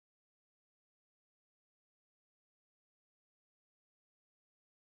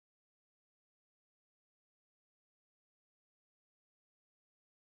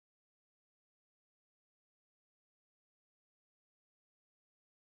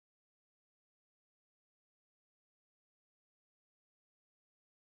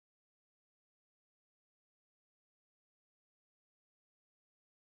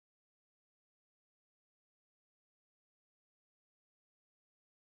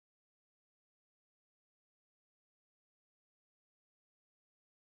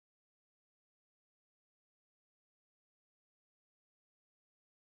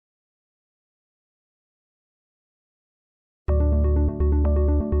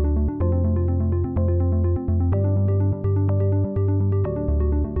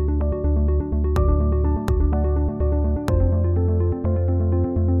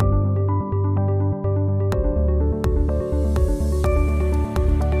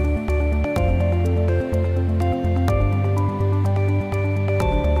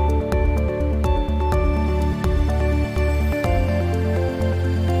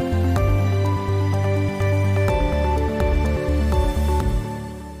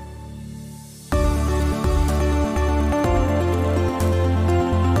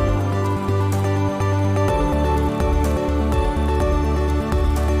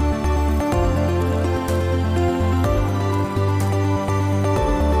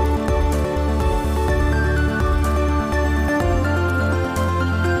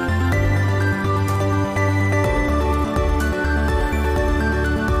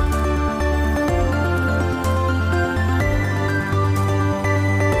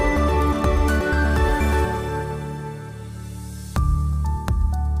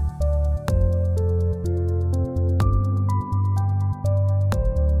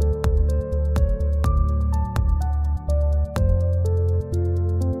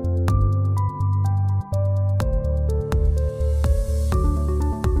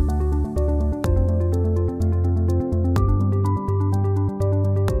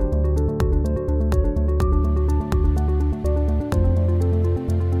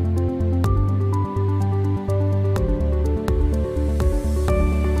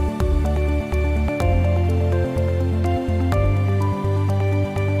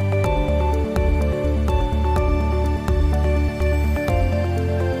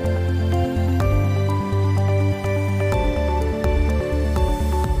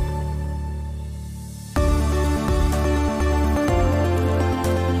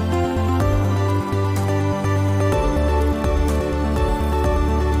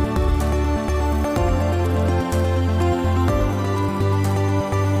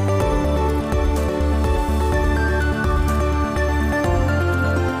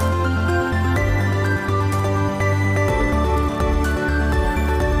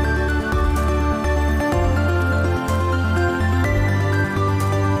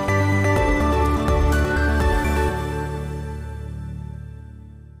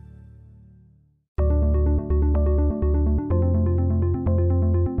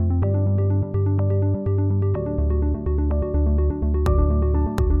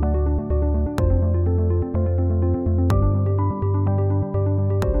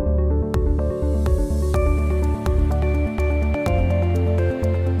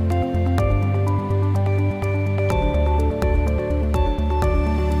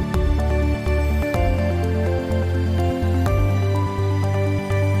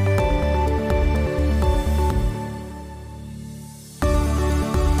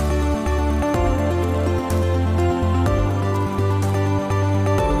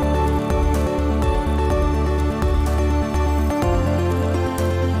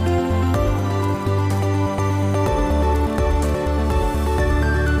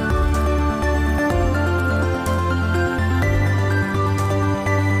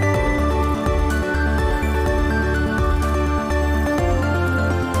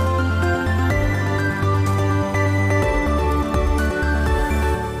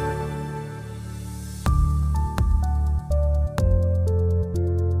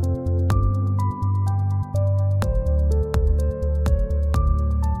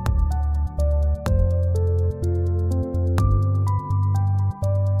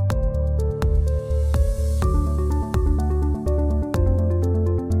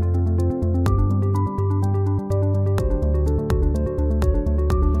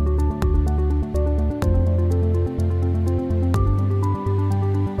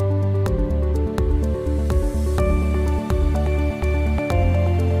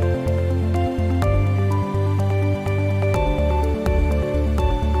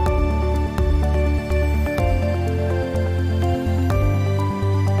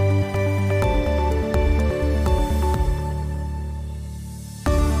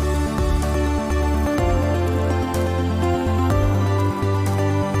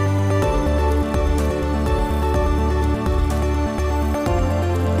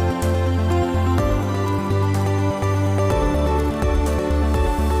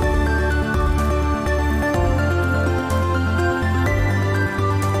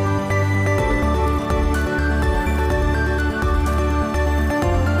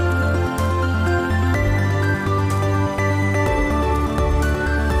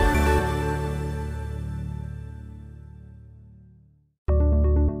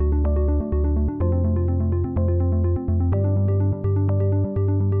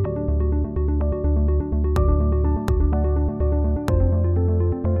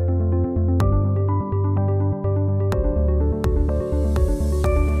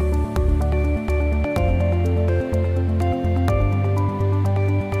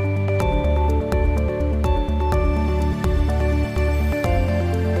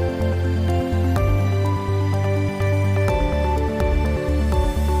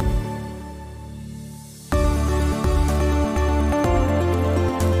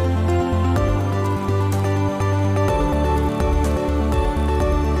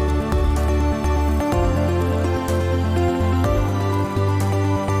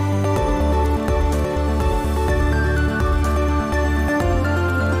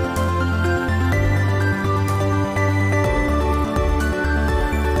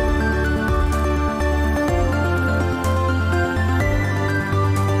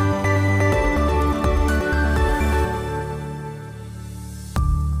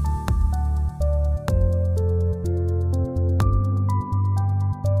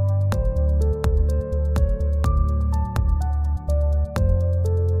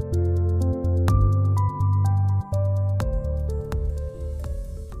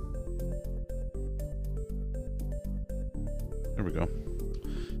There we go.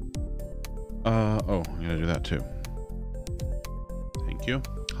 Oh, I gotta do that too. Thank you.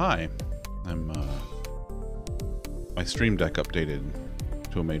 Hi. I'm, my Stream Deck updated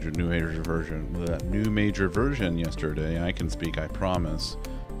to a new major version yesterday. I can speak, I promise.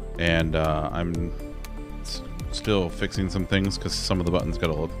 And, I'm still fixing some things because some of the buttons got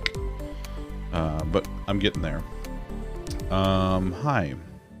a little... but I'm getting there. Hi.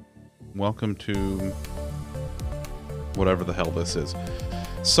 Welcome to whatever the hell this is.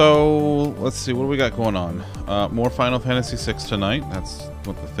 So, let's see, what do we got going on? More Final Fantasy VI tonight. That's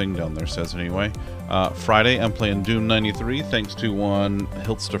what the thing down there says anyway. Friday, I'm playing Doom 93, thanks to one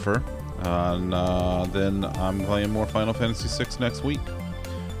Hiltstifer. And then I'm playing more Final Fantasy VI next week.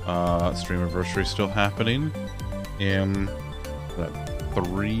 Streamiversary still happening in, what,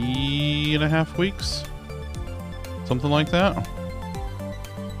 3.5 weeks? Something like that?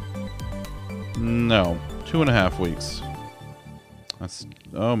 No, 2.5 weeks. That's,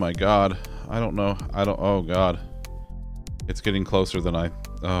 oh my god. I don't know. Oh god. It's getting closer than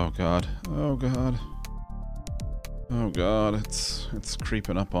oh god. Oh god. Oh god, it's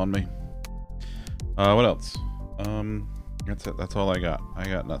creeping up on me. What else? That's it. That's all I got. I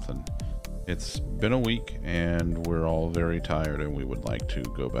got nothing. It's been a week and we're all very tired and we would like to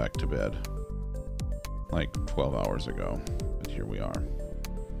go back to bed. Like 12 hours ago. But here we are.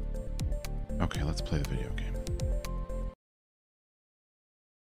 Okay, let's play the video game.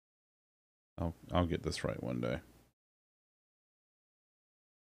 I'll get this right one day.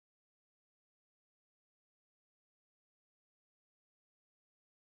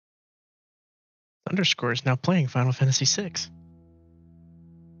 Underscore is now playing Final Fantasy VI.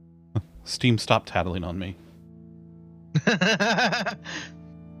 Steam, stop tattling on me.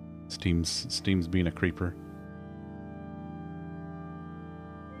 Steam's being a creeper.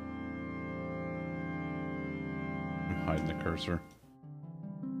 I'm hiding the cursor.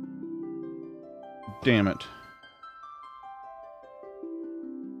 Damn it.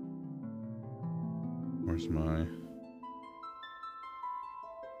 Where's my...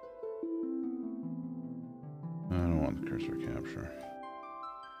 I don't want the cursor capture.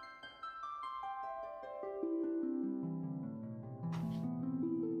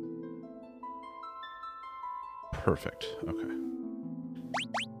 Perfect. Okay.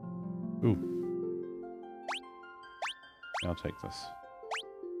 Ooh. I'll take this.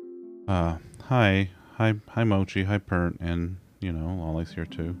 Hi Mochi, hi Pert, and you know, Ollie's here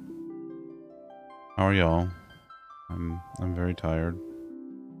too. How are y'all? I'm very tired.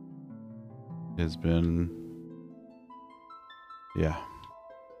 It's been, yeah.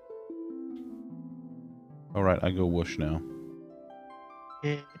 All right, I go whoosh now.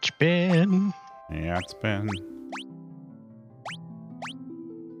 It's been. Yeah, it's been.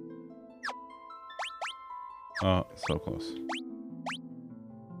 Oh, so close.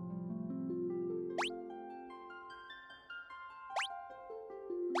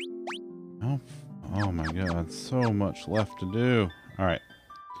 Oh my god, so much left to do. Alright.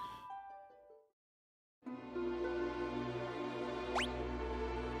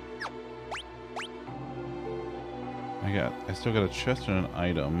 I still got a chest and an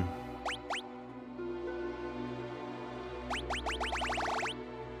item.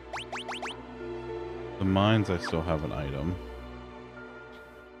 The mines, I still have an item.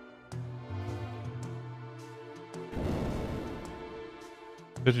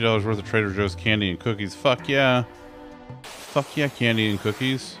 $50 worth of Trader Joe's candy and cookies. Fuck yeah. Fuck yeah, candy and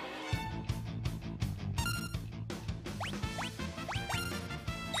cookies.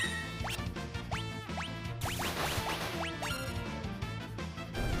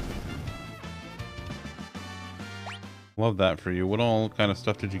 Love that for you. What all kind of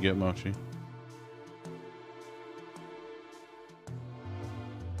stuff did you get, Mochi?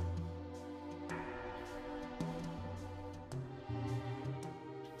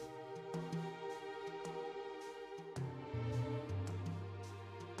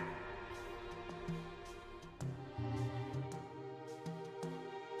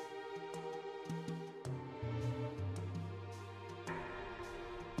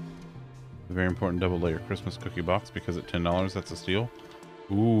 A very important double layer Christmas cookie box because at $10 that's a steal.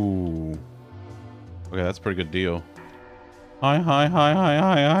 Ooh. Okay, that's a pretty good deal. Hi.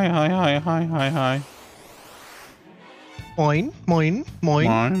 Moin. Mine.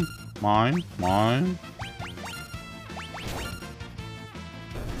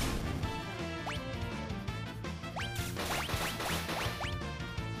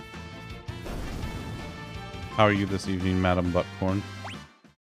 How are you this evening, Madam Buttcorn?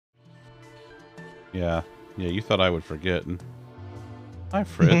 Yeah, you thought I would forget. Hi,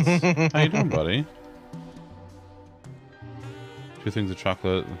 Fritz. How you doing, buddy? 2 things of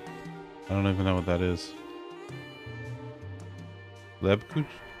chocolate. I don't even know what that is.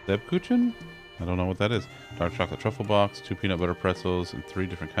 Lebkuchen? I don't know what that is. Dark chocolate truffle box, 2 peanut butter pretzels, and 3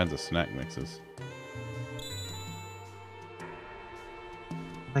 different kinds of snack mixes.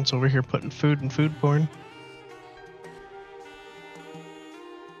 Friends over here putting food in food porn.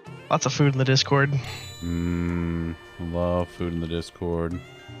 Lots of food in the Discord. Love food in the Discord.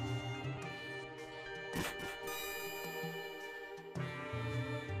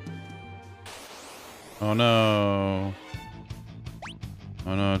 Oh no.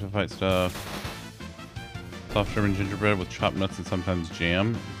 Oh no, to fight stuff. Soft German gingerbread with chopped nuts and sometimes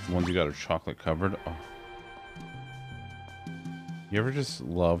jam. The ones you got are chocolate covered. Oh. You ever just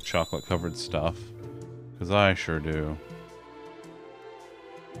love chocolate covered stuff? Because I sure do.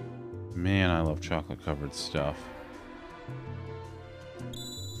 Man, I love chocolate covered stuff.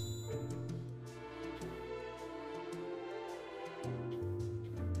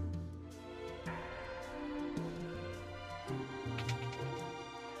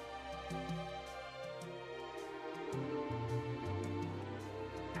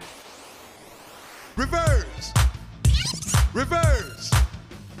 Reverse! Reverse!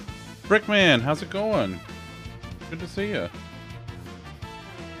 Brickman, how's it going? Good to see you.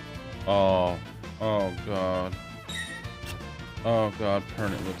 Oh, oh god. Oh god,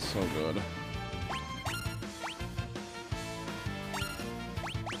 Pernit looks so good.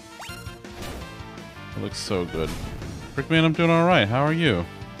 It looks so good. Brickman, I'm doing alright. How are you?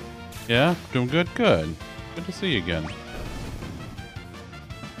 Yeah? Doing good? Good. Good to see you again.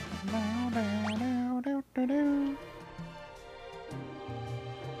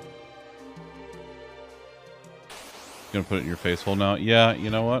 Gonna put it in your face hole now? Yeah, you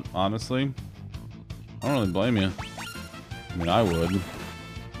know what? Honestly, I don't really blame you. I mean, I would.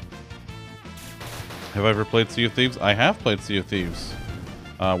 Have I ever played Sea of Thieves? I have played Sea of Thieves.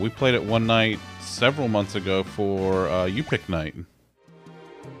 We played it one night several months ago for You Pick Night.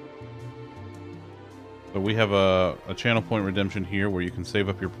 So we have a channel point redemption here where you can save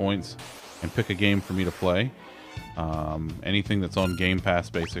up your points and pick a game for me to play. Anything that's on Game Pass,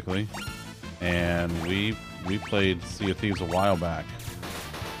 basically. And we played Sea of Thieves a while back.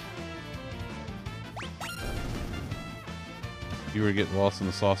 You were getting lost in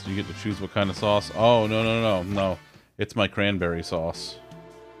the sauce. Do you get to choose what kind of sauce? Oh, no. It's my cranberry sauce.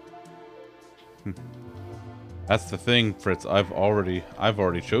 That's the thing, Fritz. I've already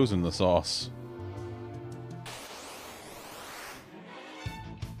chosen the sauce.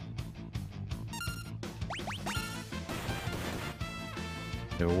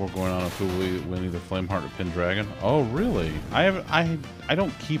 Yeah, we're going on a who will win either Flameheart or Pendragon. Oh, really? I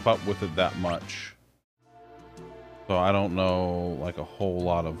don't keep up with it that much. So I don't know like a whole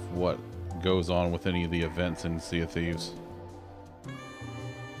lot of what goes on with any of the events in Sea of Thieves.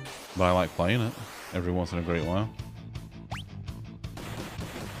 But I like playing it every once in a great while.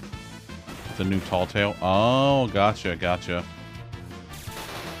 It's a new Tall Tale. Oh, gotcha.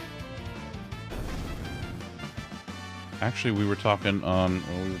 Actually, we were talking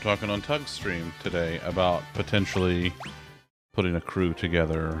on Tug's stream today about potentially putting a crew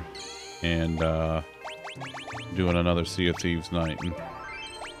together and doing another Sea of Thieves night.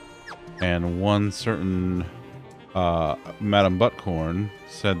 And one certain Madam Buttcorn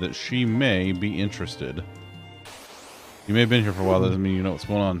said that she may be interested. You may have been here for a while. That doesn't mean you know what's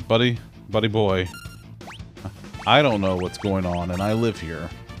going on, buddy boy. I don't know what's going on, and I live here.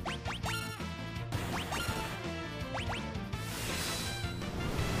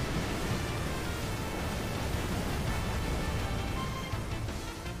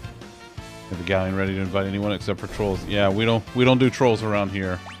 The galleon ready to invite anyone except for trolls. Yeah, we don't do trolls around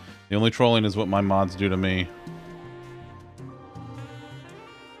here. The only trolling is what my mods do to me.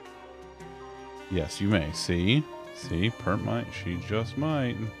 Yes, you may. See, Perp might. She just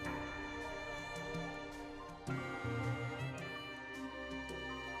might.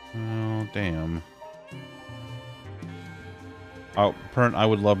 Oh damn. Oh, Pernt, I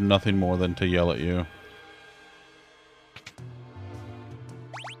would love nothing more than to yell at you.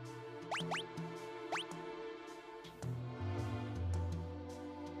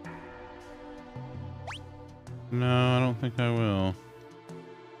 No, I don't think I will.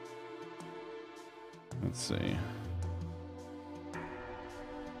 Let's see.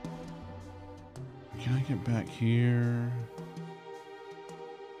 Can I get back here?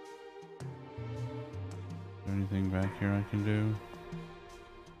 Is there anything back here I can do?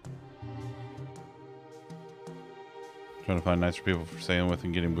 Trying to find nicer people for sailing with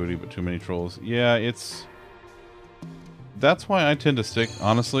and getting booty, but too many trolls. Yeah, it's... That's why I tend to stick,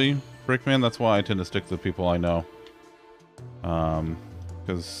 honestly, Brickman, that's why I tend to stick to the people I know.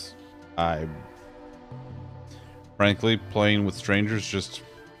 Because frankly, playing with strangers just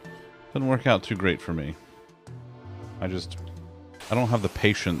doesn't work out too great for me. I don't have the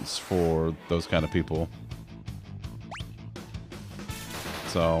patience for those kind of people.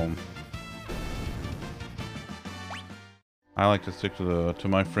 So I like to stick to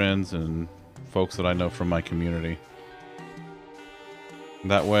my friends and folks that I know from my community.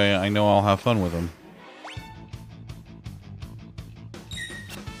 That way I know I'll have fun with them.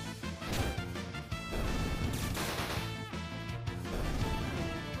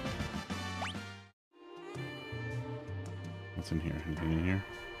 What's in here? Anything in here?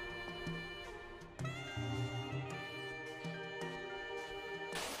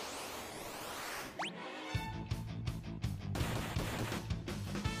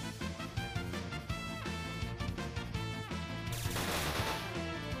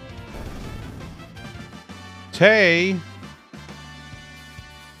 Tay!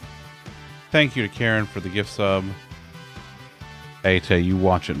 Thank you to Karen for the gift sub. Hey Tay, you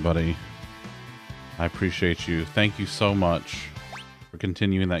watch it, buddy. I appreciate you. Thank you so much for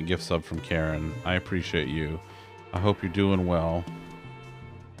continuing that gift sub from Karen. I appreciate you. I hope you're doing well.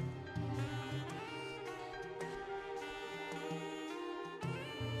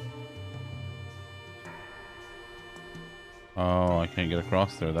 Oh, I can't get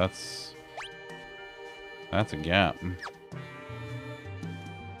across there. That's a gap.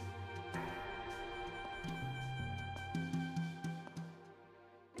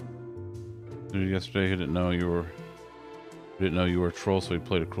 Dude, yesterday he didn't know you were a troll, so he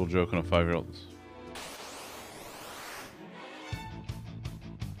played a cruel joke on a 5-year-old.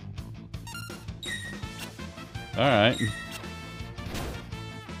 Alright.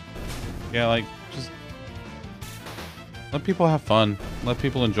 Yeah, like, just let people have fun. Let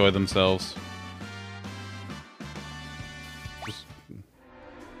people enjoy themselves.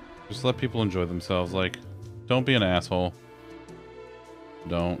 Just let people enjoy themselves. Like, don't be an asshole.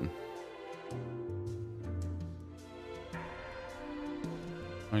 Don't.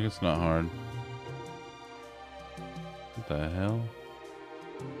 I guess it's not hard. What the hell?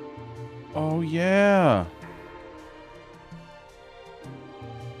 Oh, yeah!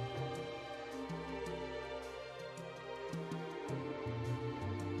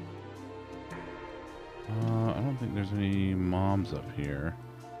 I don't think there's any moms up here.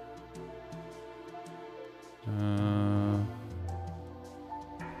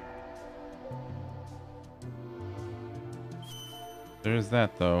 There's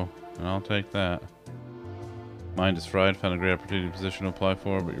that, though, and I'll take that. Mind is fried. Found a great opportunity position to apply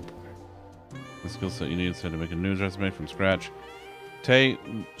for, but the skill set you need to make a news resume from scratch. Tay,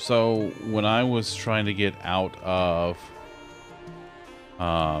 so when I was trying to get out of,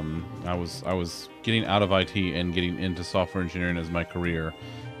 I was getting out of IT and getting into software engineering as my career,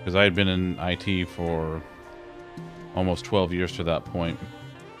 because I had been in IT for almost 12 years to that point,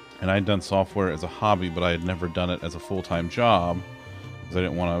 and I had done software as a hobby, but I had never done it as a full-time job. I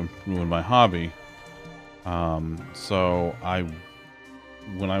didn't want to ruin my hobby. So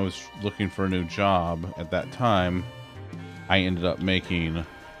when I was looking for a new job at that time, I ended up making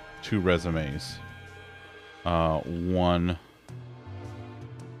 2 resumes. One,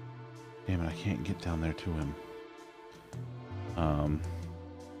 damn it, I can't get down there to him.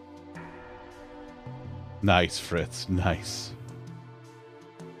 Nice, Fritz, nice.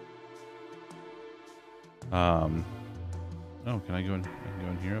 Oh, can I go in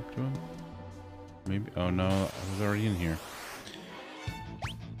here up to him? Maybe. Oh no, I was already in here.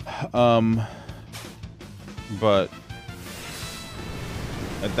 But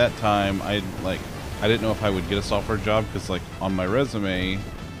at that time, I didn't know if I would get a software job because, like, on my resume,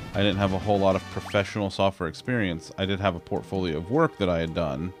 I didn't have a whole lot of professional software experience. I did have a portfolio of work that I had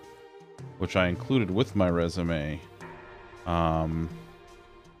done, which I included with my resume.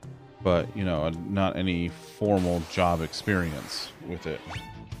 But, you know, not any formal job experience with it.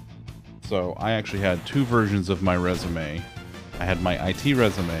 So I actually had 2 versions of my resume. I had my IT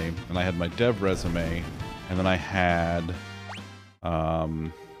resume, and I had my dev resume, and then I had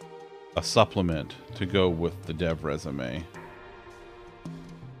a supplement to go with the dev resume.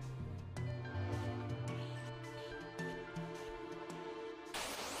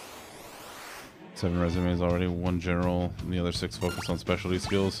 Seven resumes already, 1 general, and the other 6 focus on specialty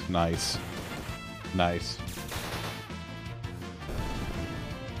skills. Nice. Nice.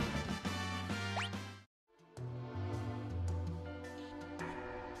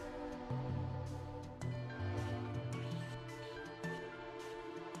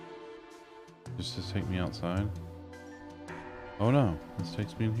 Just to take me outside? Oh no, this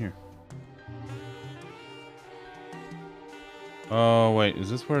takes me in here. Oh, wait. Is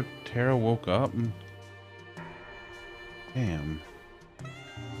this where Tara woke up? Damn.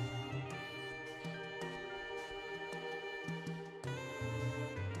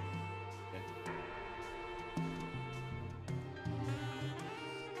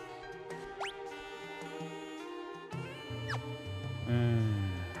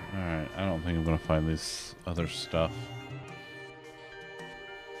 Alright, I don't think I'm gonna find this other stuff.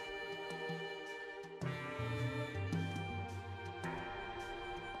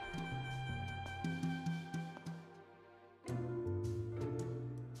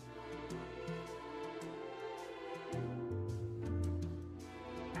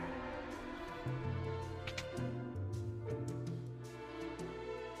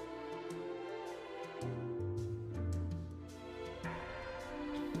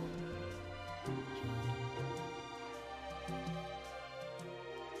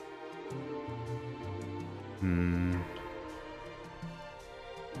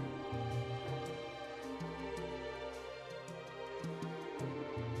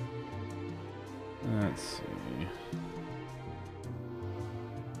 Let's see.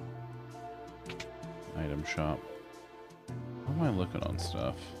 Item shop. How am I looking on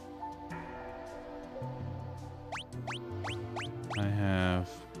stuff? I have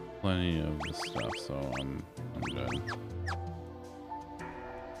plenty of this stuff, so I'm good.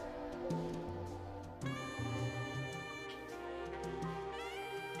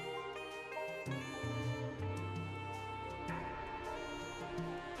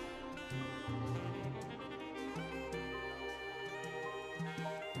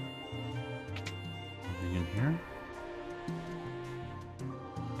 Anything in here?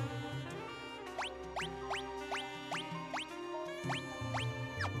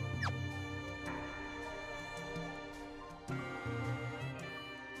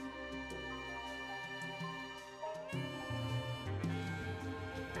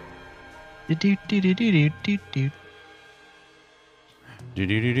 Do do do do do do do. Do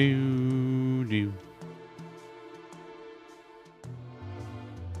do do do do.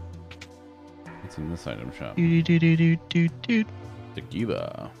 What's in this item shop? Do do do do do do.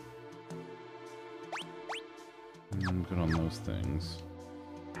 Tequila. I'm good on those things.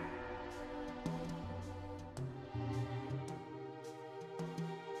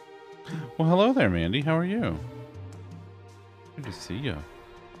 Well, hello there, Mandy. How are you? Good to see you.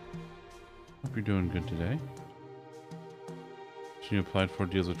 Hope you're doing good today. She applied for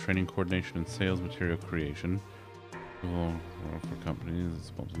deals with training coordination and sales material creation. For companies,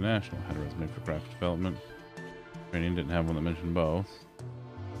 it's multinational. Had a resume for graphic development. Training didn't have one that mentioned both.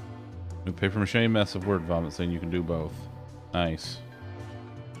 New paper mache mess of word vomit saying you can do both. Nice.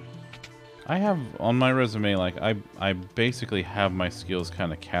 I have on my resume, like I basically have my skills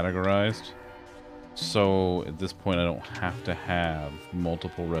kind of categorized. So at this point I don't have to have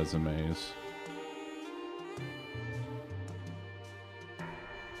multiple resumes.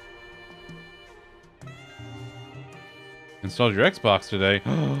 Installed your Xbox today.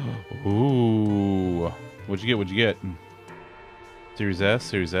 Ooh. What'd you get? What'd you get? Series S,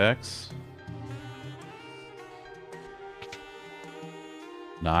 Series X.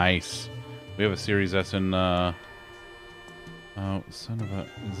 Nice. We have a Series S in, oh, son of a...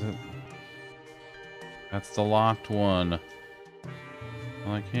 Is it... That's the locked one.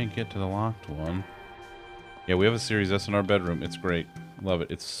 Well, I can't get to the locked one. Yeah, we have a Series S in our bedroom. It's great. Love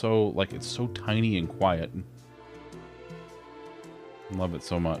it. It's so, like, it's so tiny and quiet. Love it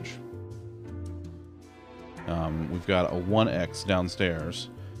so much. We've got a 1X downstairs.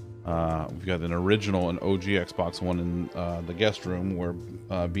 We've got an original, an OG Xbox One in the guest room where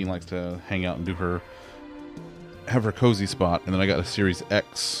Bean likes to hang out and have her cozy spot. And then I got a Series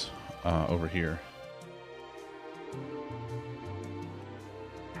X over here.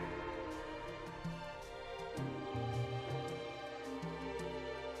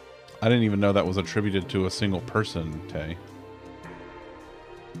 I didn't even know that was attributed to a single person, Tay.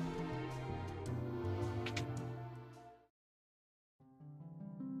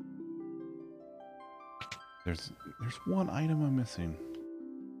 There's one item I'm missing.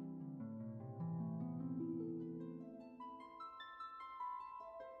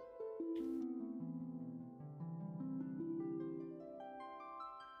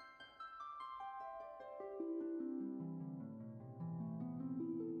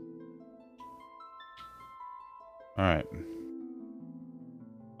 Alright.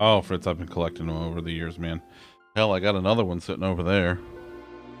 Oh, Fritz, I've been collecting them over the years, man. Hell, I got another one sitting over there.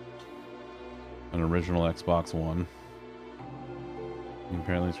 An original Xbox One. And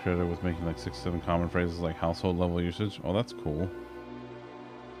apparently it's credited with making like 6 or 7 common phrases like household level usage. Oh, that's cool.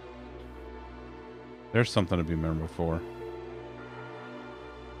 There's something to be remembered for.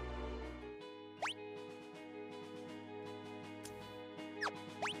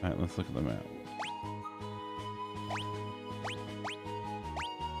 Alright, let's look at the map.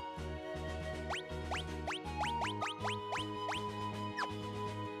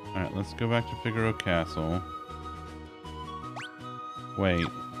 Alright, let's go back to Figaro Castle. Wait.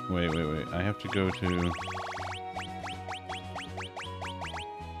 I have to go to...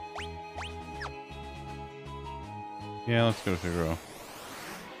 Yeah, let's go to Figaro.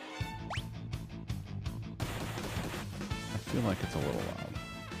 I feel like it's a little loud.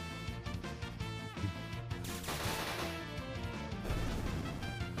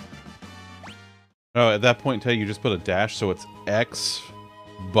 Oh, at that point, Tay, you just put a dash, so it's X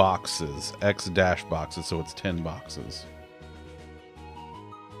boxes. X dash boxes, so it's 10 boxes.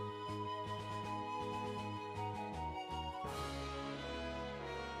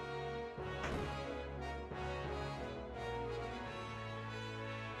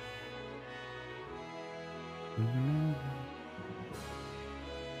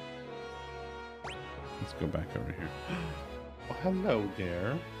 Let's go back over here. Oh, hello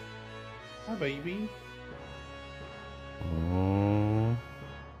there. Hi, baby. Oh,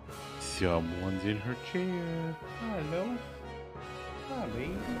 someone's in her chair. Hello. Hi,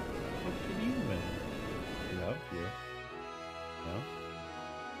 baby. What you doing? Love you. No?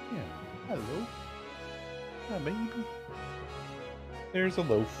 Yeah. Hello. Hi, baby. There's a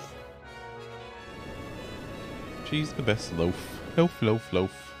loaf. She's the best loaf. Loaf, loaf,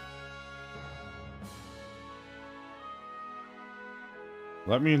 loaf.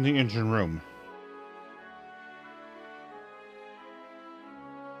 Let me in the engine room.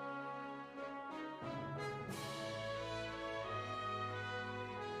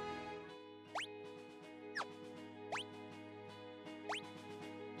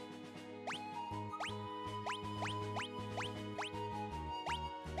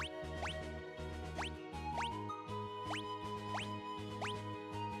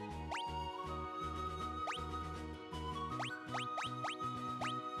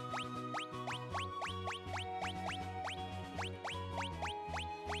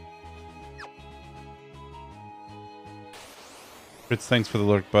 Fritz, thanks for the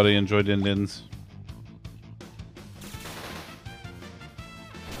lurk, buddy. Enjoyed Indians.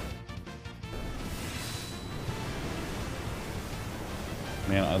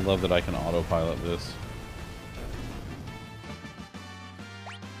 Man, I love that I can autopilot this.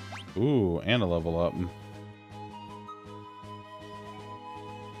 Ooh, and a level up.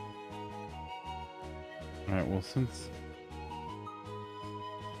 Alright, well, since...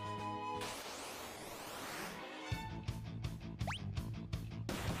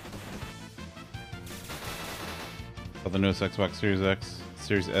 the newest Xbox Series X,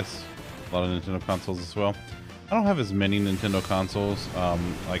 Series S, a lot of Nintendo consoles as well. I don't have as many Nintendo consoles.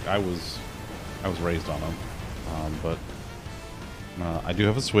 Like I was raised on them, but I do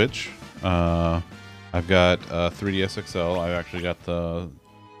have a Switch. I've got 3DS XL. I've actually got the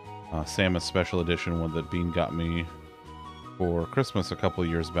Samus Special Edition one that Bean got me for Christmas a couple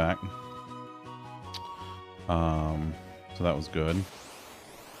years back. So that was good.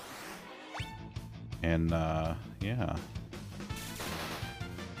 And yeah,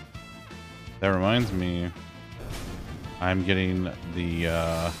 that reminds me, I'm getting the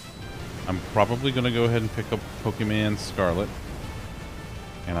I'm probably gonna go ahead and pick up Pokemon Scarlet,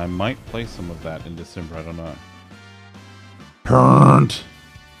 and I might play some of that in December. I don't know. Turned.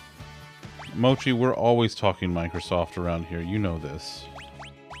 Mochi, we're always talking Microsoft around here, you know this.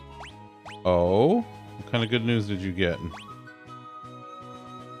 Oh, what kind of good news did you get?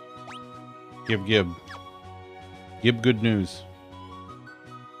 Gib good news.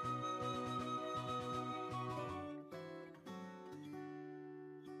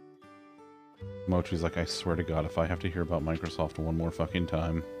 Mochi's like, I swear to God, if I have to hear about Microsoft one more fucking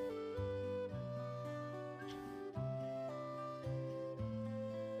time.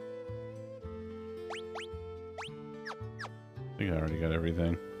 I think I already got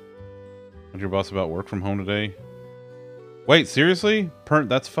everything. What'd your boss about work from home today? Wait, seriously?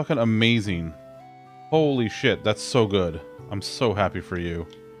 That's fucking amazing. Holy shit, that's so good. I'm so happy for you.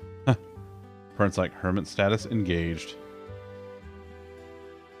 Pernt's like, hermit status engaged.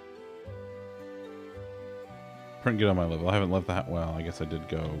 Pernt, get on my level. I haven't left that. Well, I guess I did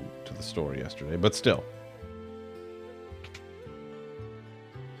go to the store yesterday, but still.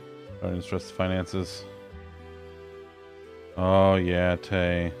 I didn't stress the finances. Oh, yeah,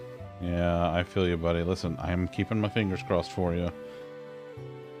 Tay. Yeah, I feel you, buddy. Listen, I'm keeping my fingers crossed for you.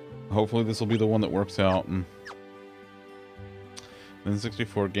 Hopefully this will be the one that works out. And then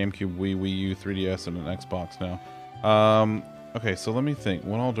 64, GameCube, Wii U, 3DS, and an Xbox now. Okay, so let me think.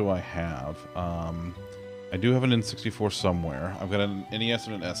 What all do I have? I do have an N64 somewhere. I've got an NES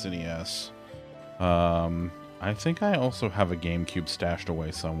and an SNES. I think I also have a GameCube stashed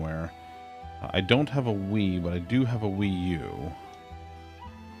away somewhere. I don't have a Wii, but I do have a Wii U.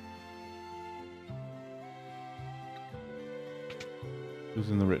 Who's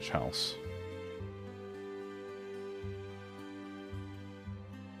in the rich house?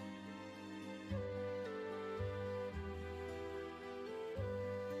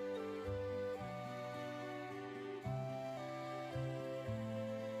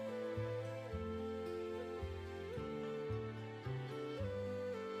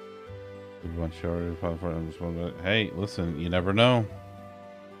 Hey, listen, you never know.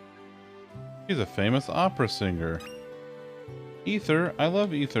 He's a famous opera singer. Ether, I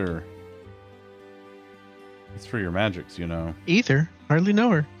love Ether. It's for your magics, you know. Ether? Hardly know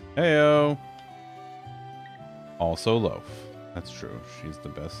her. Heyo. Also Loaf. That's true. She's the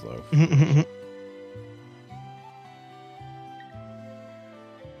best loaf.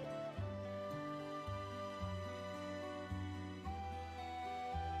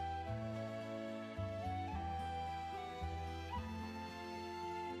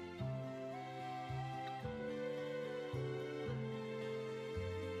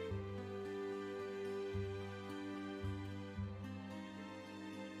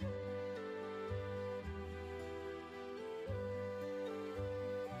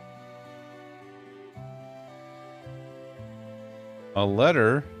 A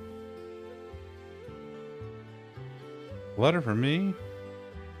letter? Letter for me?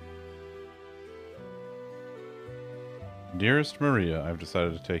 Dearest Maria, I've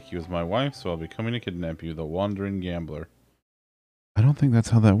decided to take you as my wife, so I'll be coming to kidnap you, the wandering gambler. I don't think that's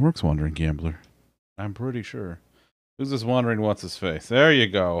how that works, wandering gambler. I'm pretty sure. Who's this wandering what's-his-face? There you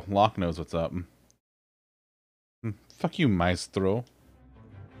go. Locke knows what's up. Fuck you, maestro.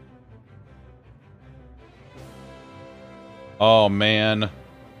 Oh, man.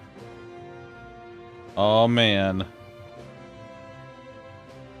 Oh, man.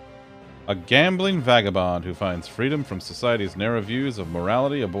 A gambling vagabond who finds freedom from society's narrow views of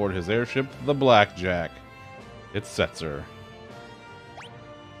morality aboard his airship, the Blackjack. It's Setzer.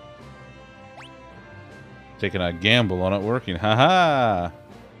 Taking a gamble on it working. Haha!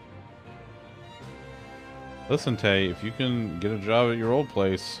 Listen, Tay, if you can get a job at your old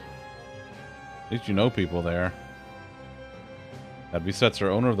place, at least you know people there. That'd be Setzer,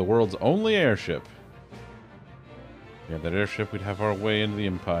 owner of the world's only airship. If we had that airship, we'd have our way into the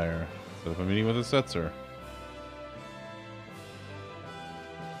Empire. Set up a meeting with a Setzer.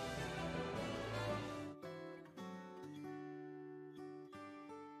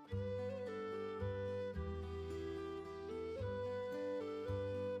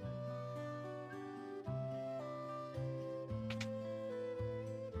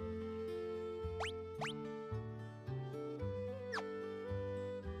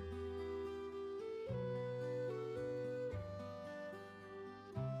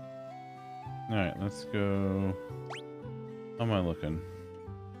 Alright, let's go. How am I looking?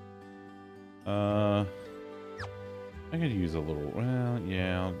 I could use a little. Well,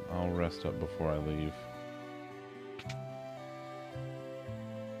 yeah, I'll rest up before I leave.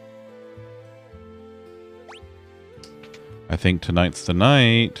 I think tonight's the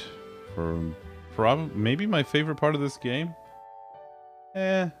night for maybe my favorite part of this game.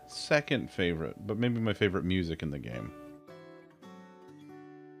 Second favorite, but maybe my favorite music in the game.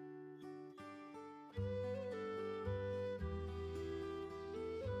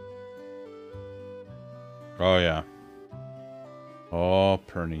 Oh, yeah. Oh,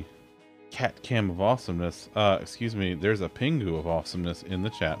 Perny. Cat Cam of Awesomeness. Excuse me, there's a Pingu of Awesomeness in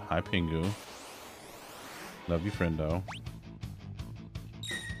the chat. Hi, Pingu. Love you, friendo.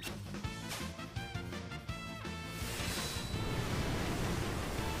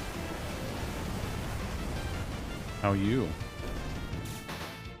 How are you?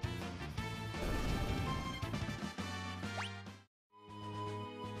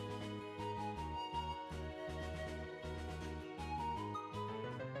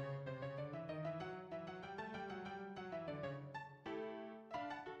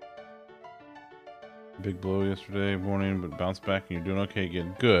 Big blow yesterday morning, but bounced back and you're doing okay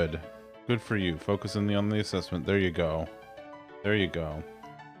again. Good. Good for you. Focusing on the assessment. There you go. There you go.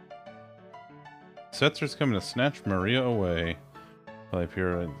 Setzer's coming to snatch Maria away. Will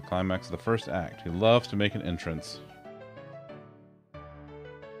appear at the climax of the first act. He loves to make an entrance.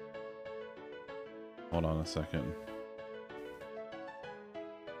 Hold on a second.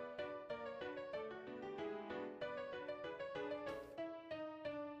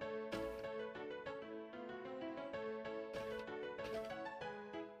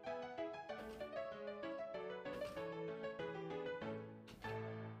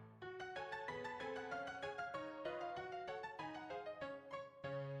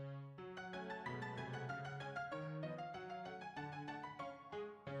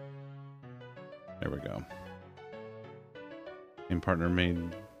 There we go. And partner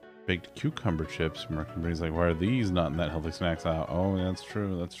made baked cucumber chips. Mercury's like, why are these not in that healthy snacks aisle? Oh, that's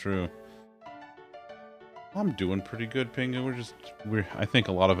true. That's true. I'm doing pretty good, Pingu. I think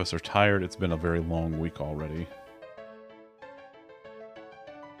a lot of us are tired. It's been a very long week already.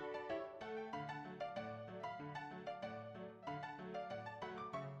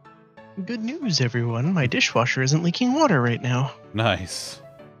 Good news, everyone. My dishwasher isn't leaking water right now. Nice.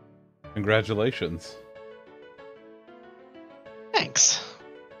 Congratulations. Thanks.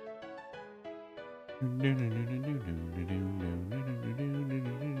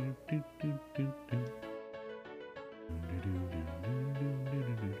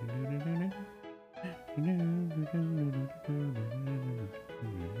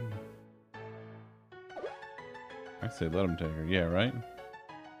 I say let him take her. Yeah, right?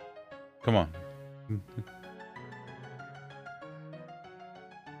 Come on.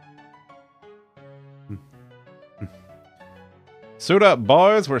 Suit up,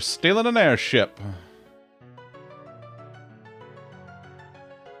 boys. We're stealing an airship.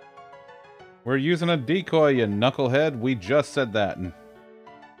 We're using a decoy, you knucklehead. We just said that.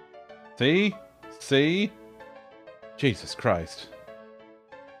 See? See? Jesus Christ.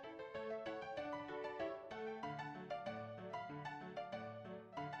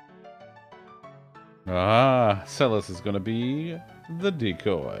 Ah, Celis is going to be the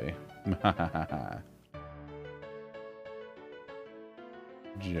decoy.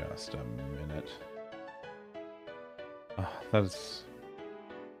 Just a minute. Oh, that's...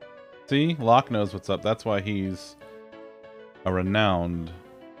 See? Locke knows what's up. That's why he's a renowned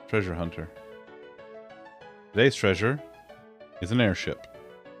treasure hunter. Today's treasure is an airship.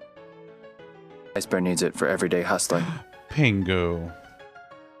 Ice Bear needs it for everyday hustling. Pingu.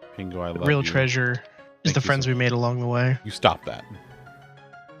 Pingu, I love you. Real treasure is the friends we made along the way. You stop that.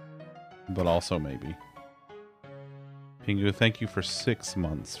 But also maybe. Pingu, thank you for 6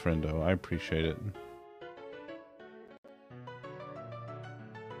 months, friendo. I appreciate it.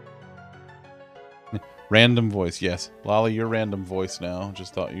 Random voice, yes. Lolly, you're random voice now.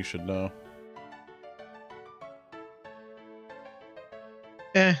 Just thought you should know.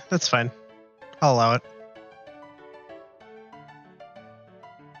 That's fine. I'll allow it.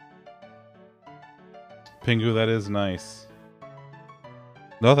 Pingu, that is nice.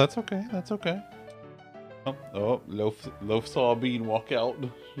 No, that's okay. That's okay. Oh, Loaf saw a bean walk out.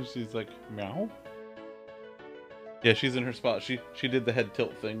 She's like, meow. Yeah, she's in her spot. She did the head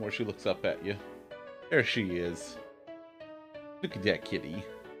tilt thing where she looks up at you. There she is. Look at that kitty.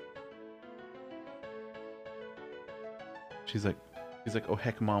 She's like, oh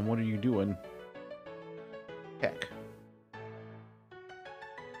heck, Mom, what are you doing? Heck.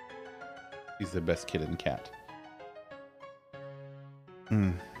 He's the best kid in cat.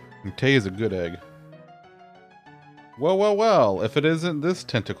 Tay is a good egg. Well, well, well, if it isn't this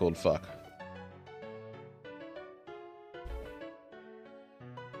tentacled fuck.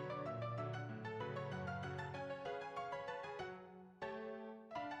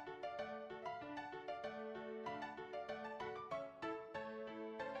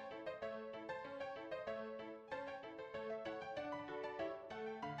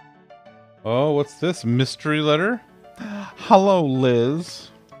 Oh, what's this? Mystery letter? Hello,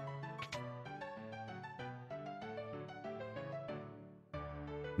 Liz.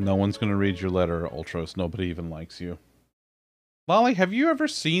 No one's going to read your letter, Ultros. Nobody even likes you. Lolly, have you ever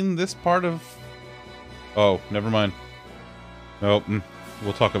seen this part of... Oh, never mind. Nope.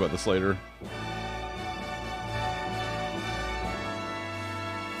 We'll talk about this later.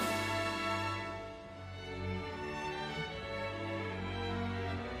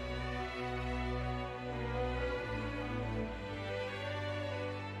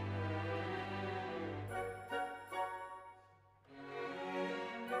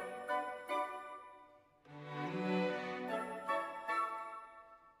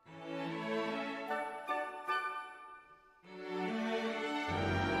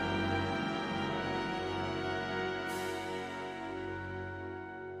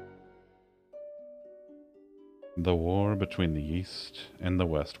 The war between the East and the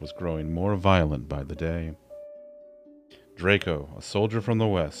West was growing more violent by the day. Draco, a soldier from the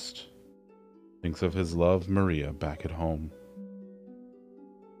West, thinks of his love, Maria, back at home.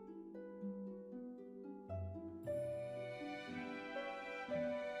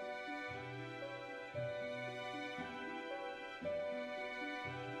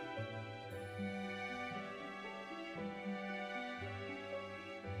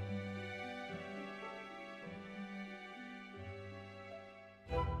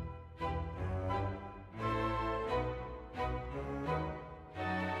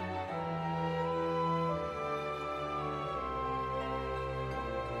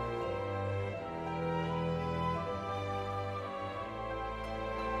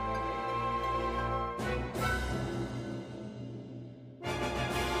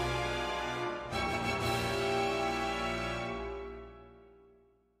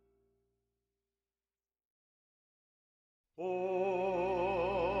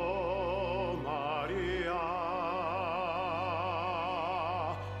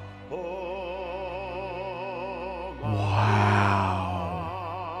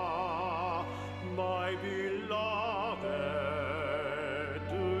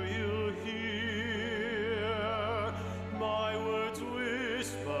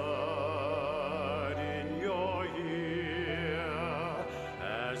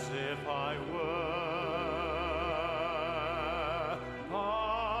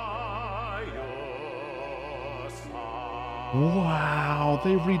 Wow,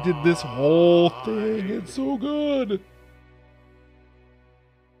 they redid this whole thing. It's so good.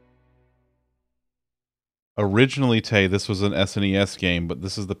 Originally, Tay, this was an SNES game, but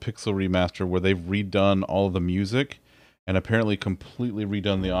this is the Pixel remaster where they've redone all of the music and apparently completely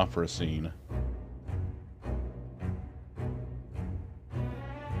redone the opera scene.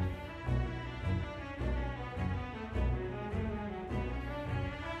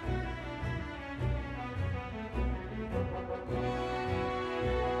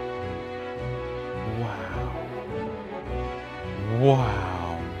 Wow. Wow.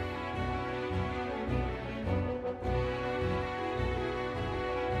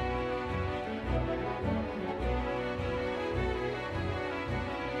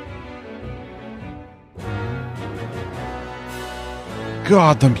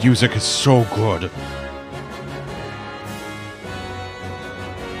 God, the music is so good.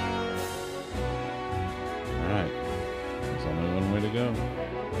 Alright. There's only one way to go.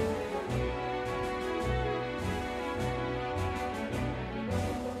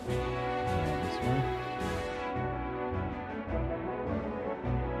 This way.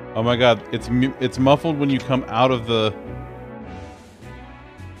 Oh my god, it's muffled when you come out of the...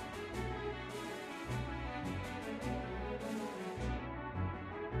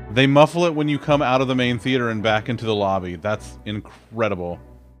 They muffle it when you come out of the main theater and back into the lobby. That's incredible.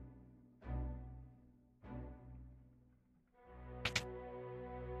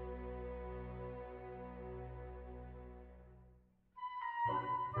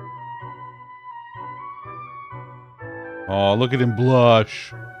 Oh, look at him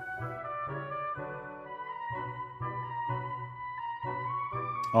blush.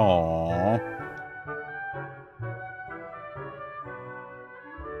 Aww.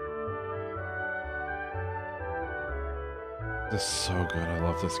 This is so good. I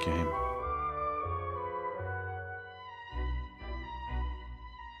love this game.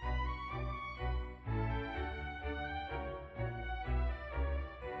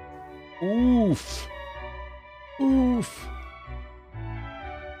 Oof. Oof.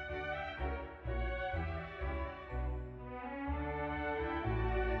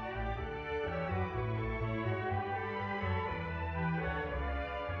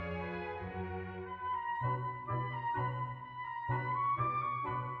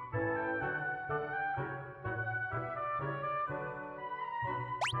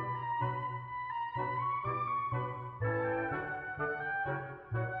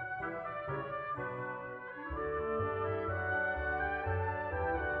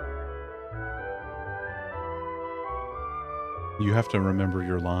 You have to remember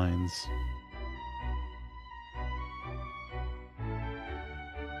your lines.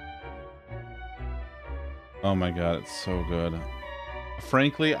 Oh my god, it's so good.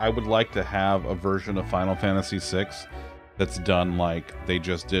 Frankly, I would like to have a version of Final Fantasy VI that's done like they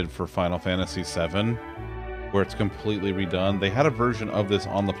just did for Final Fantasy VII, where it's completely redone. They had a version of this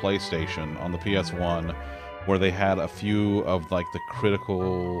on the PlayStation, on the PS1, where they had a few of like the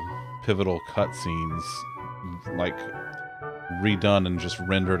critical, pivotal cutscenes like redone and just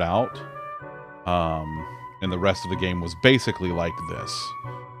rendered out. And the rest of the game was basically like this,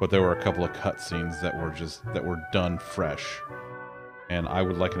 but there were a couple of cutscenes that were done fresh. And I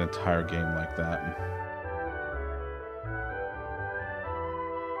would like an entire game like that.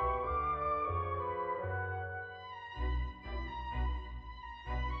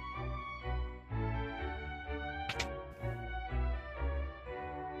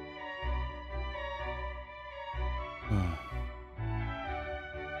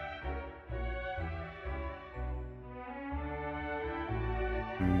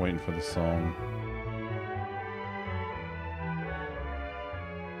 I'm waiting for the song.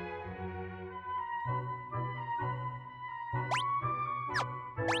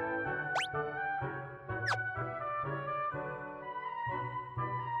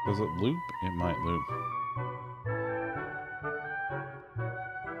 Does it loop? It might loop.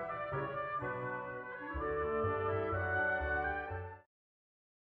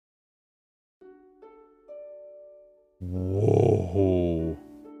 Whoa.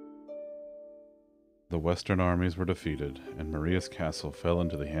 The Western armies were defeated, and Maria's castle fell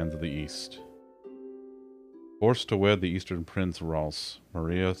into the hands of the East. Forced to wed the Eastern Prince Ross,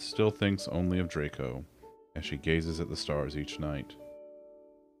 Maria still thinks only of Draco, as she gazes at the stars each night.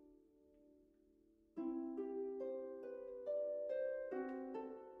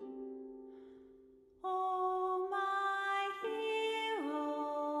 Oh, my hero,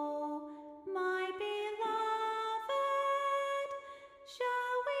 my beloved,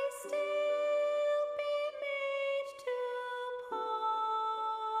 shall we still be made to part?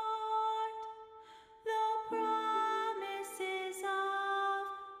 Though promises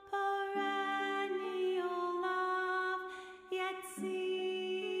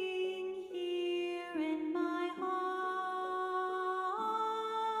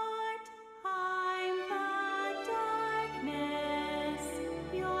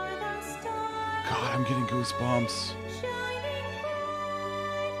I'm getting goosebumps. shining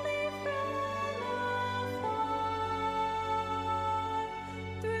brightly from afar.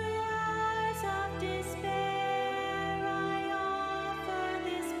 Through hours of despair, I offer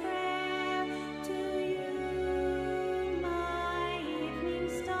this prayer to you, my evening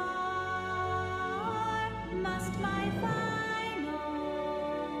star. Must my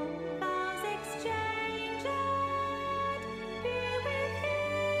final vows exchanged be with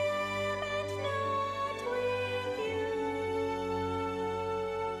him and not with you?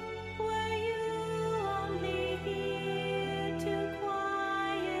 Were you only here to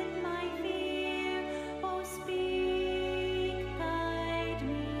quiet my fear? Oh, speak, guide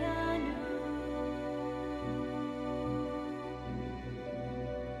me anew.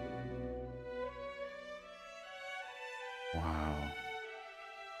 Wow.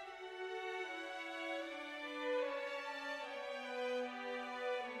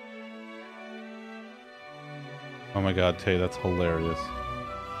 Oh my god, Tay, that's hilarious.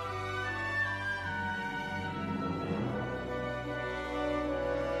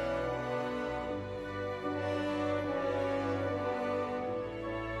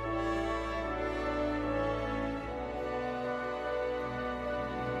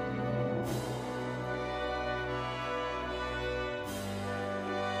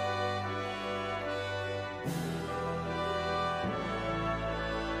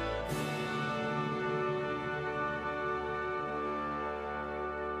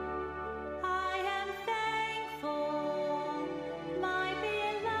 I am thankful, my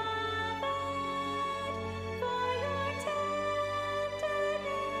beloved, for your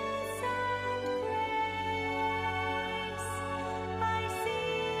tenderness and grace. I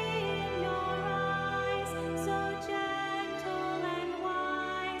see in your eyes, so gentle and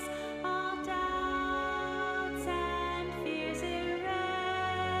wise, all doubts and fears erased.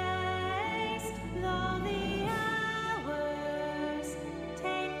 Though the hours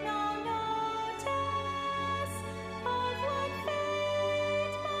take no notice of what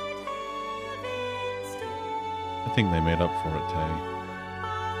fate might have in store. I think they made up for it, Tay.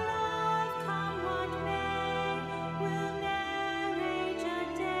 Our love, come what may, will ne'er age a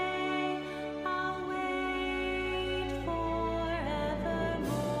day. I'll wait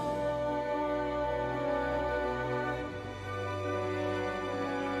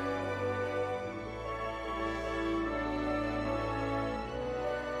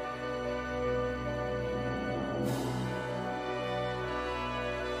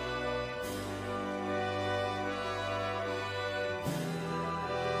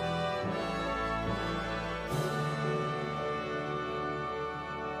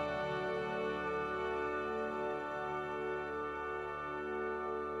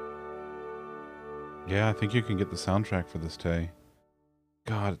Yeah, I think you can get the soundtrack for this, Tay.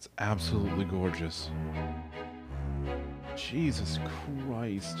 God, it's absolutely gorgeous. Jesus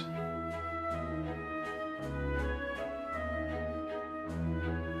Christ.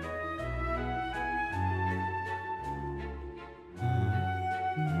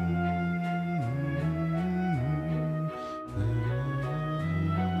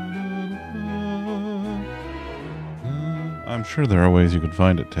 I'm sure there are ways you could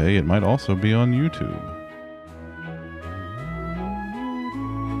find it, Tay. It might also be on YouTube.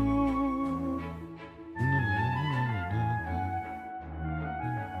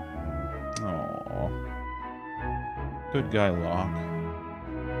 Aww. Good guy, Locke.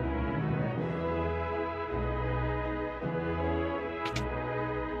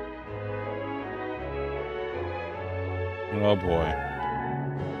 Oh boy.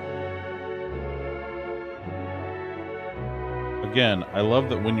 Again, I love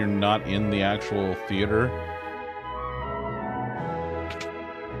that when you're not in the actual theater,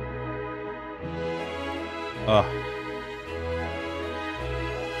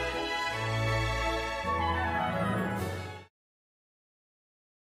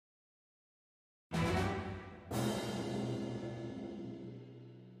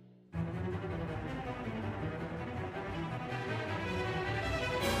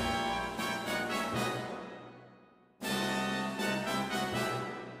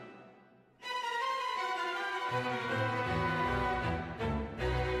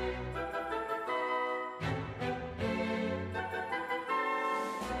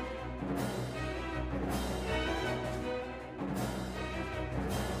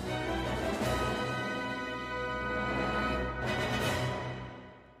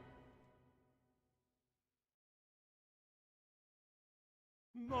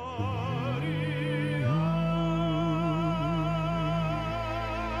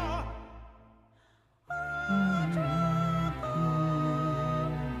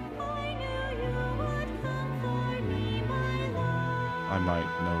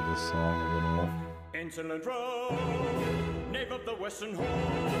 might know this song a little. Insolent road, knave of the western hall,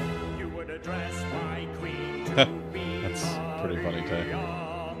 you would address my queen to be That's pretty funny, Tay.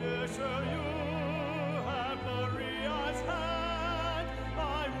 Monsieur, you have Maria's hand.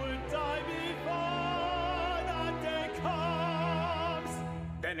 I would die before that day comes.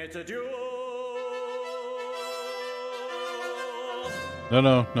 Then it's a duel.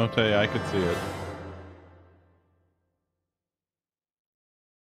 No, Tay, I could see it.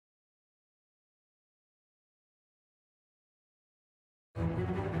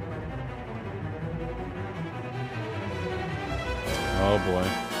 Oh boy.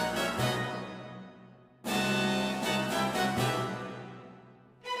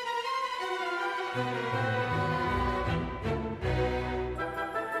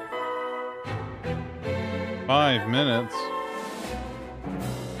 Five minutes.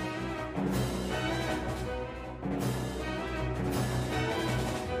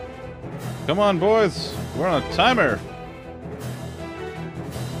 Come on, boys. We're on a timer.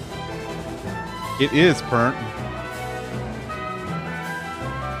 It is burnt.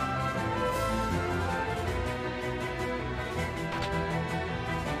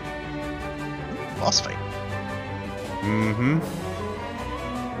 Boss fight. Mm-hmm.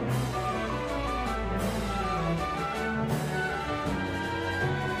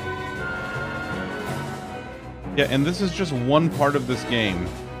 Yeah, and this is just one part of this game.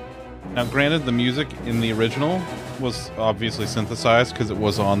 Now, granted, the music in the original was obviously synthesized because it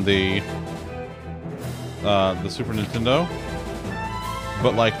was on the Super Nintendo.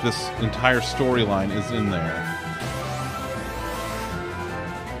 But, like, this entire storyline is in there.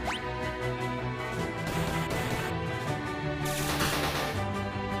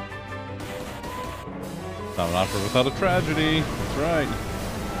 Not an opera without a tragedy. That's right.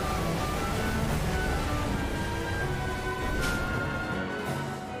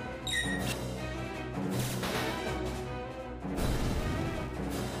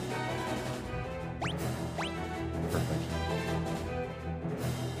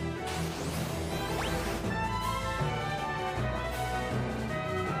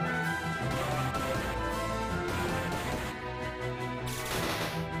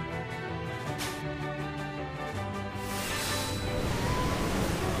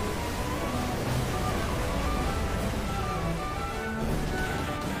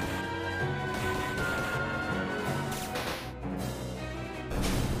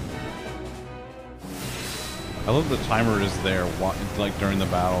 I love the timer is there, like during the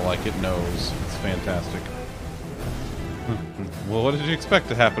battle, like it knows. It's fantastic. Well, what did you expect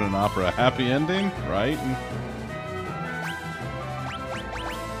to happen in opera? A happy ending, right?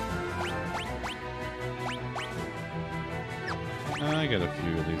 I got a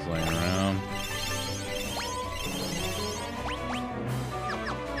few of these laying around.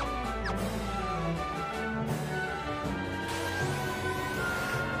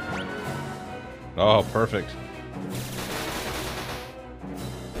 Oh, perfect.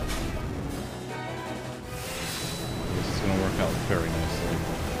 This is going to work out very nicely.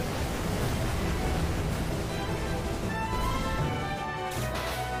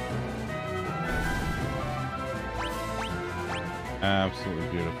 Absolutely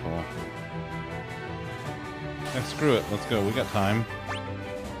beautiful. Yeah, screw it. Let's go. We got time.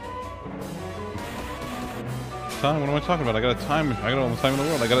 Time? What am I talking about? I got all the time in the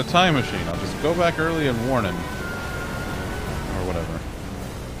world. I got a time machine. I'll just go back early and warn him. Or whatever.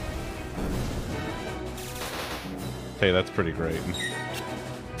 Hey, that's pretty great.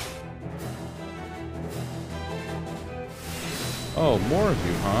 Oh, more of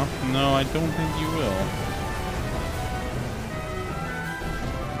you, huh? No, I don't think you will.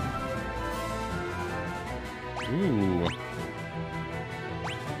 Ooh.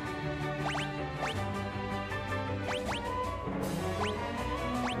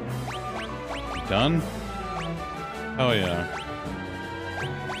 Done? Oh yeah.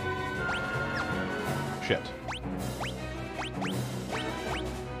 Shit.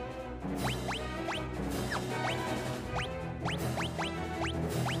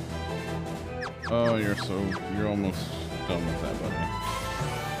 Oh, you're almost done with that, buddy.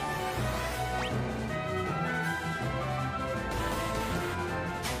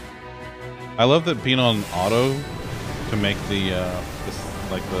 I love that being on auto to make the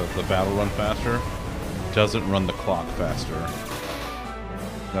the battle run faster doesn't run the clock faster.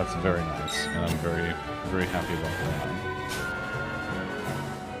 That's very nice, and I'm very, very happy about that.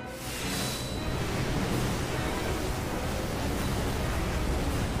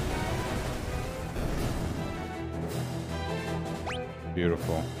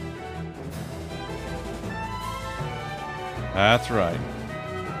 Beautiful. That's right.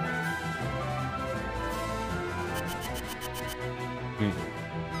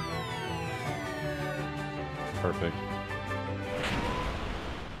 Perfect.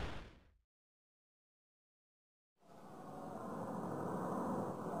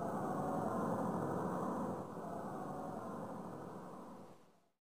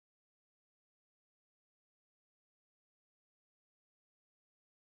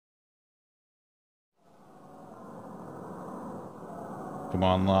 Come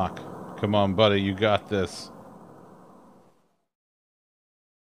on, Locke. Come on, buddy. You got this.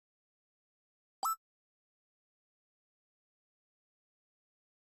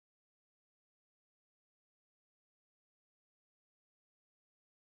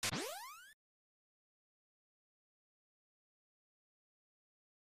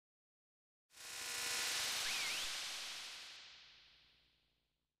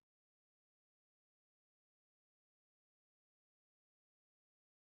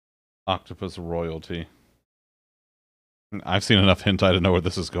 Octopus royalty. I've seen enough hentai to know where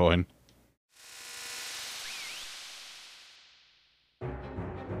this is going.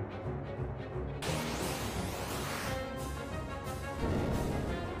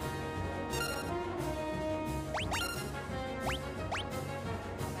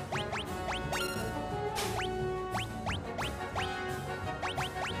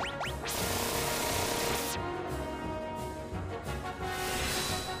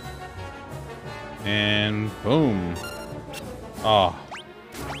 And boom. Oh.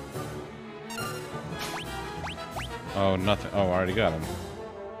 Oh, nothing. Oh, I already got him.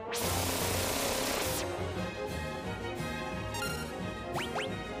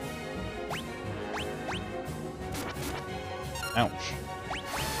 Ouch.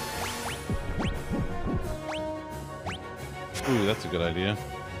 Ooh, that's a good idea.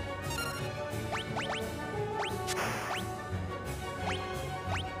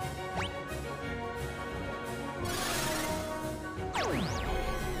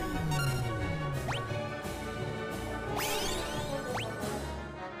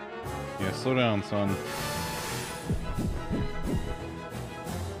 Yeah, slow down, son.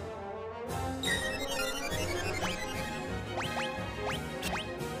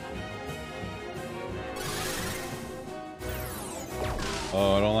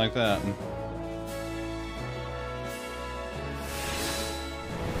 Oh, I don't like that.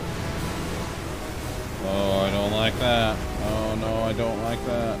 Oh, I don't like that. Oh, no, I don't like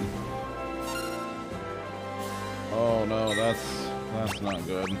that. Oh, no, that's not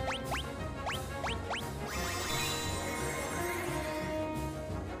good.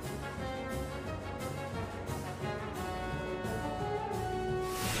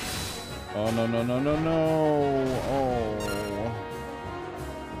 Oh, no, no, no, no, no. Oh.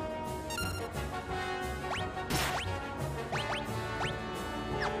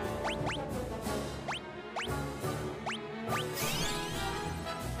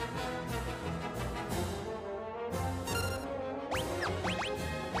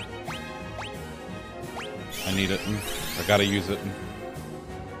 I need it. I gotta use it.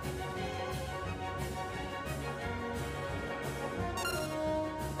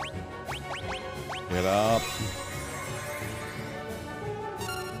 Get up.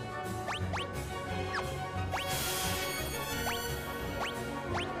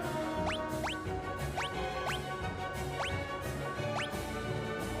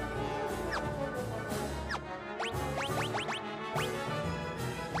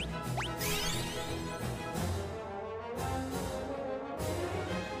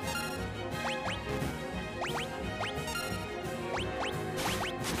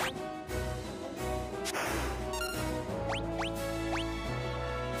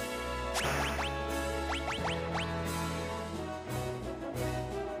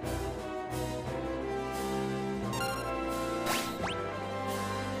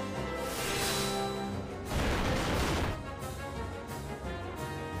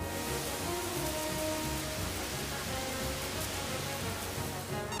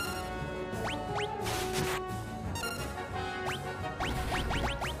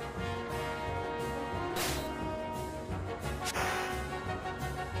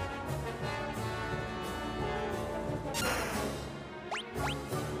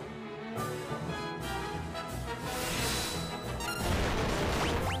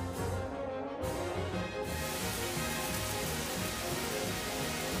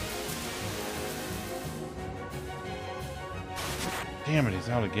 Damn it, he's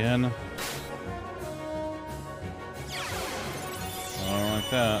out again. I don't like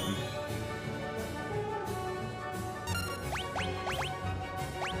that.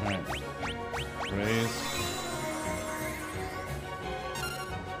 Alright. Raise.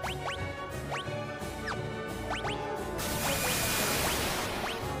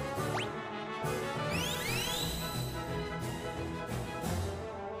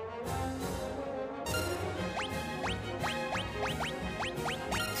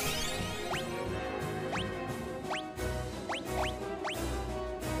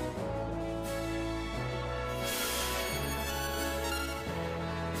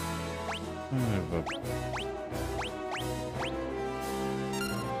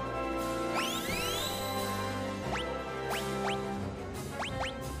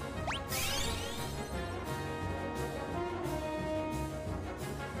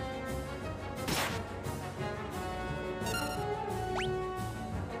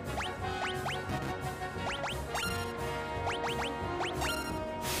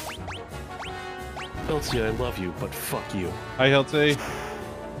 Elsie, I love you, but fuck you. Hi, Hilty.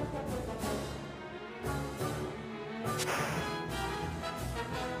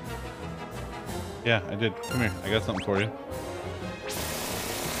 Yeah, I did. Come here. I got something for you.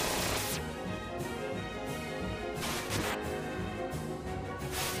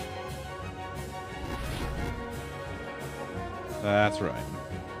 That's right.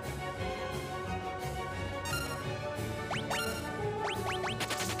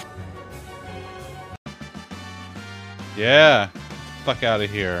 Yeah. Fuck out of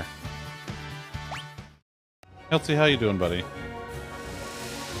here. Elsie, how you doing, buddy?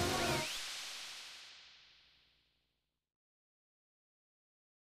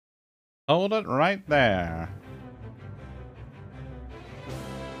 Hold it right there.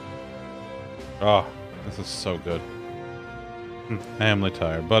 Oh, this is so good. I am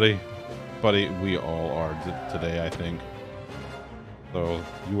tired, buddy. Buddy, we all are today, I think. So,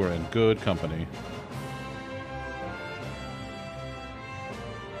 you are in good company.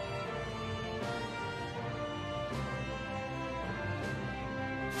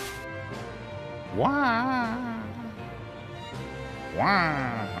 Wah!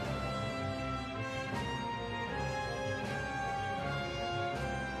 Wah!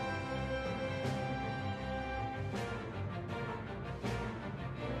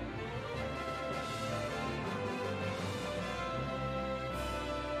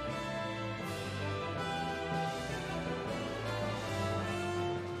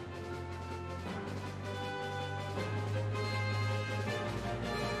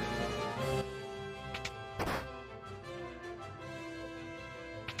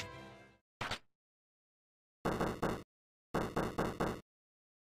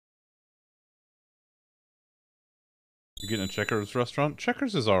 You getting a Checkers restaurant?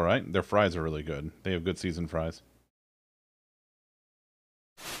 Checkers is alright. Their fries are really good. They have good seasoned fries.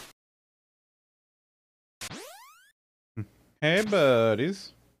 Hey,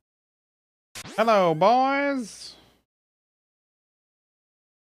 buddies. Hello, boys.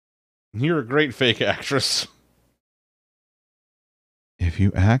 You're a great fake actress. If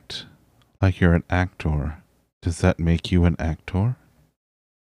you act like you're an actor, does that make you an actor?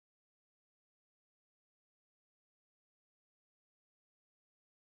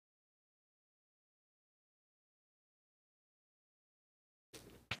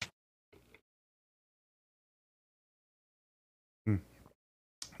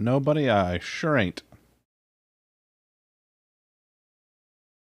 Nobody, I sure ain't.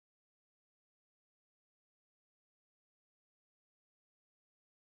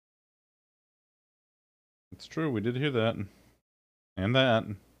 It's true, we did hear that. And that.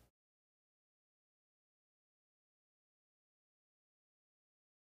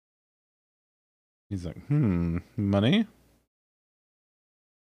 He's like, money?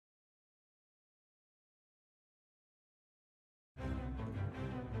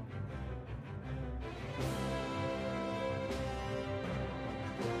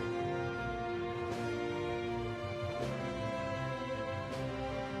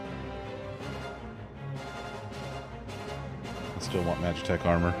 Still want Magitech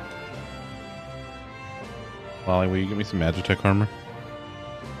armor. Molly, will you give me some Magitech armor?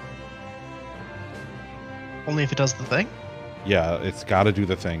 Only if it does the thing? Yeah, it's got to do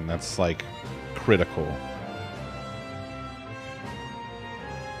the thing. That's like critical.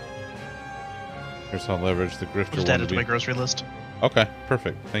 Here's how I'll leverage the grifter. Just add it to my grocery list. Okay,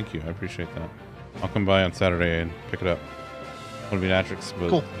 perfect. Thank you. I appreciate that. I'll come by on Saturday and pick it up. Want to be Natrix, but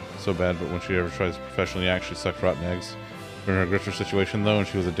cool. So bad, but when she ever tries to professionally act, she sucked rotten eggs. In her grifter situation, though, and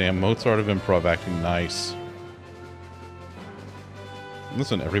she was a damn Mozart of improv acting. Nice.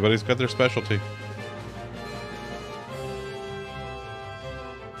 Listen, everybody's got their specialty.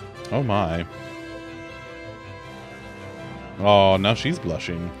 Oh my. Oh, now she's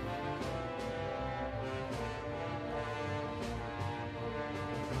blushing.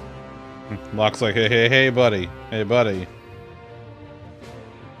 Locke's like, hey, buddy. Hey, buddy.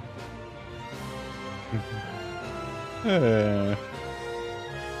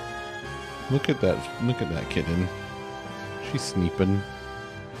 Look at that kitten. She's sneeping.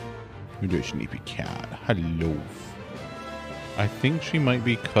 You're a sneepy cat. Hello. I think she might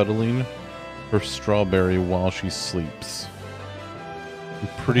be cuddling her strawberry while she sleeps. I'm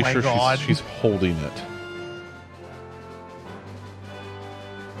pretty Oh my sure God. she's holding it.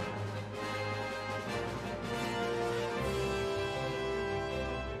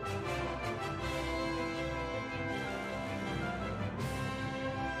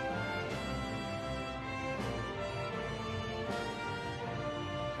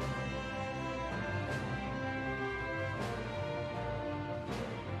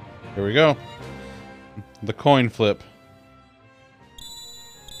 Here we go. The coin flip.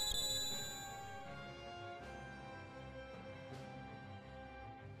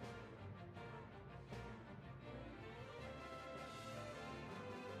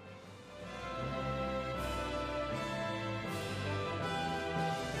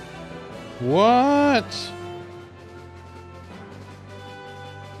 What?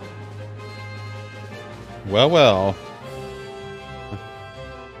 Well, well.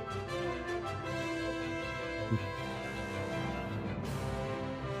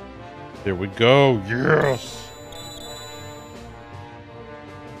 There we go. Yes.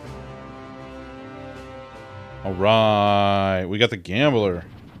 All right. We got the gambler.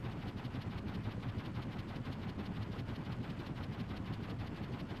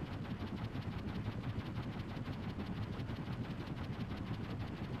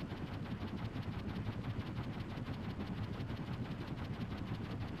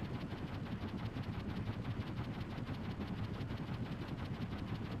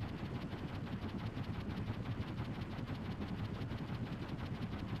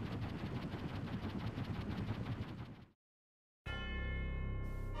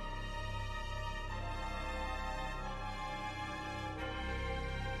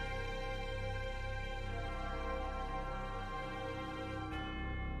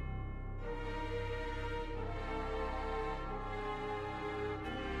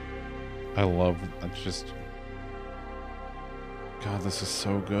 I love that's just God, this is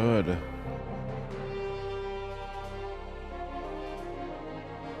so good.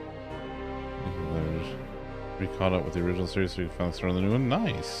 There's we caught up with the original series, so we found the start of the new one.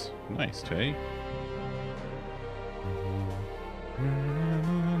 Nice. Nice, Tay.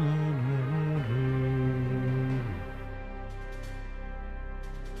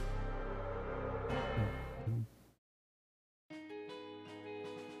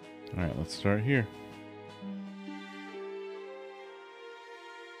 Alright, let's start here.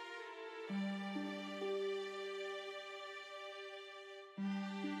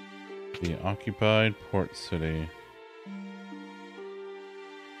 The occupied port city.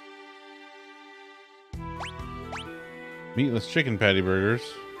 Meatless chicken patty burgers.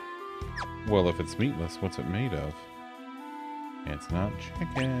 Well, if it's meatless, what's it made of? It's not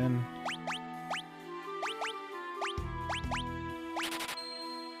chicken.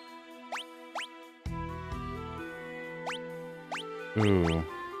 Ooh.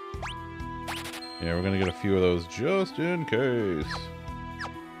 Yeah, we're gonna get a few of those just in case.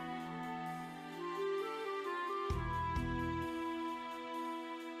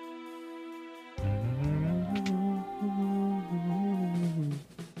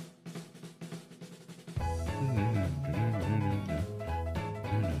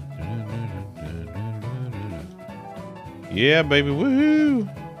 Yeah, baby, woohoo!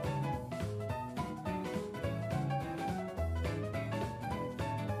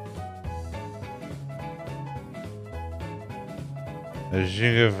 I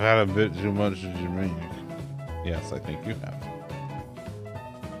think I've had a bit too much of Jamaica. Yes, I think you have.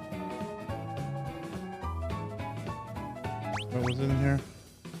 What was in here?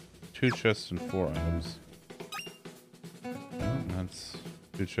 2 chests and 4 items. Oh, that's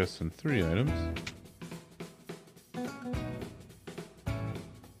 2 chests and 3 items.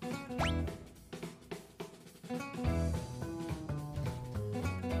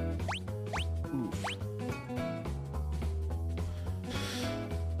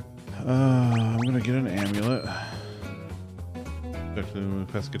 I'm gonna get an amulet. Back to the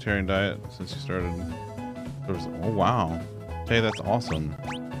pescatarian diet since you started. Oh wow. Hey, that's awesome.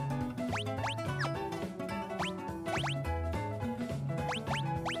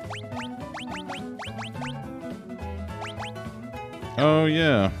 Oh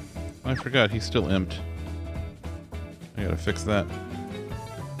yeah. I forgot he's still imped. I gotta fix that.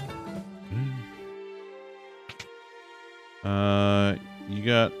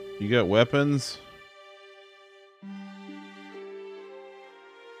 You got weapons?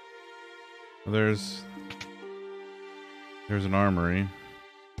 There's an armory.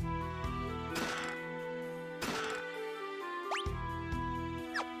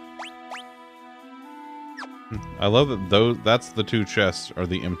 I love that that's the 2 chests are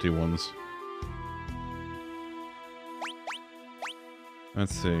the empty ones.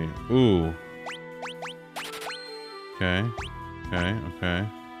 Let's see. Ooh. Okay. Okay. Okay.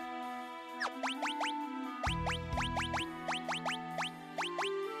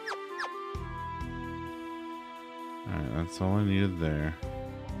 Alright, that's all I needed there.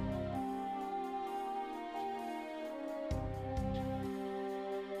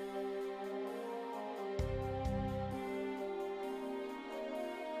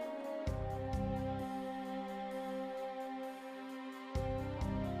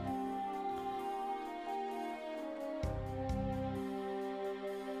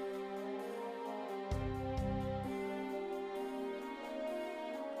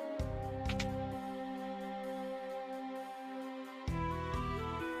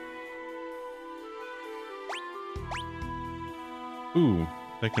 Ooh,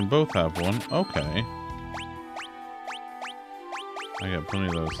 they can both have one. Okay. I got plenty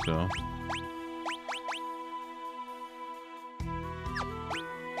of those still.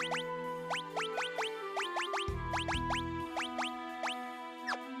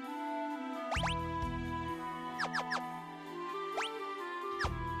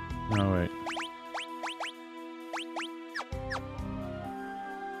 Oh, wait.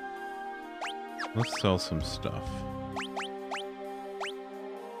 Let's sell some stuff.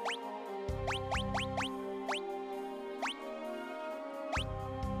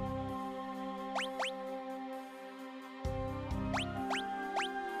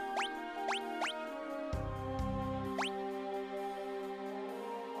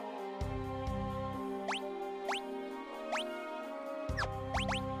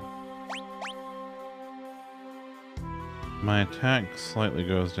 My attack slightly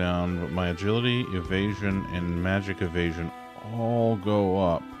goes down, but my agility, evasion, and magic evasion all go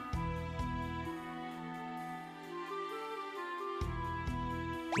up.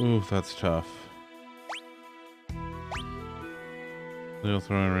 Ooh, that's tough. Little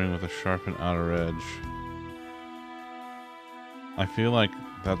throwing ring with a sharpened outer edge. I feel like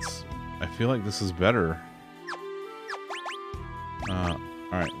this is better.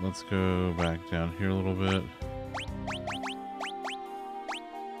 Alright, let's go back down here a little bit.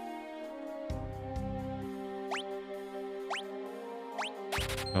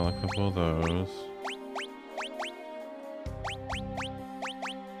 Sell a couple of those.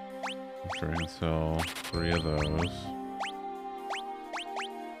 I'm sure I can sell 3 of those.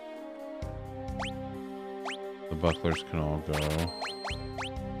 The bucklers can all go.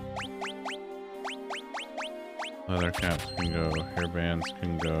 Leather caps can go. Hairbands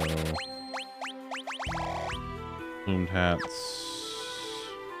can go. Plumed hats.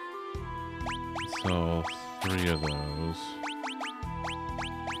 Sell 3 of those.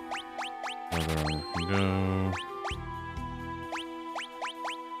 Leather armor can go.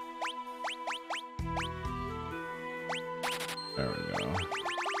 There we go.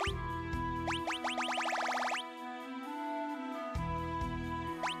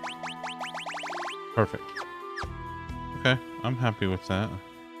 Perfect. Okay, I'm happy with that.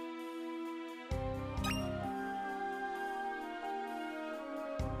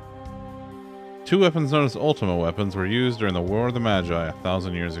 Two weapons known as Ultima weapons were used during the War of the Magi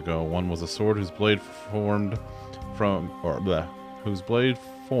 1,000 years ago. One was a sword whose blade formed from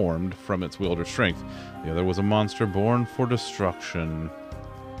its wielder's strength. The other was a monster born for destruction.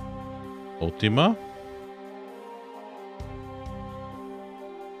 Ultima?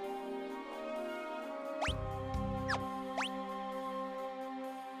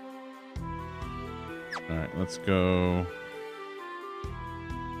 Alright, let's go.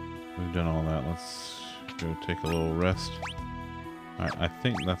 We've done all that. Let's go take a little rest. Alright, I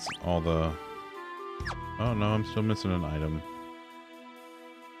think that's all the... Oh no, I'm still missing an item.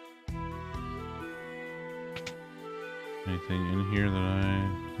 Anything in here that I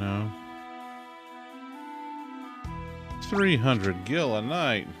know? 300 gil a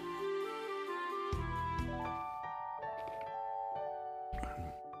night!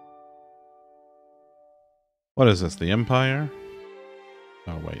 What is this, the Empire?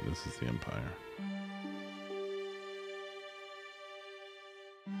 Oh wait, this is the Empire.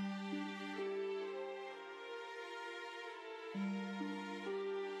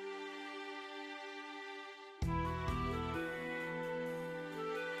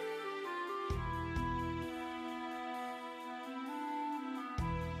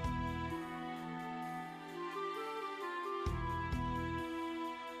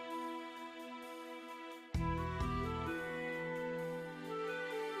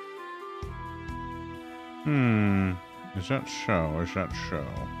 Is that show or is that show?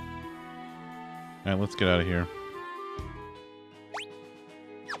 Alright, let's get out of here.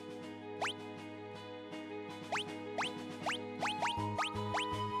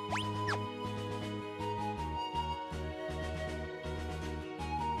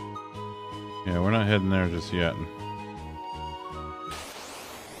 Yeah, we're not heading there just yet.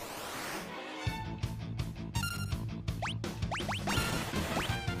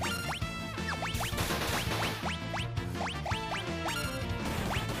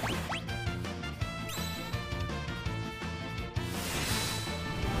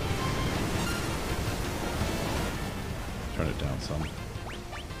 Turn it down some.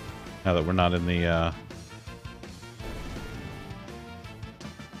 Now that we're not in the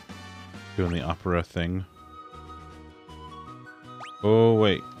doing the opera thing. Oh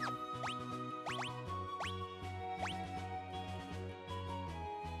wait.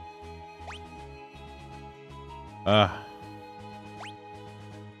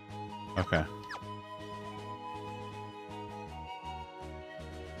 Okay.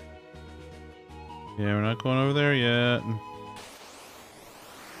 Yeah, we're not going over there yet.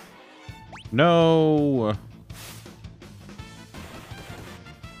 No!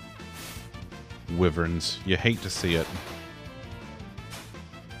 Wyverns. You hate to see it.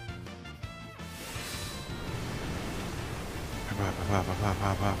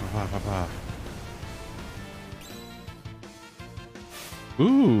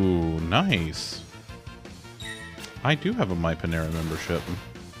 Ooh, nice. I do have a My Panera membership.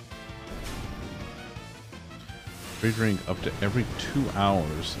 Free drink up to every 2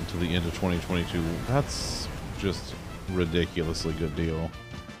 hours until the end of 2022. That's just ridiculously good deal.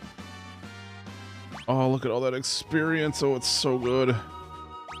 Oh, look at all that experience. Oh, it's so good.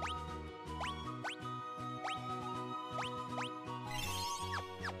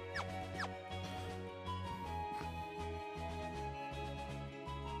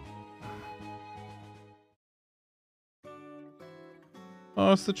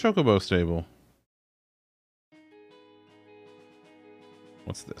 Oh, it's the Chocobo stable.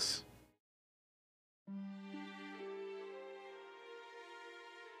 What's this?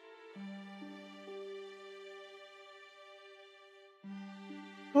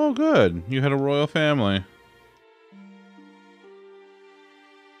 Oh, good. You had a royal family.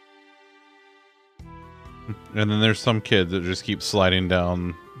 And then there's some kid that just keeps sliding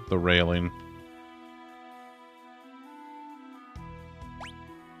down the railing.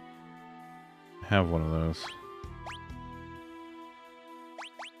 Have one of those.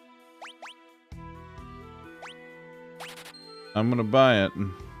 I'm gonna buy it.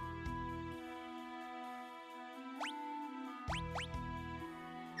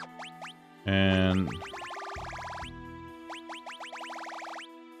 And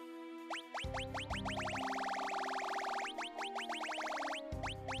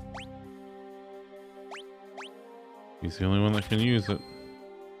he's the only one that can use it.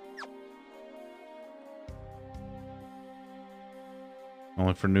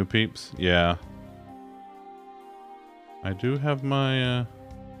 Only for new peeps? Yeah. I do have my,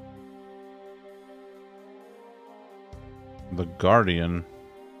 the Guardian.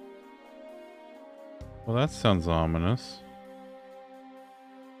 Well, that sounds ominous.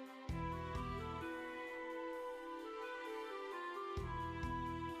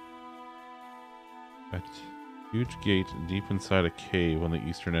 A huge gate deep inside a cave on the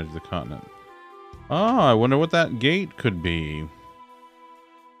eastern edge of the continent. Oh, I wonder what that gate could be.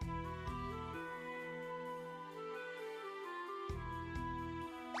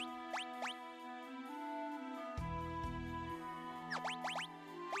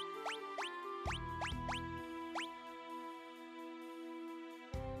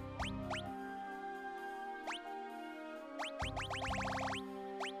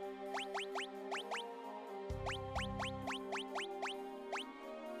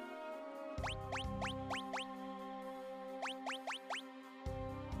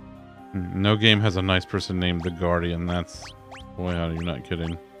 No game has a nice person named the Guardian. That's... Boy, how are you not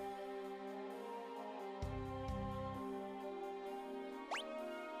kidding.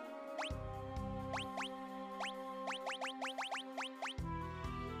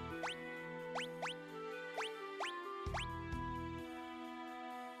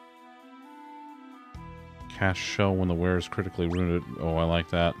 Cast shell when the wearer is critically wounded. Oh, I like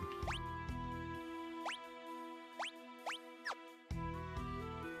that.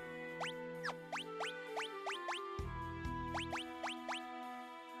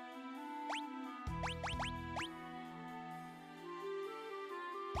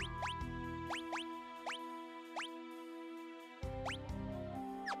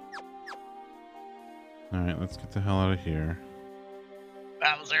 Alright, let's get the hell out of here.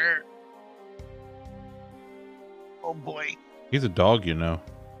 Bowser. Oh boy. He's a dog, you know.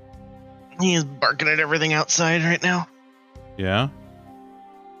 He is barking at everything outside right now. Yeah?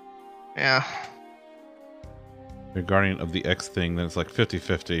 Yeah. The Guardian of the X thing, then it's like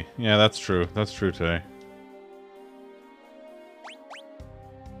 50-50. Yeah, that's true. That's true today.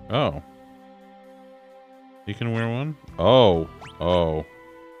 Oh. He can wear one? Oh. Oh.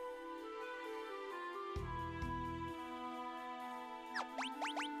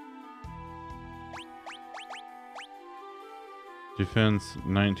 Defense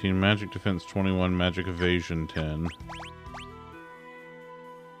 19, magic defense 21, magic evasion 10.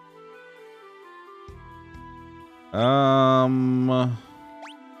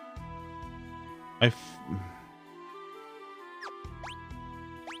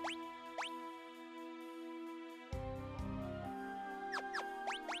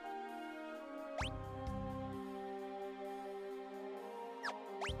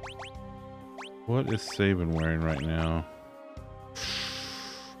 What is Sabin wearing right now?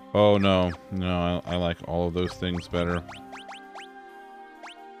 Oh no, no, I like all of those things better.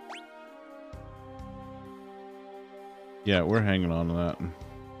 Yeah, we're hanging on to that.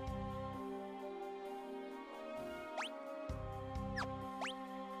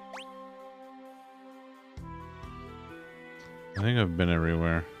 I think I've been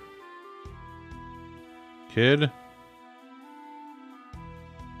everywhere. Kid?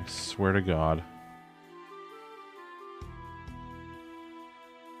 I swear to God.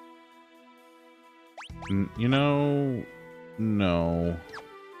 You know, no.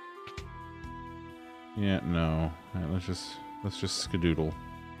 Yeah, no. All right, let's just skedoodle.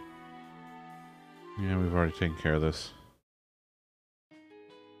 Yeah, we've already taken care of this.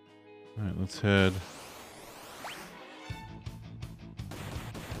 All right, let's head.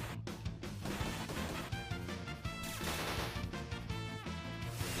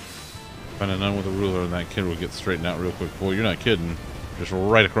 Find a nun with a ruler, and that kid would get straightened out real quick. Boy, you're not kidding. Just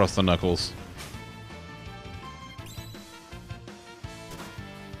right across the knuckles.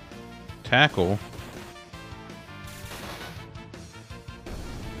 Tackle.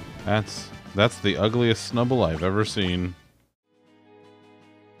 That's the ugliest snubble I've ever seen.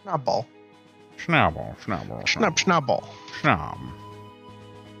 Schnabble. Schnabble, schnabble, Schnab, schnabble. schnob.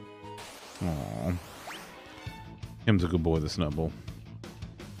 Aww. Him's a good boy, the snubble.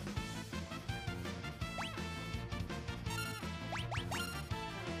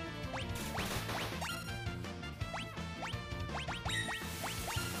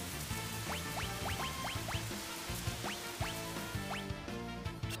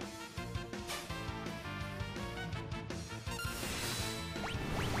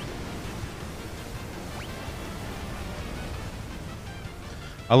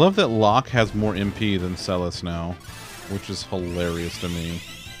 I love that Locke has more MP than Celis now, which is hilarious to me.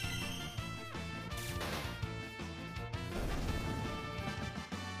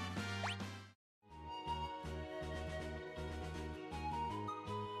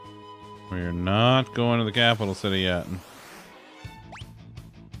 We're not going to the capital city yet.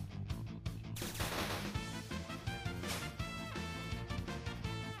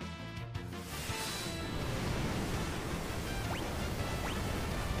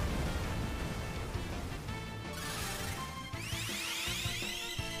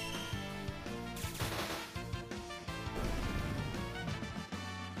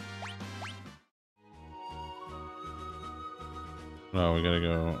 Oh, we gotta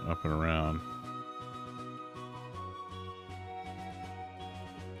go up and around.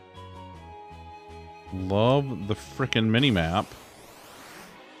 Love the frickin' mini-map.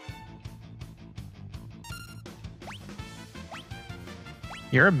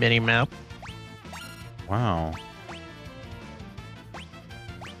 You're a mini-map. Wow.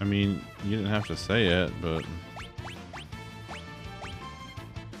 I mean, you didn't have to say it, but...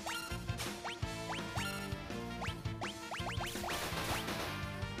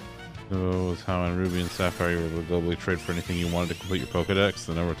 So is how in Ruby and Sapphire you were able to globally trade for anything you wanted to complete your Pokedex.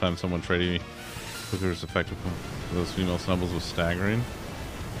 The number of times someone traded me Quickers effective for those female snubbles was staggering.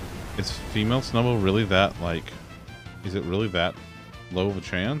 Is female snubble really that, like... Is it really that low of a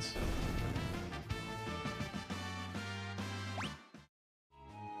chance?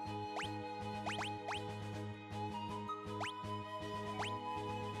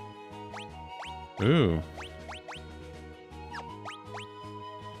 Ooh.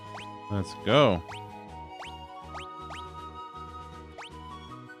 Let's go.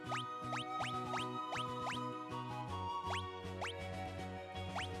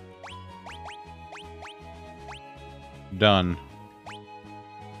 Done.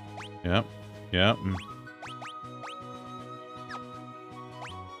 Yep. Yep.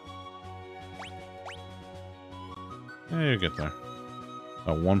 Yeah, you get there.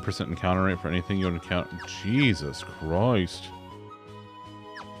 A 1% encounter rate for anything you encounter. Jesus Christ.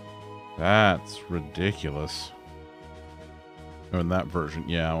 That's ridiculous. Oh, in that version.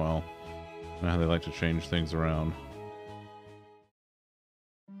 Yeah, well, I know how they like to change things around.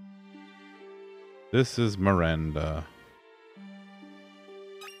 This is Miranda.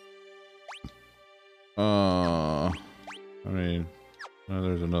 I mean,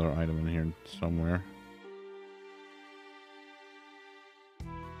 there's another item in here somewhere.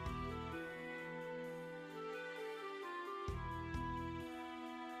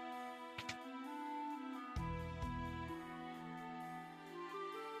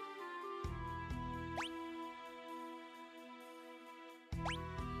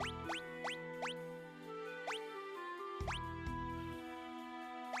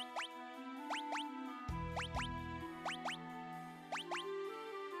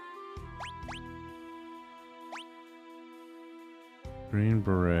 Green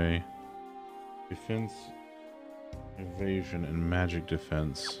Beret. Defense, evasion, and magic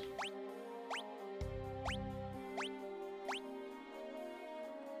defense.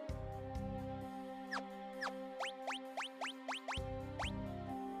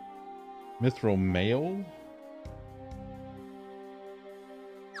 Mithril mail?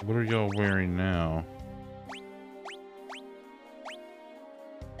 What are y'all wearing now?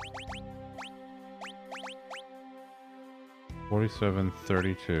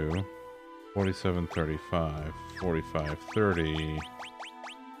 $47.32, $47.35, $45.30,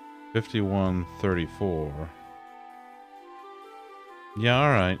 $51.34. Yeah, all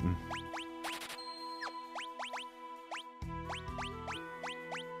right.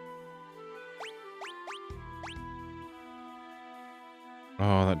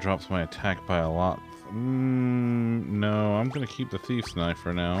 Oh, that drops my attack by a lot. No, I'm gonna keep the thief's knife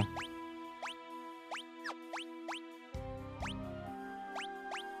for now.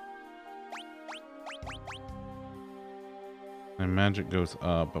 My magic goes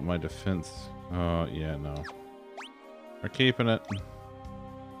up, but my defense... Oh, yeah, no. We're keeping it.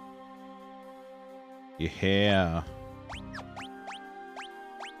 Yeah.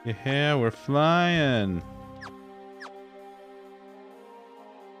 Yeah, we're flying.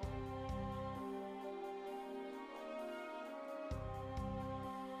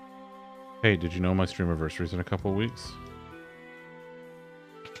 Hey, did you know my stream anniversary is in a couple of weeks?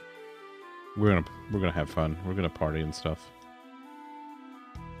 We're gonna have fun. We're gonna party and stuff.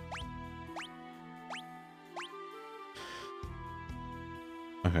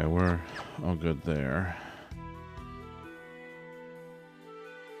 Okay, we're all good there.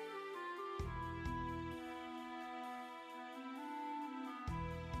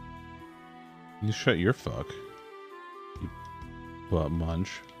 You shut your fuck. You butt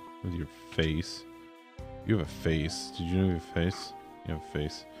munch with your face. You have a face. Did you know you have a face? You have a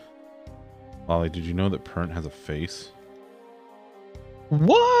face. Lolly, did you know that Pernt has a face?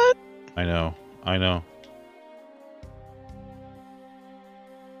 What? I know. I know.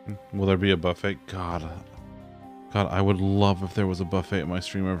 Will there be a buffet? God, I would love if there was a buffet at my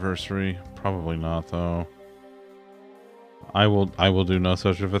stream anniversary. Probably not, though. I will do no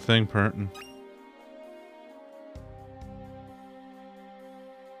such of a thing, Perton.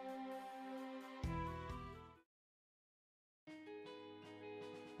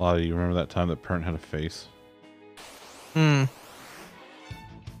 Lottie, you remember that time that Pernt had a face?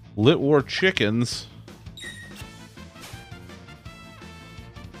 Lit War chickens.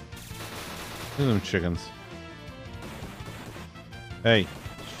 Look at them chickens. Hey,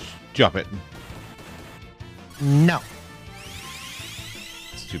 drop it. No.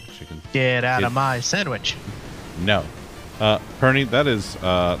 Stupid chicken. Get out of my sandwich. No. Perny, that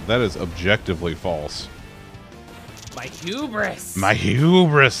is objectively false. My hubris. My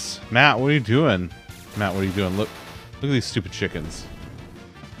hubris. Matt, what are you doing? Matt, what are you doing? Look at these stupid chickens.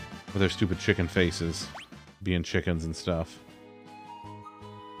 With their stupid chicken faces. Being chickens and stuff.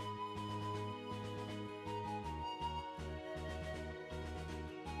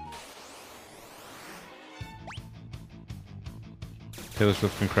 Taylor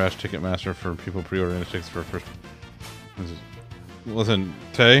Swift can crash Ticketmaster for people pre-ordering tickets for first. Listen,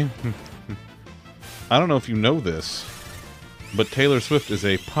 Tay. I don't know if you know this, but Taylor Swift is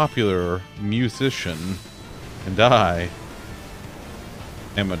a popular musician, and I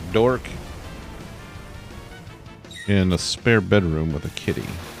am a dork in a spare bedroom with a kitty.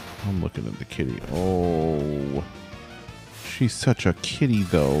 I'm looking at the kitty. Oh, she's such a kitty,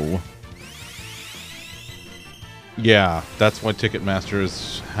 though. Yeah, that's why Ticketmaster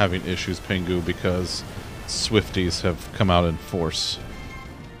is having issues, Pingu, because Swifties have come out in force.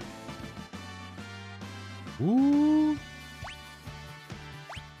 Ooh.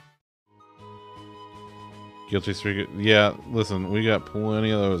 Guilty Streak. Yeah, listen, we got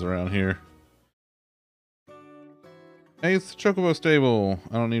plenty of those around here. Hey, it's the Chocobo stable.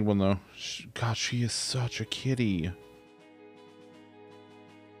 I don't need one though. God, she is such a kitty.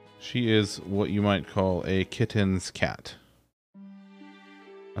 She is what you might call a kitten's cat.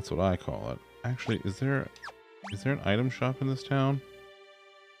 That's what I call it. Actually, is there an item shop in this town?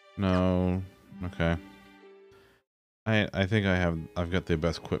 No. Okay. I think I've got the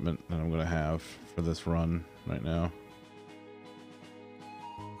best equipment that I'm gonna have for this run right now.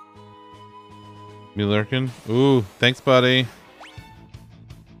 Me lurking? Ooh, thanks, buddy.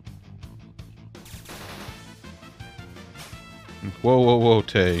 Whoa, whoa, whoa,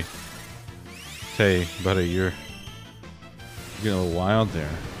 Tay. Tay, buddy, you're getting a little wild there.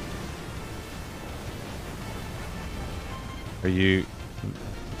 Are you...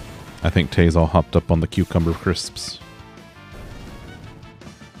 I think Tay's all hopped up on the cucumber crisps.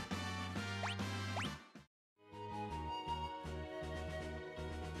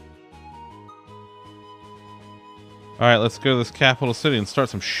 Alright, let's go to this capital city and start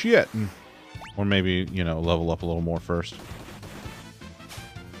some shit. Or maybe, you know, level up a little more first.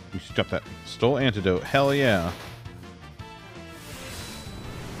 You stop that. Stole antidote. Hell yeah.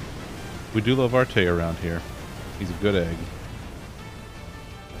 We do love Arte around here. He's a good egg.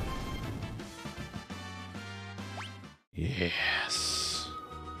 Yes.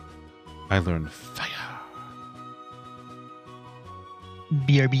 I learned fire.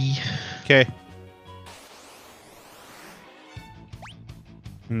 BRB. Okay.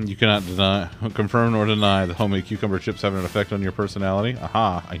 You cannot deny, confirm nor deny that homemade cucumber chips have an effect on your personality.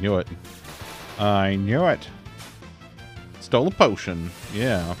 Aha, I knew it. I knew it. Stole a potion.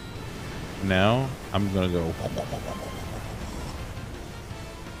 Yeah. Now, I'm gonna go.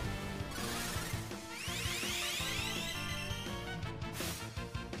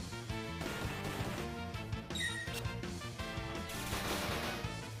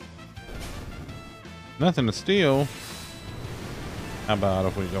 Nothing to steal. How about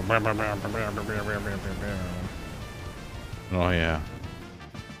if we go... Oh, yeah.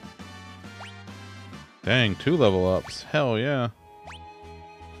 Dang, 2 level ups. Hell yeah.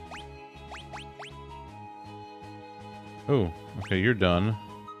 Oh, okay, you're done.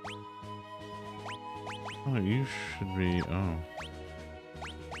 Oh, you should be... Oh.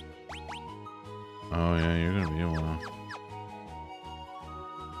 Oh, yeah, you're gonna be able to...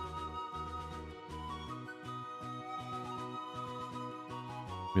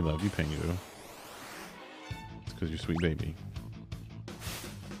 We love you, Pengu. It's because you're a sweet baby.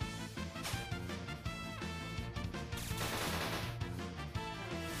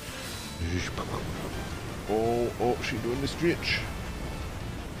 Oh, she's doing the stretch.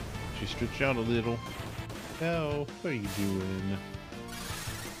 She stretched out a little. Oh, what are you doing?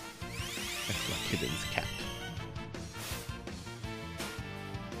 That's my kitten's cat.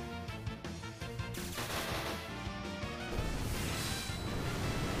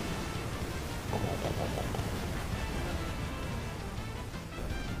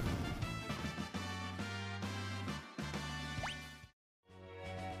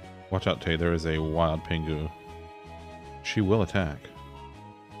 Watch out, Tay. There is a wild Pingu. She will attack.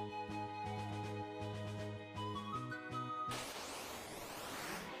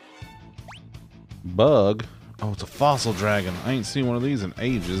 Bug? Oh, it's a fossil dragon. I ain't seen one of these in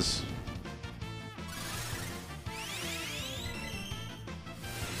ages.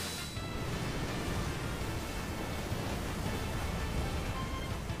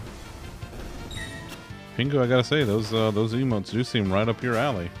 Pingu, I gotta say, those emotes do seem right up your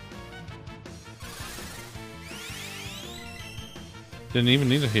alley. Didn't even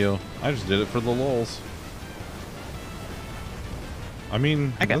need a heal. I just did it for the lulz. I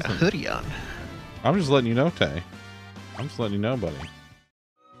mean, I got listen, a hoodie on. I'm just letting you know, Tay. I'm just letting you know, buddy.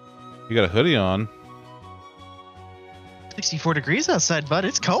 You got a hoodie on. 64 degrees outside, bud.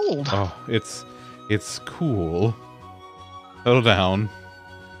 It's cold. Oh, it's cool. Settle down.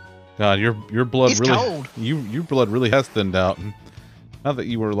 God, your blood It's really cold. your blood really has thinned out. Not that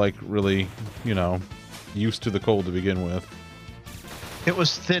you were like really, you know, used to the cold to begin with. It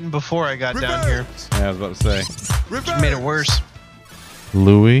was thin before I got down here. Yeah, I was about to say. Which made it worse.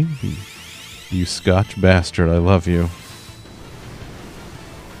 Louis, you Scotch bastard, I love you.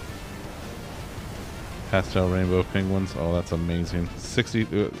 Pastel rainbow penguins. Oh, that's amazing.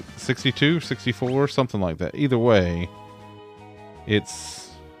 62, 64, something like that. Either way, it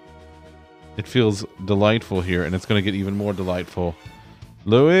feels delightful here, and it's going to get even more delightful.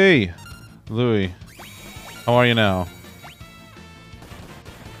 Louis, how are you now?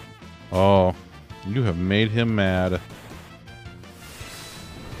 Oh, you have made him mad.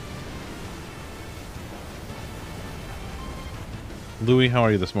 Louis, how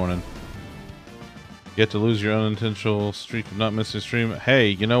are you this morning? Get to lose your unintentional streak of not missing a stream. Hey,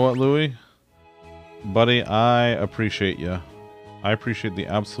 you know what, Louie? Buddy, I appreciate you. I appreciate the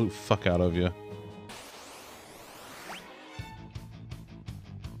absolute fuck out of you.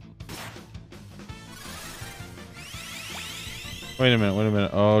 Wait a minute, wait a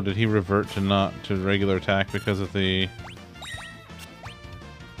minute. Oh, did he revert to regular attack because of the...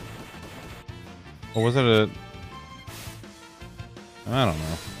 Or was it a... I don't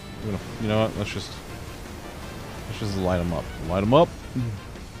know. You know what? Let's just light him up. Light him up.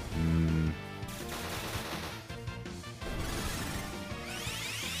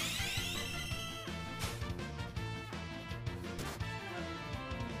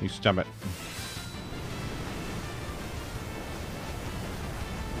 You stop it.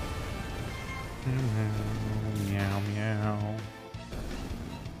 Meow meow.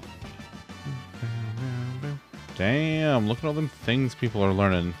 Damn, look at all them things people are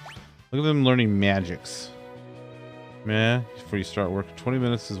learning. Look at them learning magics. Man, before you start work, 20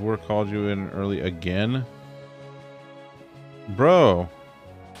 minutes is work called you in early again. Bro.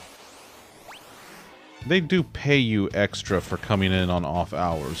 They do pay you extra for coming in on off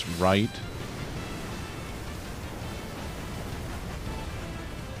hours, right?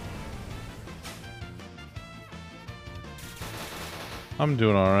 I'm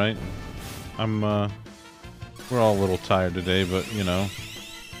doing alright. We're all a little tired today, but you know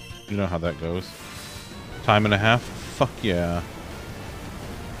how that goes. Time and a half? Fuck yeah.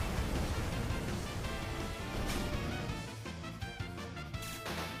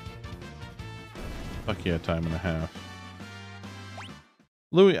 Fuck yeah, time and a half.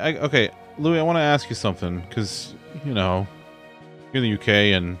 Louis, Louis, I want to ask you something, because, you know, you're in the UK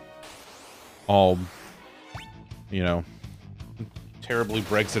and all, you know, terribly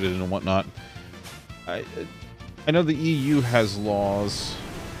Brexited and whatnot. I know the EU has laws,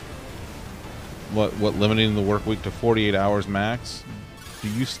 what limiting the work week to 48 hours max. Do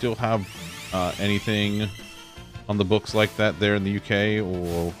you still have anything on the books like that there in the UK,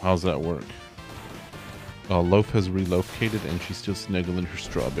 or how's that work? Loaf has relocated and she's still snuggling her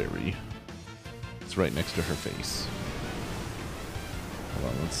strawberry. It's right next to her face.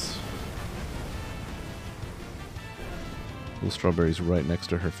 Hold on, let's... Little strawberry's right next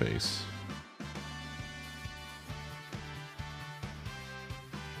to her face.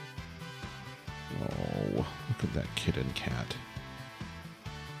 Oh, look at that kitten cat.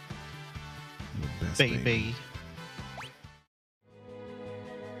 The best baby.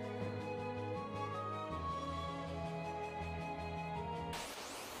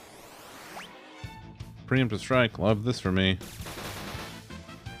 Preemptive strike, love this for me.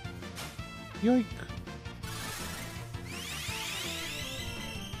 Yoink.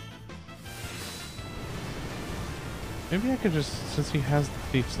 Maybe I could just, since he has the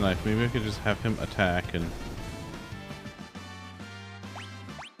thief's knife, maybe I could just have him attack and...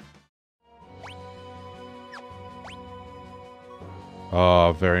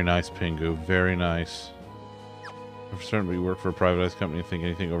 Oh, very nice, Pingu. Very nice. For certain, but you work for a privatized company, think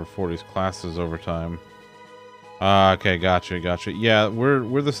anything over 40 is classed as overtime. Okay, gotcha. Yeah,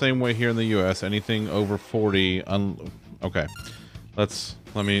 we're the same way here in the U.S. Anything over 40, okay. Let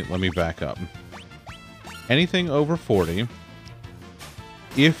me back up. Anything over 40,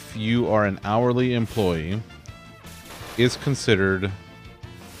 if you are an hourly employee, is considered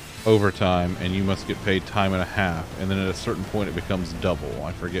overtime, and you must get paid time and a half. And then at a certain point, it becomes double.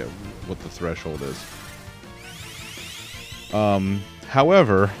 I forget what the threshold is.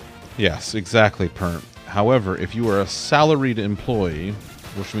 However, yes, exactly, Pernt. However, if you are a salaried employee,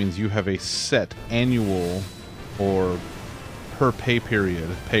 which means you have a set annual or per pay period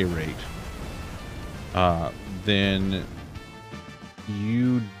pay rate, then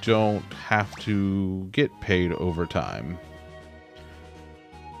you don't have to get paid overtime.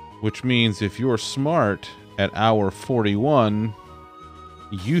 Which means if you're smart at hour 41,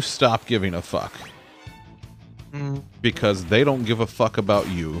 you stop giving a fuck. Because they don't give a fuck about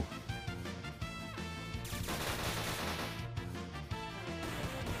you.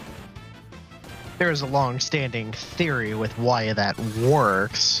 There is a long-standing theory with why that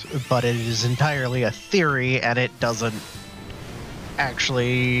works, but it is entirely a theory and it doesn't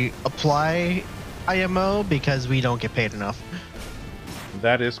actually apply IMO because we don't get paid enough.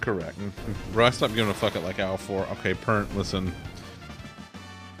 That is correct. Bro, I stopped giving a fuck at like hour 4. Okay, Pernt, listen.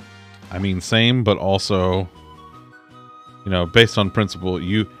 I mean, same, but also, you know, based on principle,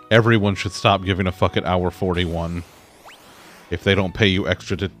 everyone should stop giving a fuck at hour 41 if they don't pay you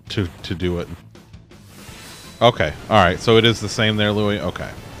extra to do it. Okay, alright, so it is the same there, Louis?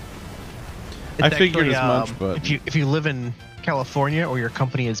 Okay. It's I figured actually, as much, but... If you live in California or your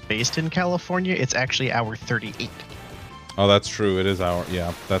company is based in California, it's actually hour 38. Oh, that's true. It is our,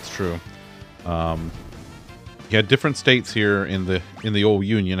 yeah, that's true. Yeah, different states here in the old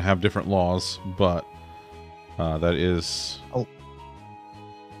union have different laws, but that is. Oh,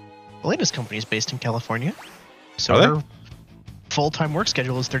 Elena's company is based in California, so Are they? her full-time work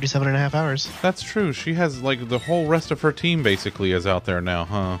schedule is 37 and a half hours. That's true. She has like the whole rest of her team basically is out there now,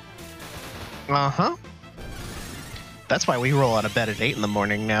 huh? Uh-huh. That's why we roll out of bed at 8 in the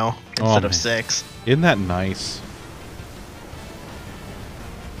morning now instead of 6. Isn't that nice?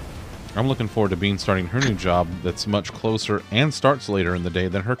 I'm looking forward to Bean starting her new job that's much closer and starts later in the day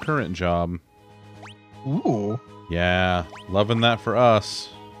than her current job. Ooh. Yeah, loving that for us.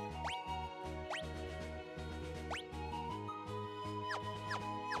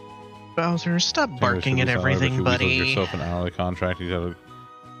 Bowser, stop barking at everything, buddy. Yourself an hourly contract. You gotta.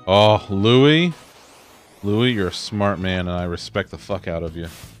 Oh, Louie. Louie, you're a smart man, and I respect the fuck out of you.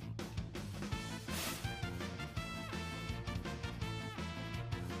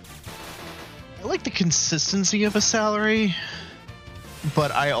 I like the consistency of a salary,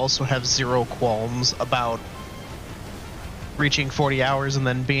 but I also have zero qualms about reaching 40 hours and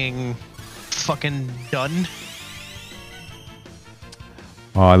then being fucking done.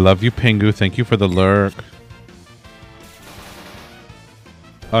 Oh, I love you, Pingu. Thank you for the lurk.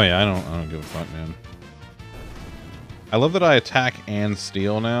 Oh yeah, I don't give a fuck, man. I love that I attack and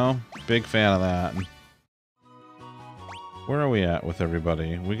steal now. Big fan of that. Where are we at with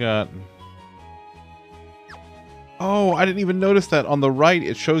everybody? We got... Oh, I didn't even notice that. On the right,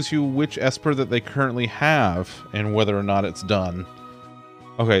 it shows you which Esper that they currently have and whether or not it's done.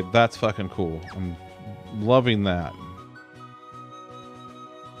 Okay, that's fucking cool. I'm loving that.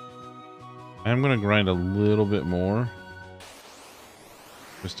 I'm gonna grind a little bit more.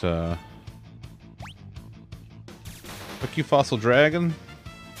 Just fuck you, Fossil Dragon.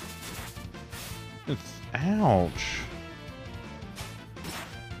 It's ouch.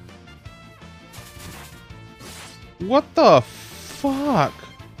 What the fuck?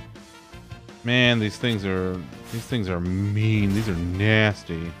 Man, these things are mean. These are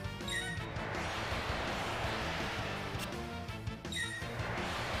nasty.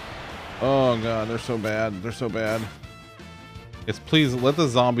 Oh god, they're so bad. They're so bad. Yes, please let the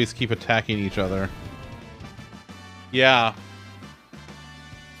zombies keep attacking each other. Yeah.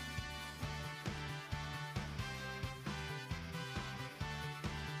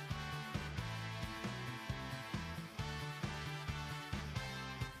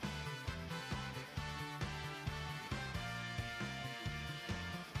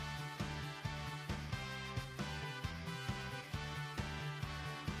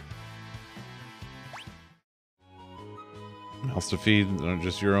 Mouse to feed, or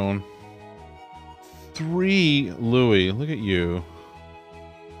just your own. 3 Louis. Look at you.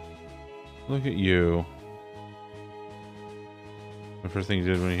 Look at you. The first thing you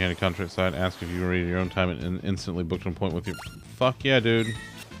did when you had a contract side, ask if you were ready your own time and instantly booked an appointment with your... Fuck yeah, dude.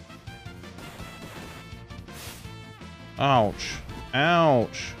 Ouch.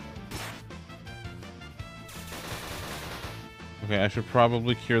 Ouch. Okay, I should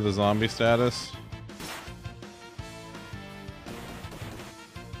probably cure the zombie status.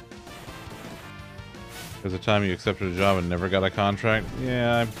 There's a time you accepted a job and never got a contract.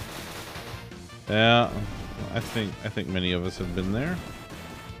 Yeah, I think many of us have been there.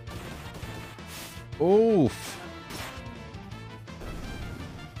 Oof.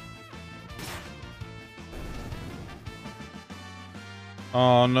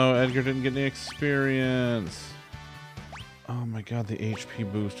 Oh no, Edgar didn't get any experience. Oh my god, the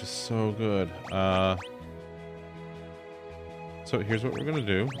HP boost is so good. So here's what we're gonna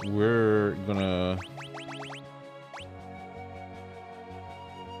do. We're gonna...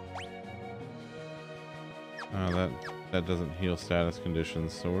 that doesn't heal status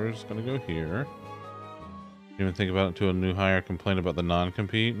conditions, so we're just gonna go here. Even think about it to a new hire, complain about the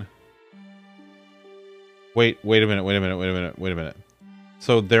non-compete. Wait a minute.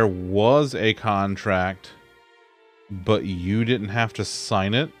 So there was a contract, but you didn't have to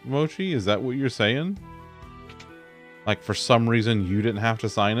sign it, Mochi? Is that what you're saying? Like, for some reason, you didn't have to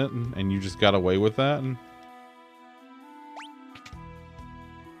sign it, and you just got away with that?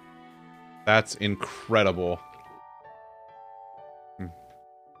 That's incredible.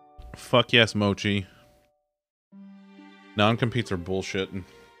 Fuck yes, Mochi. Non-competes are bullshit.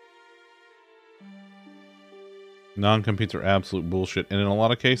 Non-competes are absolute bullshit, and in a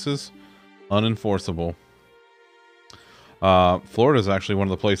lot of cases, unenforceable. Florida is actually one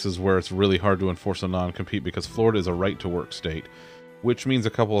of the places where it's really hard to enforce a non-compete because Florida is a right-to-work state. which means a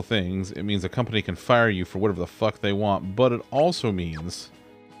couple of things. It means a company can fire you for whatever the fuck they want, but it also means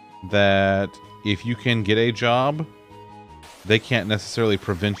that if you can get a job, they can't necessarily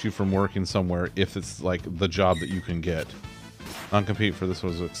prevent you from working somewhere if it's like the job that you can get. Non-compete for this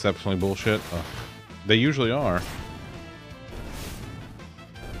was exceptionally bullshit. Ugh. They usually are.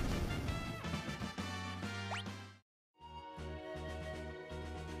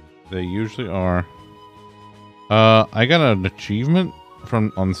 They usually are. I got an achievement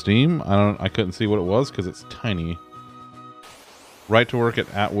on Steam. I couldn't see what it was because it's tiny. Right to work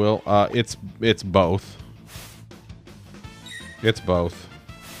at will. It's both. It's both.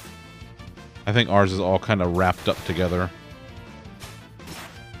 I think ours is all kind of wrapped up together.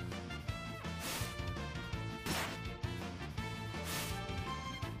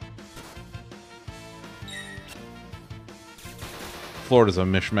 Florida's a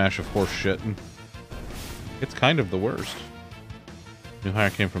mishmash of horse shit. It's kind of the worst. New hire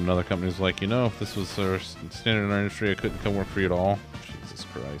came from another company. Was like, you know, if this was our standard in our industry, I couldn't come work for you at all. Jesus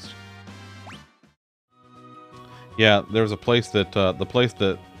Christ. Yeah, there was a place that,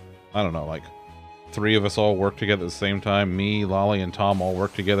 I don't know, like, 3 of us all worked together at the same time. Me, Lolly, and Tom all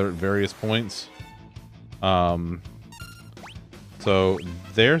worked together at various points. So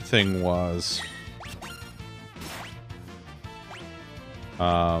their thing was,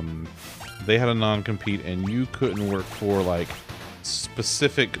 they had a non-compete and you couldn't work for, like,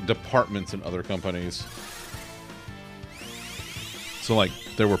 specific departments in other companies. So, like,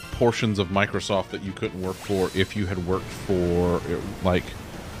 there were portions of Microsoft that you couldn't work for if you had worked for, like,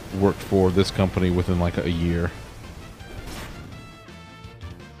 this company within, like, a year.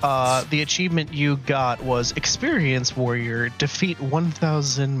 The achievement you got was Experience Warrior, defeat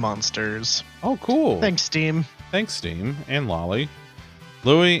 1,000 monsters. Oh, cool. Thanks, Steam. Thanks, Steam. And Lolly.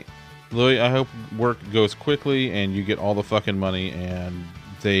 Louie, I hope work goes quickly and you get all the fucking money and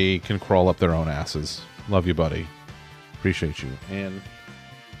they can crawl up their own asses. Love you, buddy. Appreciate you. And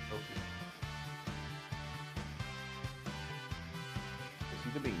is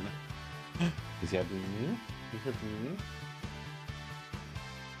he the bean? Is he a bean? Is he a bean?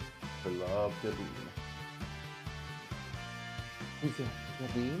 I love the bean. Is he a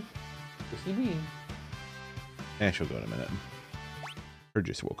bean? Is he a bean? And she'll go in a minute. Her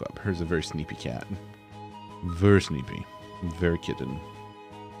just woke up. Her's a very sleepy cat. Very sleepy. Very kitten.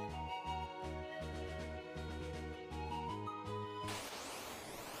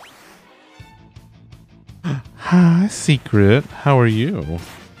 Hi, Secret. How are you?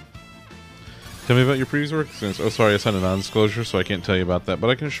 Tell me about your previous work experience. Oh, sorry, I signed a non-disclosure, so I can't tell you about that. But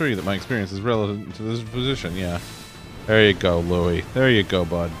I can assure you that my experience is relevant to this position, yeah. There you go, Louie. There you go,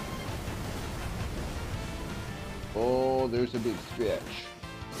 bud. Oh, there's a big stretch.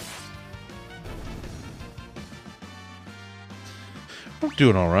 We're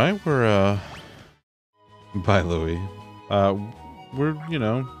doing all right. We're, bye, Louie. We're, you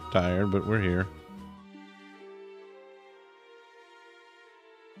know, tired, but we're here.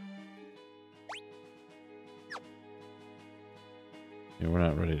 Yeah, we're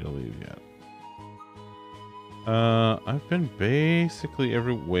not ready to leave yet. I've been basically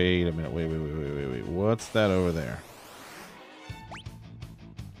every... Wait a minute. Wait. What's that over there?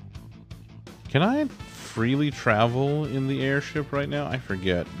 Can I freely travel in the airship right now? I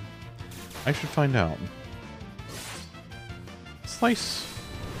forget. I should find out. Slice.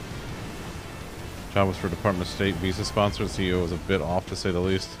 Job was for Department of State. Visa sponsor. The CEO was a bit off, to say the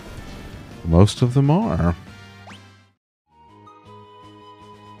least. Most of them are.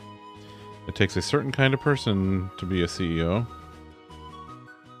 It takes a certain kind of person to be a CEO.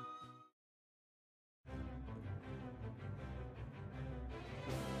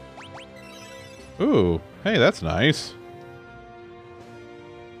 Ooh, hey, that's nice.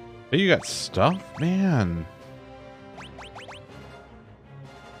 Hey, you got stuff? Man.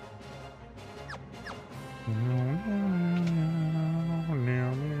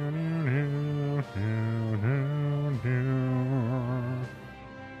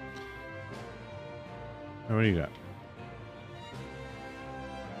 What do you got?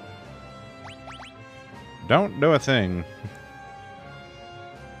 Don't do a thing.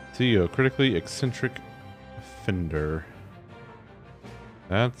 CEO, critically eccentric offender.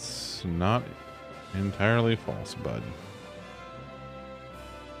 That's not entirely false, bud.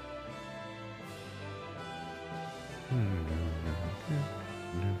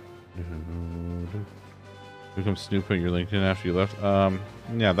 You come snooping your LinkedIn after you left?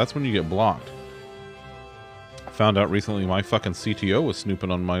 Yeah, that's when you get blocked. Found out recently my fucking CTO was snooping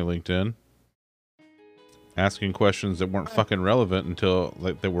on my LinkedIn, asking questions that weren't fucking relevant until,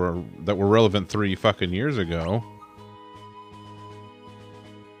 like, that were relevant 3 fucking years ago.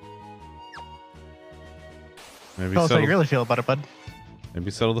 Maybe Tell us how settle, you really feel about it, bud. maybe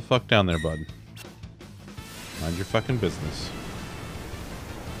settle the fuck down there, bud. Mind your fucking business.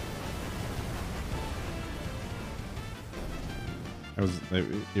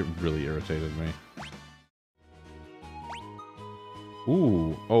 It really irritated me.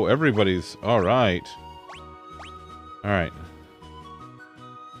 Ooh. Oh, everybody's... Alright. Alright.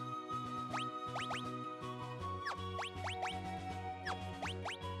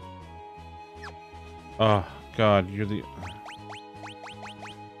 Oh, God, you're the...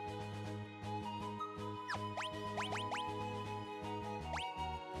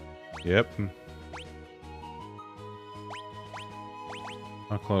 Yep.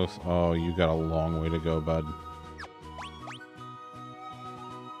 How close? Oh, you got a long way to go, bud.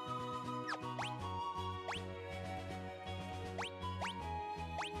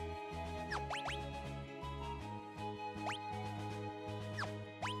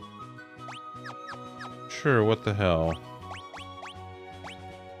 Sure, what the hell?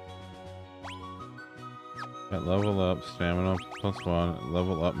 Got level up, stamina +1,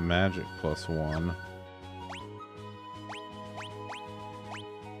 level up magic +1.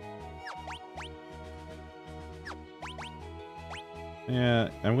 Yeah,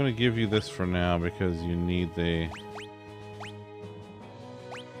 I'm gonna give you this for now because you need the...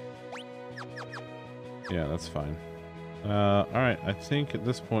 Yeah, that's fine. Alright, I think at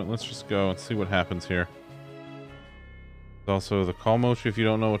this point, let's just go and see what happens here. Also, the call motion, if you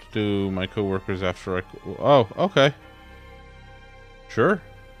don't know what to do, my coworkers after I... Oh, okay. Sure.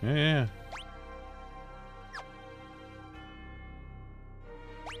 Yeah, yeah.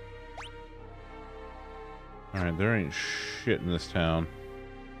 Alright, there ain't shit in this town.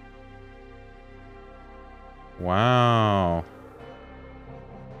 Wow.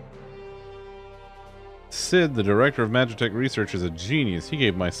 Sid, the director of Magitech Research, is a genius. He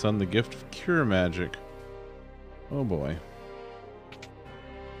gave my son the gift of cure magic. Oh boy.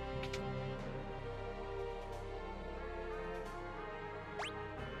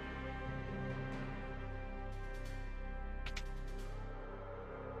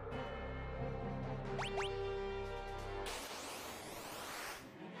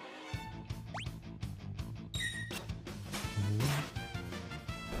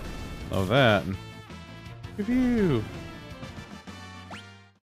 Love that. Review.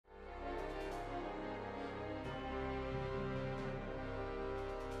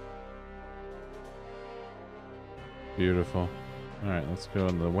 Beautiful. Alright, let's go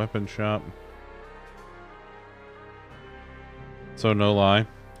into the weapon shop. So, no lie,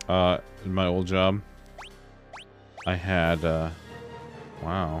 in my old job, I had,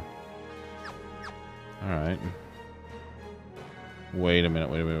 wow. Alright. Wait a minute,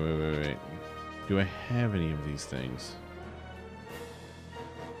 wait. Do I have any of these things?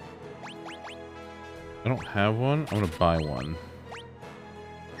 I don't have one. I'm gonna buy one.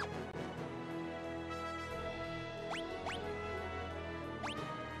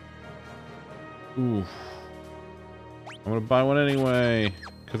 Oof. I'm gonna buy one anyway,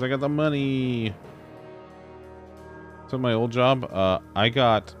 because I got the money. So my old job, I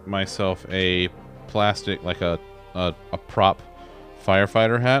got myself a plastic, like a prop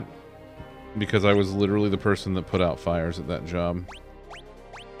firefighter hat, because I was literally the person that put out fires at that job.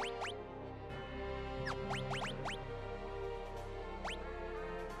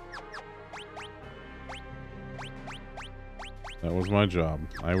 That was my job.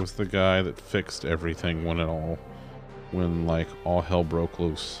 I was the guy that fixed everything when like all hell broke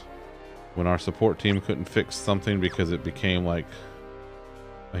loose. When our support team couldn't fix something because it became like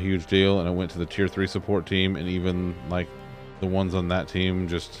a huge deal, and I went to the tier 3 support team, and even like the ones on that team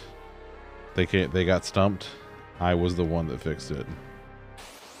just they got stumped. I was the one that fixed it.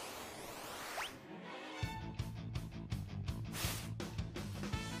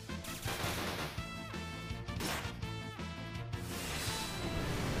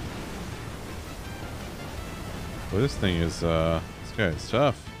 Well, this thing is this guy is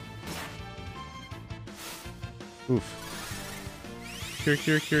tough. Oof.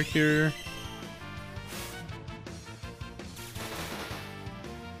 Cure.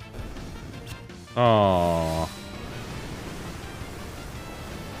 Aww.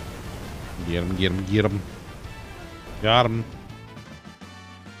 Get him. Got him.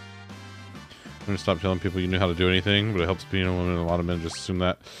 I'm gonna stop telling people you knew how to do anything, but it helps being a woman, and a lot of men just assume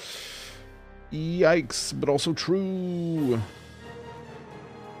that. Yikes, but also true.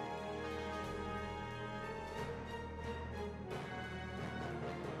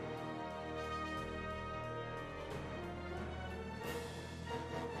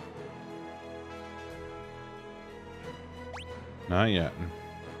 Not yet.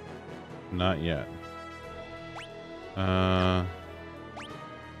 Not yet.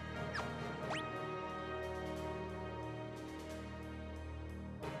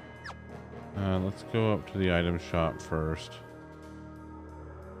 Let's go up to the item shop first.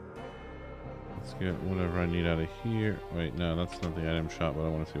 Let's get whatever I need out of here. Wait, no, that's not the item shop, but I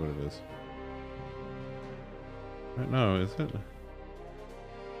want to see what it is. No, is it?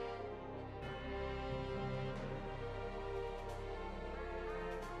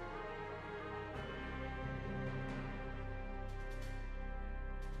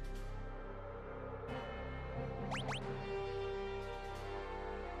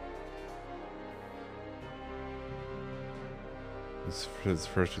 This is his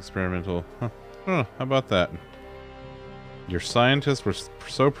first experimental. Huh. Huh, how about that? Your scientists were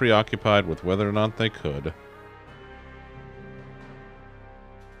so preoccupied with whether or not they could.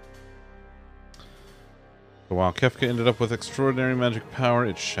 But while Kefka ended up with extraordinary magic power,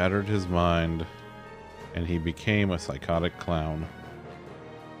 it shattered his mind, and he became a psychotic clown.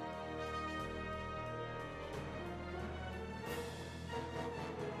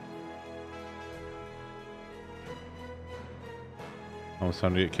 Almost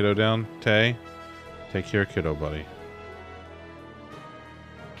time to get Kiddo down. Tay, take care of Kiddo, buddy.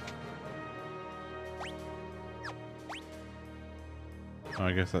 Oh,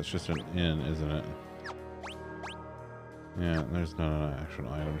 I guess that's just an inn, isn't it? Yeah, there's not an actual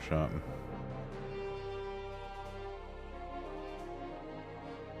item shop.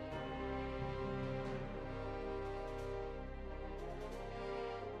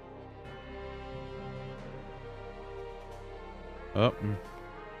 Oh.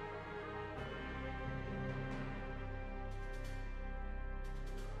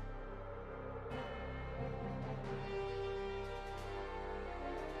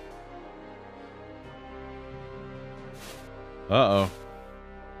 Uh-oh.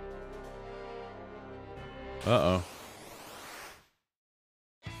 Uh-oh.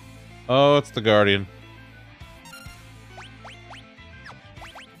 Oh, it's the Guardian.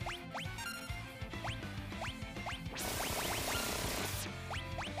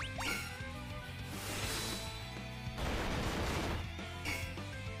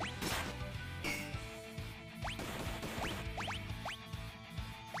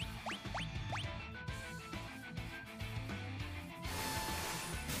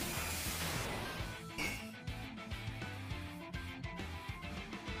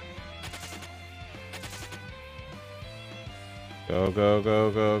 Go, go,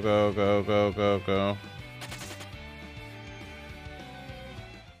 go, go, go, go, go, go, go.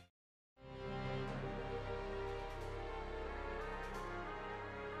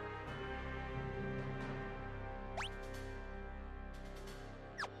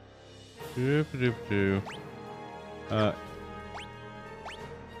 Doop doop doo. Okay,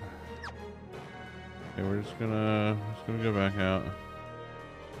 we're just gonna go back out.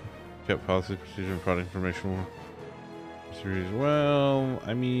 Kept policy, procedure, and product information. Series. Well,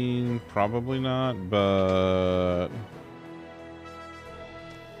 I mean, probably not, but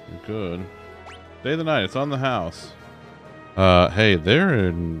good. Day of the night. It's on the house. Hey, they're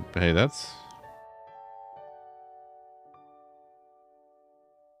in. Hey, that's.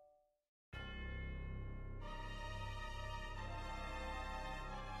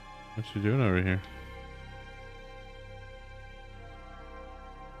 What you doing over here?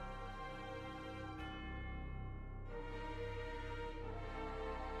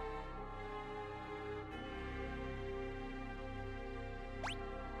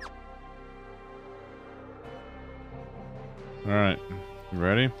 All right, you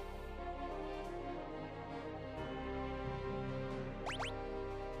ready?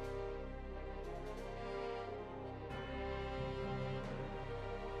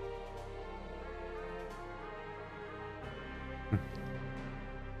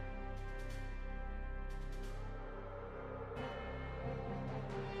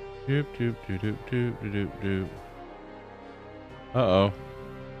 Doop doop doop doop doop doop doop. Uh-oh.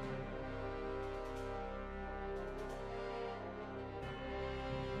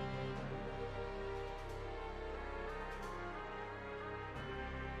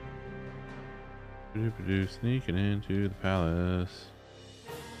 Doop-a-doo, sneaking into the palace.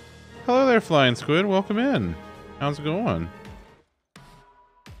 Hello there, Flying Squid. Welcome in. How's it going?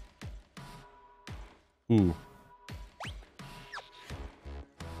 Ooh.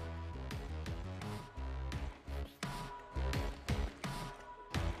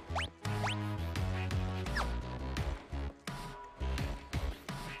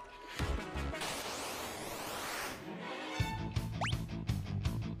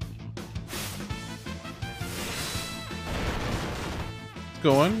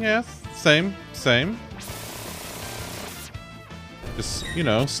 Going, yes, same. Just, you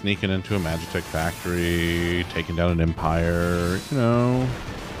know, sneaking into a Magitech factory, taking down an empire, you know.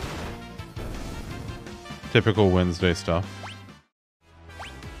 Typical Wednesday stuff.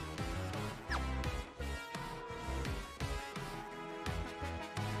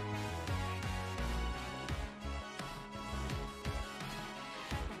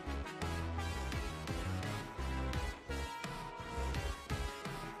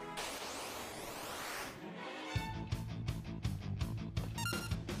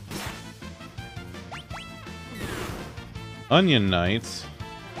 Onion Knights.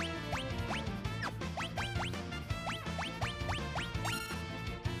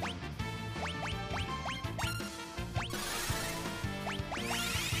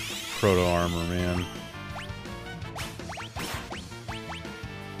 Proto armor, man.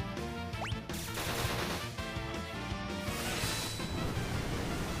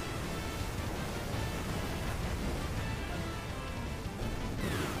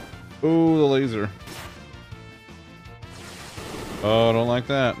 Ooh, the laser. Oh, don't like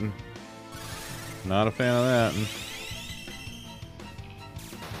that. Not a fan of that.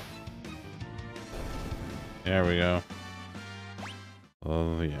 There we go.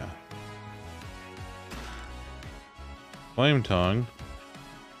 Oh, yeah. Flame Tongue.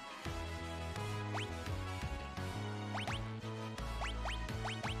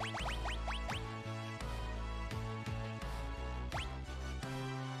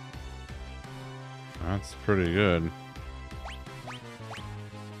 That's pretty good.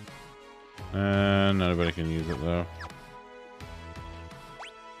 And nobody can use it though.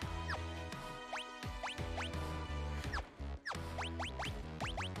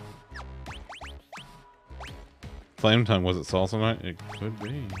 Flame Tongue, was it Salsa Night? It could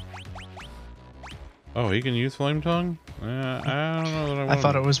be. Oh, he can use Flame Tongue? I don't know that I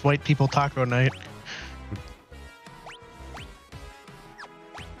thought it was White People Taco Night.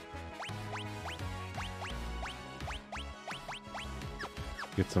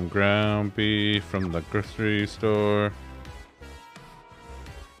 Get some ground beef from the grocery store.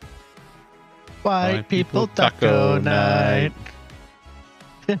 White People Taco Night.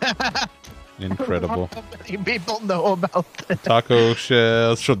 Incredible. How many people know about this? Taco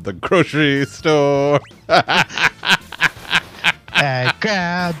shells from the grocery store. I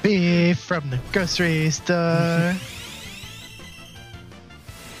grab beef from the grocery store.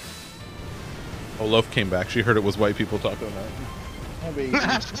 Olaf came back. She heard it was White People Taco Night. Hi, baby.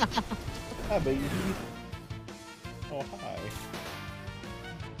 Hi, baby. Oh, hi.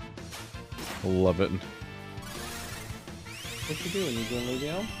 Love it. What you doing? You gonna lay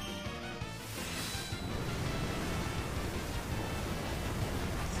down?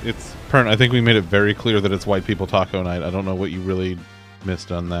 It's Pern. I think we made it very clear that it's White People Taco Night. I don't know what you really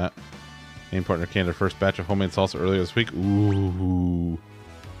missed on that. Main partner canned her first batch of homemade salsa earlier this week. Ooh.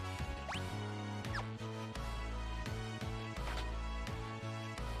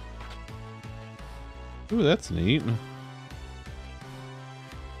 Ooh, that's neat.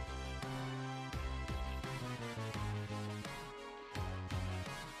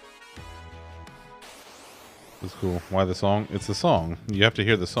 That's cool. Why the song? It's the song. You have to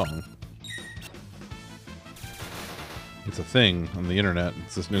hear the song. It's a thing on the internet.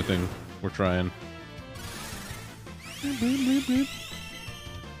 It's this new thing we're trying. And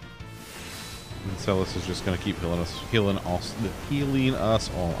Celis is just gonna keep healing us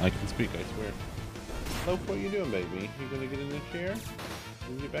all. I can speak, I swear. Loaf, what you doing, baby? You gonna get in the chair?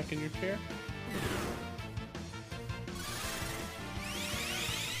 You get back in your chair?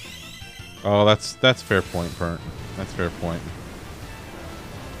 Oh, that's fair point, Burnt. That's fair point.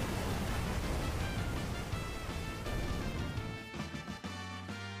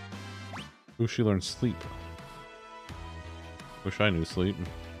 Ooh, she learned sleep. Wish I knew sleep.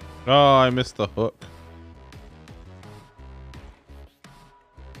 Oh, I missed the hook.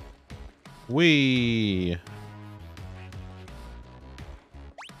 Wee.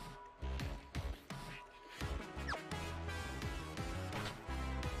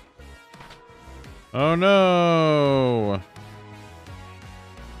 Oh no!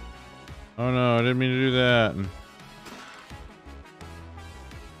 Oh no, I didn't mean to do that.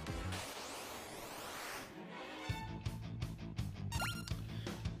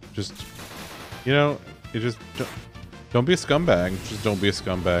 Just, you know, you just don't be a scumbag. Just don't be a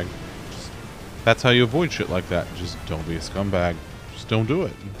scumbag. Just, that's how you avoid shit like that. Just don't be a scumbag. Just don't do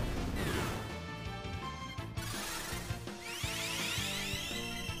it.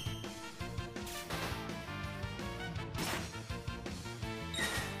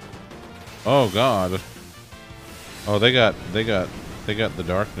 Oh God. Oh, they got the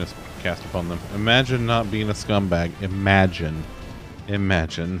darkness cast upon them. Imagine not being a scumbag. Imagine.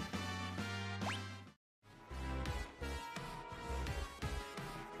 Imagine.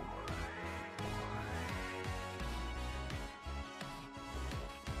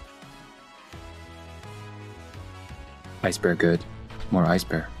 Ice bear good. More ice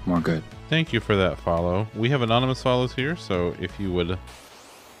bear, more good. Thank you for that follow. We have anonymous follows here, so if you would,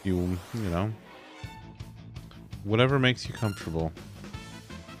 you know, whatever makes you comfortable.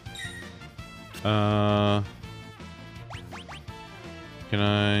 Can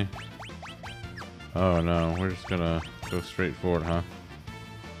I? Oh no, we're just gonna go straight forward, huh?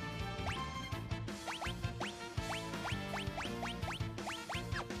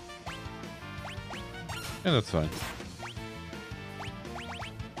 Yeah, that's fine.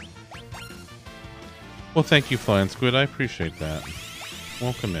 Well, thank you, Flying Squid. I appreciate that.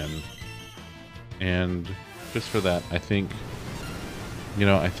 Welcome in. And just for that, I think, you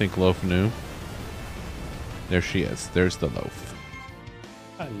know, I think Loaf knew. There she is. There's the loaf.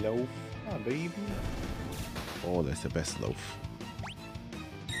 Hello. Hi, baby. Oh, that's the best loaf.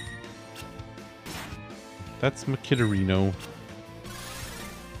 That's Makitterino.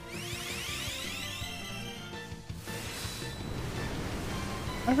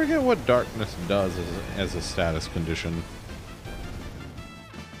 I forget what darkness does as a status condition.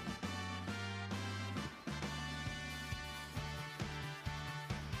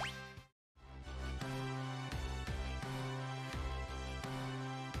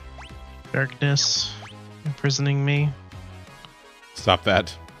 Darkness imprisoning me. Stop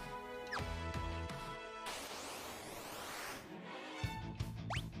that.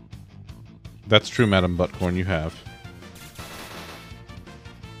 That's true, Madam Buttcorn, you have.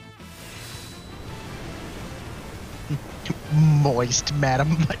 Moist,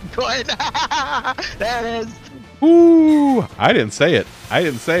 Madam Bitcoin. That is. Ooh! I didn't say it. I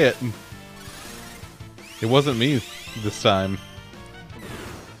didn't say it. It wasn't me this time.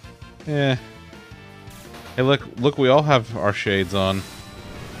 Eh. Hey, look, we all have our shades on.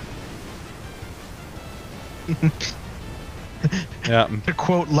 Yeah. To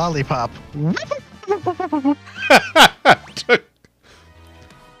quote Lollipop.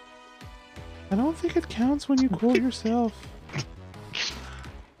 I don't think it counts when you quote yourself.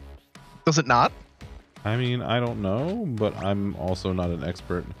 Does it not? I mean, I don't know, but I'm also not an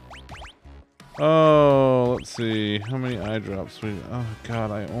expert. Oh, let's see. How many eye drops we... Oh,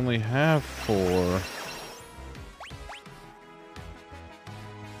 God, I only have 4.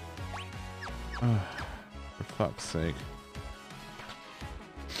 Oh, for fuck's sake.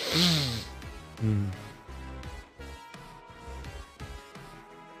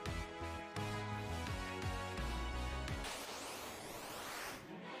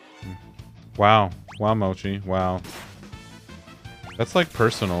 Wow. Wow, Mochi. Wow. That's like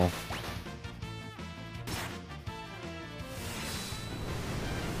personal.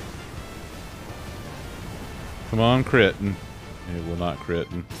 Come on, crit. It will not crit.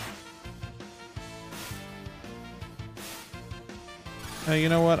 Hey, you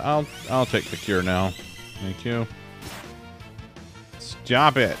know what? I'll take the cure now. Thank you.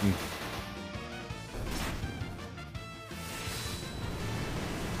 Stop it.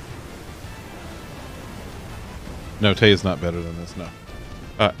 No, Tay is not better than this. No.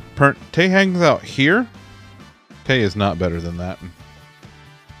 Tay hangs out here. Tay is not better than that.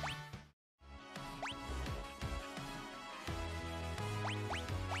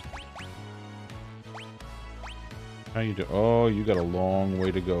 How you do? Oh, you got a long way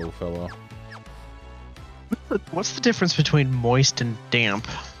to go, fella. What's the difference between moist and damp?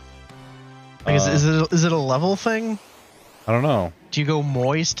 Like, is it a level thing? I don't know. Do you go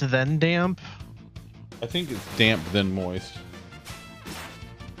moist then damp? I think it's damp then moist.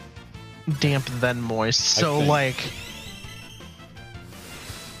 Damp then moist. So like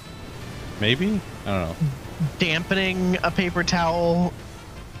maybe? I don't know. Dampening a paper towel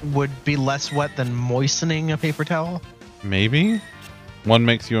would be less wet than moistening a paper towel? Maybe? One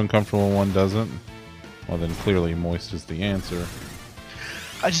makes you uncomfortable, one doesn't. Well, then clearly moist is the answer.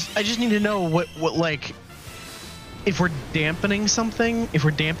 I just need to know what like if we're damping something, is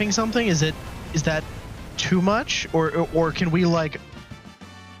that too much, or can we like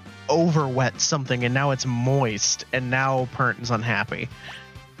over wet something and now it's moist and now Pernton's unhappy?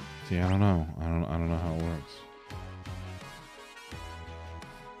 See, I don't know. I don't know how it works.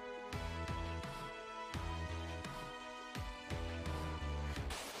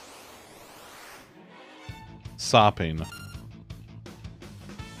 Sopping.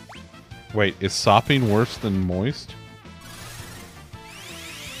 Wait, is sopping worse than moist?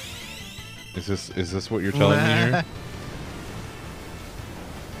 Is this what you're telling me here?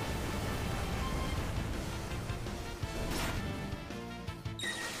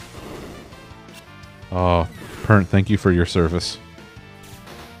 Oh, Pernt, thank you for your service.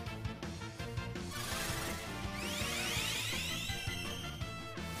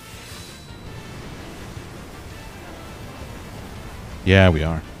 Yeah, we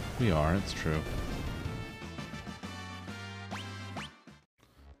are. We are, it's true.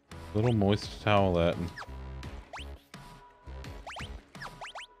 Little moist towelette.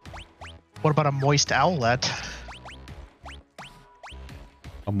 What about a moist owlet?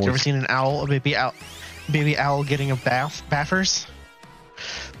 A You ever moist... seen an owl, a baby owl getting a baffers?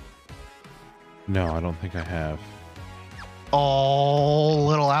 No, I don't think I have. Oh,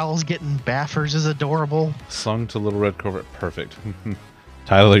 little owls getting baffers is adorable. Sung to Little Red Corvette. Perfect.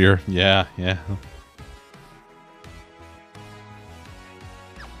 Tyler, you're... Yeah, yeah.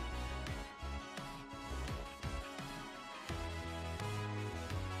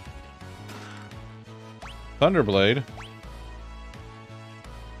 Thunderblade.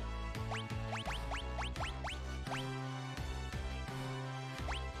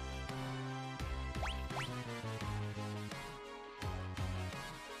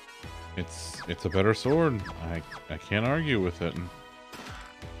 It's a better sword. I can't argue with it.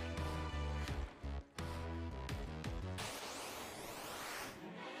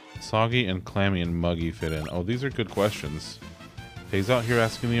 Soggy and clammy and muggy fit in. Oh, these are good questions. Hayes out here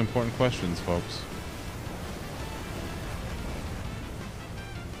asking the important questions, folks.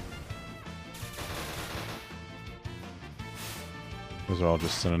 Those are all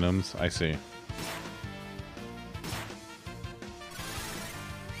just synonyms. I see.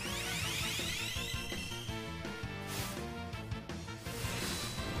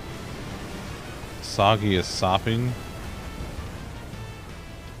 Soggy is sopping.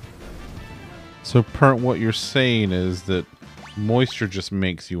 So, Pernt, what you're saying is that moisture just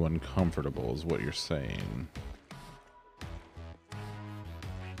makes you uncomfortable, is what you're saying.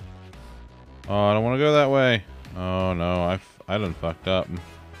 Oh, I don't want to go that way. Oh no, I done fucked up.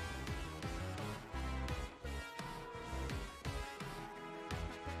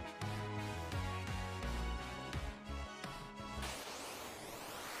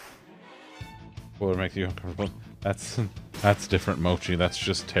 What makes you uncomfortable? That's different, Mochi. That's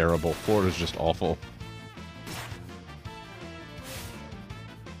just terrible. Florida's just awful.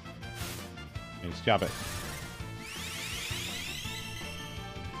 Hey, stop it.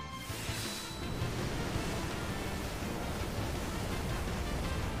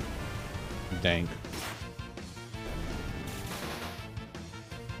 Dank.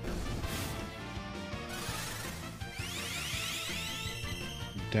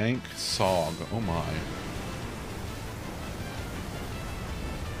 Dank Sog. Oh my.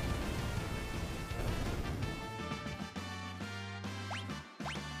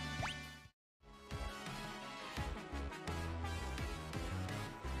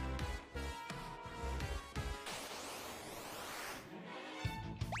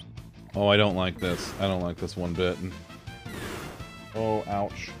 Oh, I don't like this. I don't like this one bit. Oh,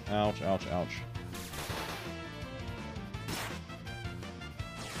 ouch. Ouch, ouch, ouch.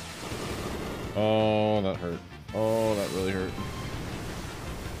 Oh, that hurt. Oh, that really hurt.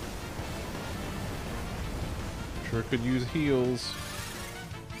 Sure could use heals.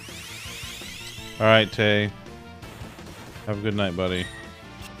 Alright, Tay. Have a good night, buddy.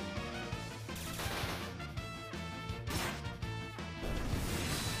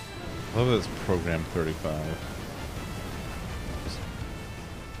 I love that it's program 35.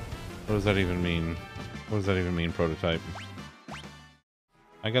 What does that even mean? What does that even mean, prototype?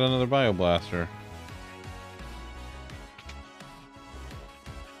 I got another Bioblaster.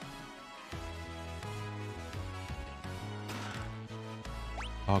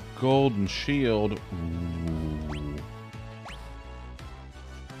 A golden shield. Ooh.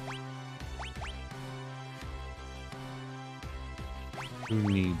 Who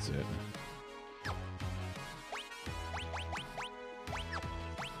needs it?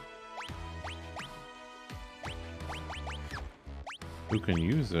 Who can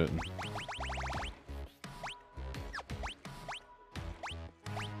use it?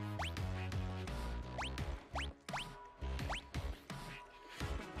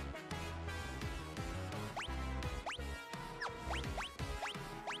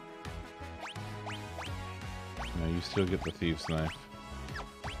 No, you still get the Thieves' Knife.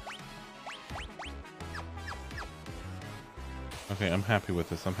 Okay, I'm happy with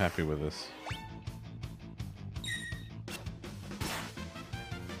this. I'm happy with this.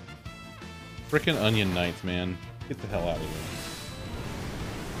 Frickin' Onion Knights, man. Get the hell out of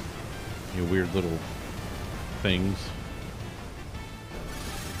here. You weird little things.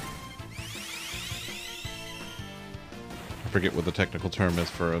 I forget what the technical term is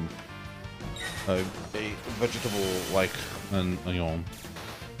for them. a vegetable like an onion.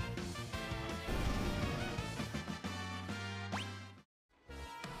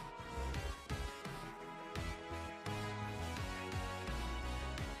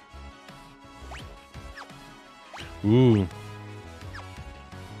 Ooh.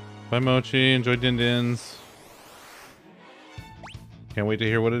 Bye, Mochi. Enjoy Din Dins. Can't wait to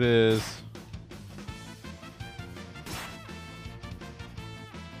hear what it is.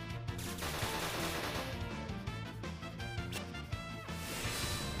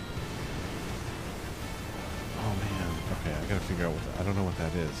 Oh man. Okay, I gotta figure out what I don't know what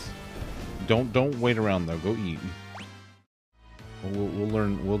that is. Don't wait around though. Go eat. We'll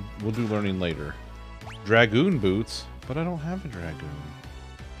learn. We'll do learning later. Dragoon boots, but I don't have a dragoon.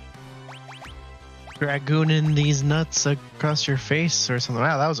 Dragooning these nuts across your face or something.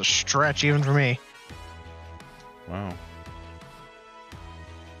 Wow, that was a stretch even for me. Wow.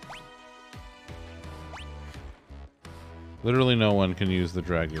 Literally no one can use the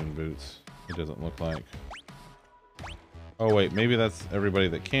dragoon boots. It doesn't look like. Oh wait, maybe that's everybody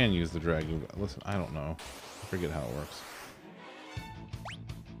that can use the dragoon. Listen, I don't know. I forget how it works.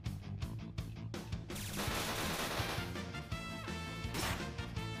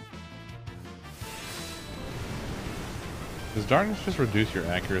 Does darkness just reduce your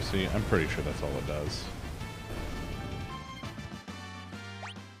accuracy? I'm pretty sure that's all it does.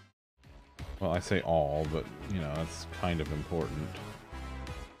 Well, I say all, but, you know, that's kind of important.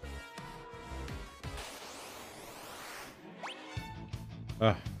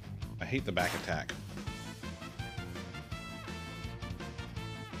 Ugh, I hate the back attack.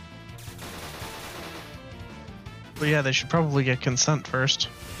 Well, yeah, they should probably get consent first.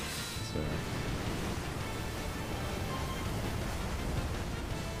 So.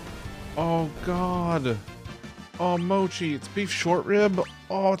 Oh God! Oh Mochi, it's beef short rib.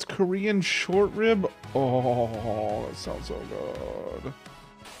 Oh, it's Korean short rib. Oh, that sounds so good.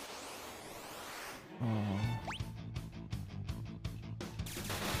 Oh.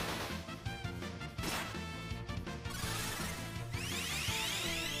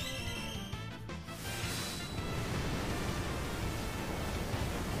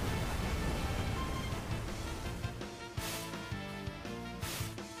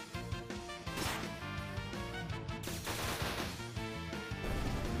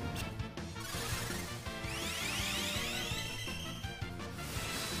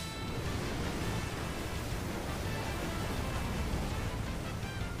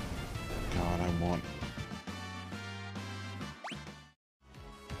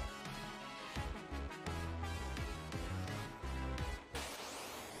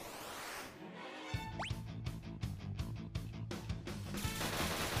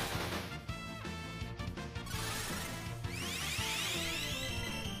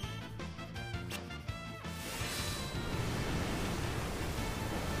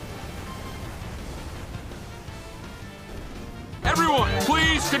 Everyone,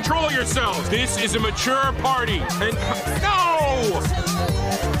 please control yourselves. This is a mature party. And no!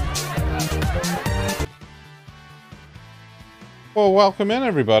 Well, welcome in,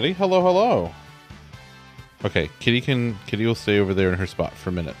 everybody. Hello, hello. Okay, Kitty will stay over there in her spot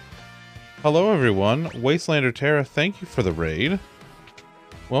for a minute. Hello, everyone. Wastelander Terra, thank you for the raid.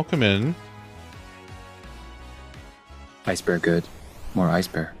 Welcome in. Ice bear good. More ice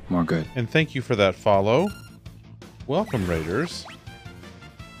bear, more good. And thank you for that follow. Welcome, Raiders.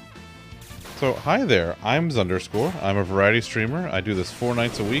 So, hi there. I'm Zunderscore. I'm a variety streamer. I do this 4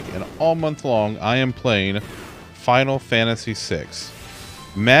 nights a week, and all month long, I am playing Final Fantasy VI.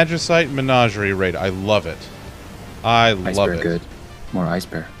 Magicite Menagerie raid. I love it. I ice love bear it. Good. More ice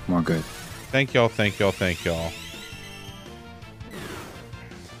bear, more good. Thank y'all, thank y'all, thank y'all.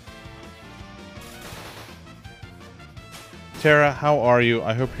 Tara, how are you?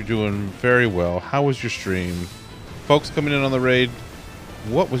 I hope you're doing very well. How was your stream? Folks coming in on the raid,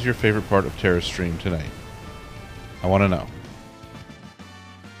 what was your favorite part of Tara's stream tonight? I want to know.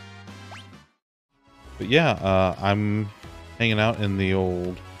 But yeah, I'm hanging out in the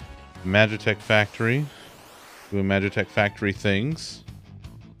old Magitech factory, doing Magitech factory things.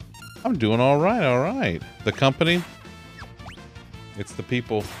 I'm doing all right, all right. The company, it's the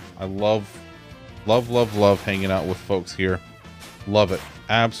people. I love hanging out with folks here. Love it.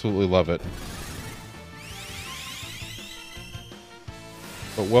 Absolutely love it.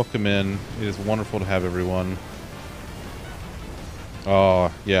 But welcome in. It is wonderful to have everyone. Oh,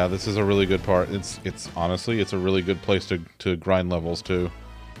 yeah, this is a really good part. It's honestly, it's a really good place to grind levels too.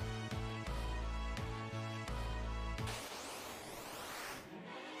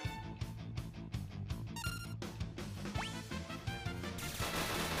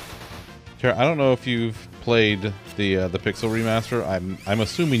 Tara, I don't know if you've played the Pixel remaster. I'm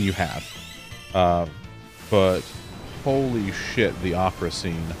assuming you have, but holy shit, the opera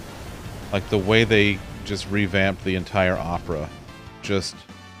scene! Like the way they just revamped the entire opera, just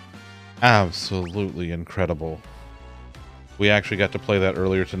absolutely incredible. We actually got to play that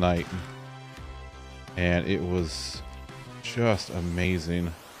earlier tonight, and it was just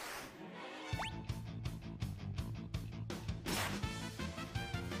amazing.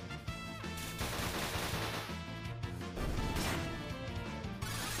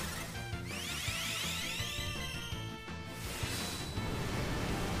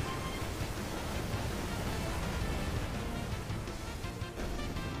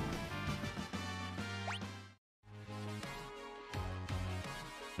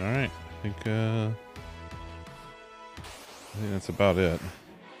 Alright, I think that's about it.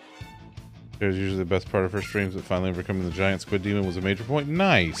 There's usually the best part of her streams, but finally overcoming the giant squid demon was a major point.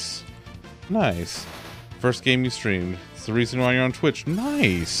 Nice! Nice. First game you streamed. It's the reason why you're on Twitch.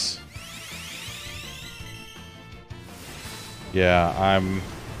 Nice! Yeah,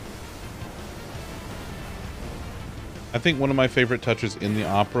 I think one of my favorite touches in the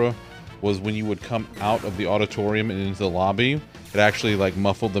opera was when you would come out of the auditorium and into the lobby. It actually like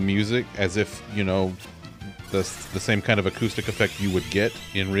muffled the music as if, you know, the same kind of acoustic effect you would get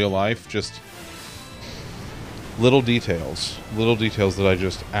in real life. Just little details that I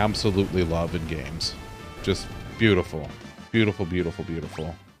just absolutely love in games. Just beautiful. Beautiful, beautiful,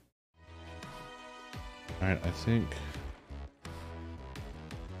 beautiful. Alright, I think...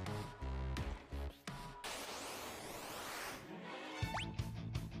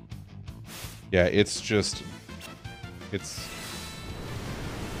 yeah, it's just... it's...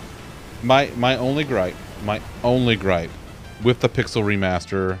 My only gripe with the Pixel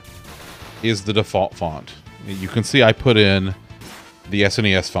remaster is the default font. You can see I put in the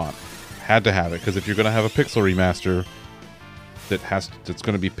SNES font. Had to have it, because if you're going to have a Pixel remaster that's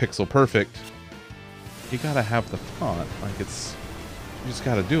going to be pixel perfect, you got to have the font. Like, it's... you just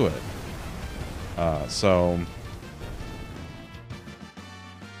got to do it. So...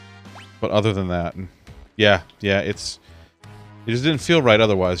 but other than that, yeah, it just didn't feel right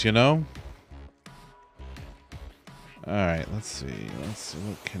otherwise, you know? Alright, let's see,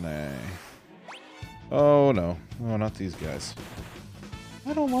 what can I... oh no, oh, not these guys.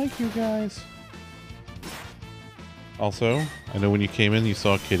 I don't like you guys. Also, I know when you came in you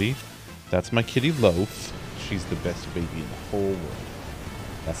saw Kitty. That's my kitty Loaf. She's the best baby in the whole world.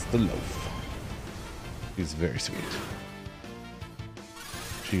 That's the Loaf. She's very sweet.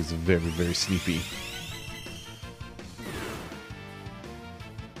 She's very, very sleepy.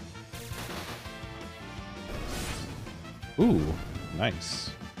 Ooh, nice.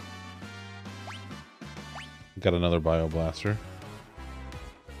 Got another Bio Blaster.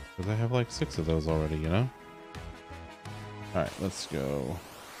 Because I have like 6 of those already, you know? Alright, let's go.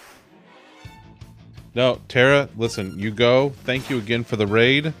 No, Tara, listen, you go. Thank you again for the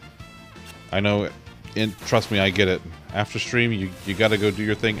raid. I know, and trust me, I get it. After stream, you gotta go do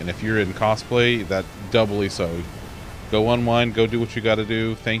your thing, and if you're in cosplay, that doubly so. Go unwind, go do what you gotta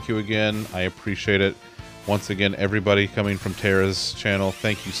do. Thank you again. I appreciate it. Once again, everybody coming from Tara's channel,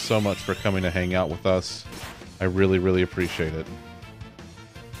 thank you so much for coming to hang out with us. I really, really appreciate it.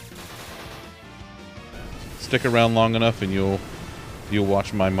 Stick around long enough and you'll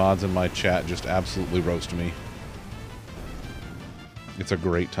watch my mods and my chat just absolutely roast me. It's a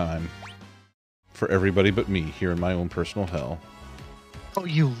great time. For everybody but me here in my own personal hell. Oh,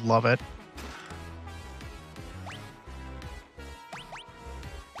 you love it.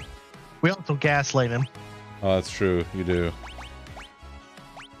 We also gaslight him. Oh, that's true. You do.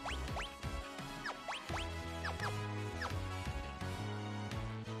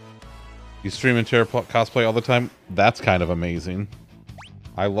 You stream and Terra cosplay all the time? That's kind of amazing.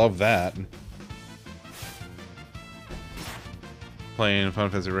 I love that. Playing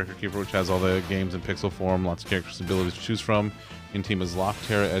Final Fantasy Record Keeper, which has all the games in pixel form, lots of characters and abilities to choose from. In team is Locke,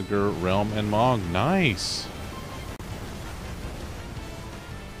 Terra, Edgar, Realm, and Mog. Nice!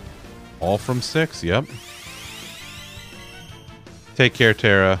 All from 6, yep. Take care,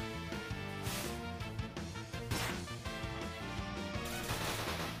 Terra.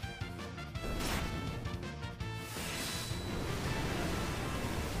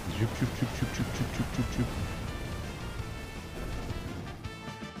 Choop, choop, choop, choop, choop, choop, choop, choop, choop.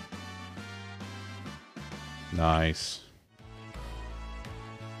 Nice.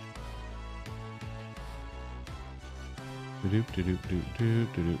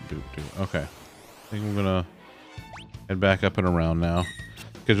 Okay. I think we're gonna head back up and around now.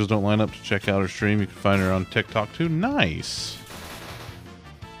 Schedules don't line up to check out her stream. You can find her on TikTok too. Nice.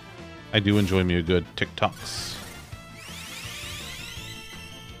 I do enjoy me a good TikToks.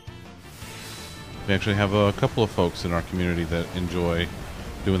 We actually have a couple of folks in our community that enjoy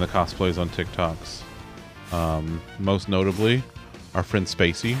doing the cosplays on TikToks. Most notably, our friend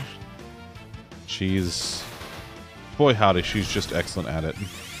Spacey. She's... boy howdy, she's just excellent at it.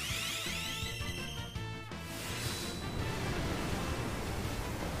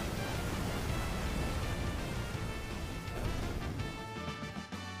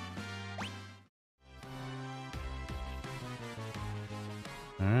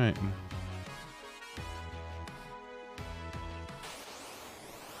 Alright.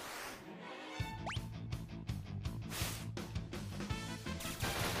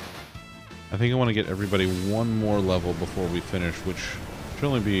 I think I want to get everybody one more level before we finish, which should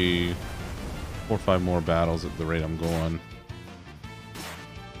only be 4 or 5 more battles at the rate I'm going.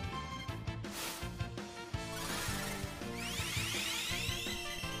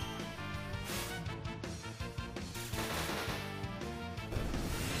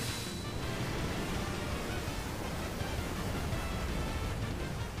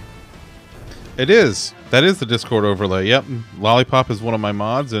 It is. That is the Discord overlay. Yep. Lollipop is one of my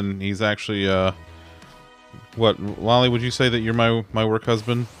mods, and he's actually, what, Lolly, would you say that you're my work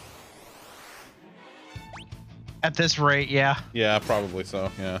husband? At this rate, yeah. Yeah, probably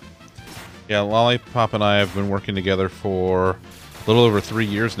so, yeah. Yeah, Lollipop and I have been working together for a little over 3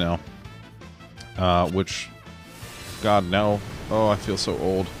 years now. Which, God, now, oh, I feel so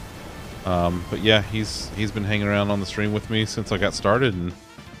old. But yeah, he's been hanging around on the stream with me since I got started, and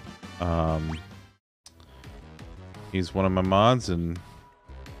he's one of my mods, and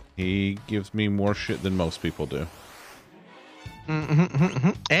he gives me more shit than most people do.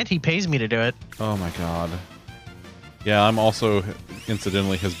 And he pays me to do it. Oh my god. Yeah, I'm also,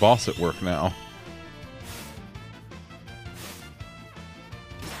 incidentally, his boss at work now.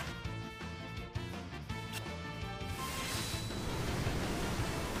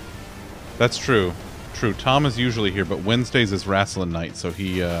 That's true. True. Tom is usually here, but Wednesdays is wrestling night, so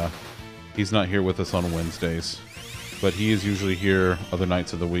he's not here with us on Wednesdays. But he is usually here other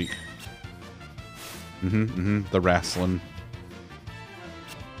nights of the week. The wrestling.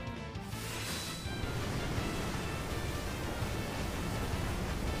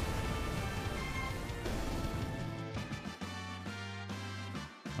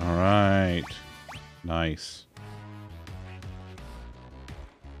 All right. Nice.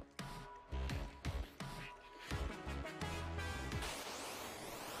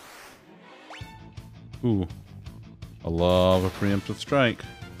 Ooh. I love a preemptive strike.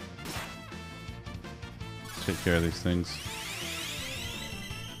 Let's take care of these things.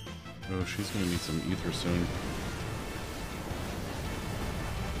 Oh, she's gonna need some ether soon.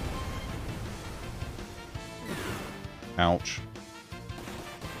 Ouch.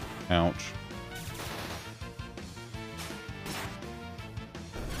 Ouch.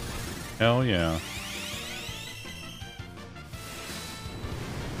 Hell yeah.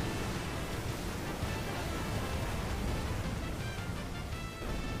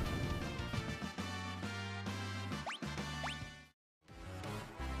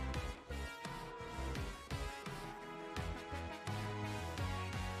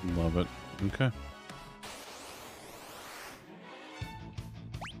 Love it. Okay.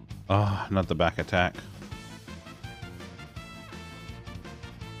 Ah, not the back attack.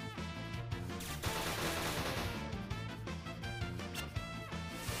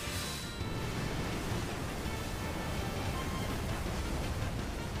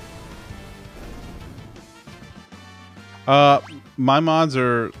 My mods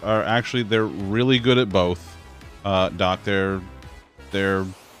are actually, they're really good at both. Doc, they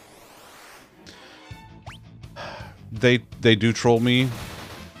do troll me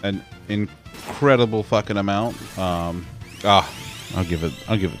an incredible fucking amount. I'll give it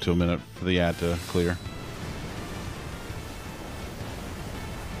to a minute for the ad to clear.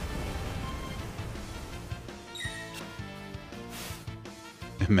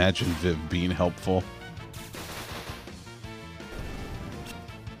 Imagine Viv being helpful.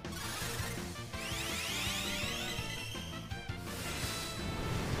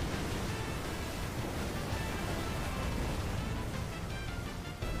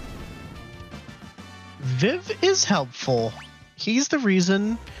 Viv is helpful. He's the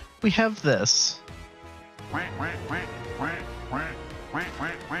reason we have this. Alright,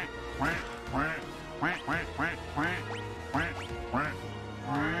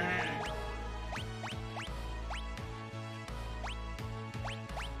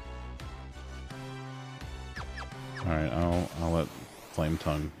 I'll let Flame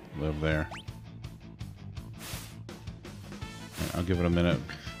Tongue live there. Right, I'll give it a minute.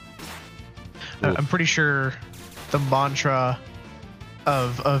 I'm pretty sure the mantra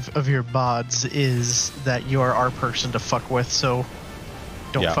of your bods is that you are our person to fuck with. So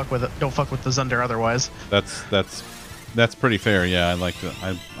don't Yeah. fuck with it. Don't fuck with the Zunder otherwise. That's pretty fair. Yeah, I like to.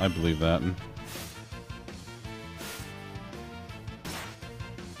 I believe that. And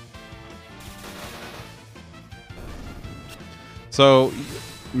so,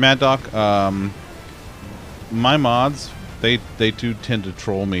 Mad Doc, my mods, they do tend to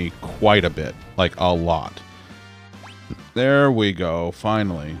troll me quite a bit, like a lot. There we go,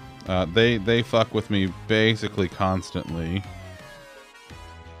 finally. They fuck with me basically constantly.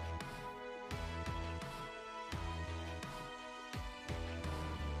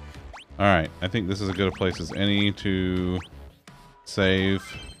 Alright, I think this is as good a place as any to save,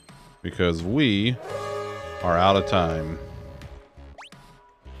 because we are out of time.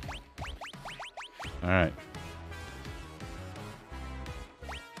 Alright.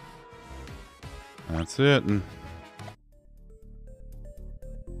 That's it. And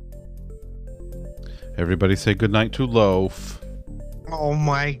everybody say goodnight to Loaf. Oh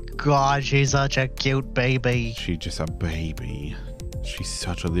my god, she's such a cute baby. She's just a baby. She's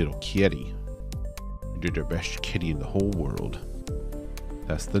such a little kitty. You're the best kitty in the whole world.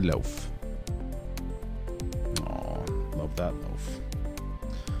 That's the Loaf. Aw, love that Loaf.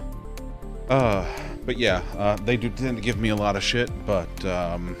 But yeah, they do tend to give me a lot of shit, but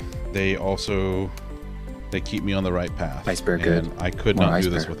they also keep me on the right path. Iceberg and good. I could More not do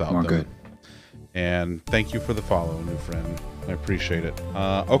iceberg. this without More them. good. And thank you for the follow, new friend. I appreciate it.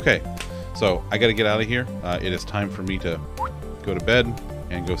 Okay, so I got to get out of here. It is time for me to go to bed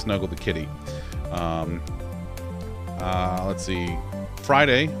and go snuggle the kitty. Let's see.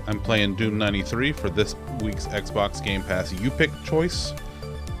 Friday, I'm playing Doom 93 for this week's Xbox Game Pass You Pick choice.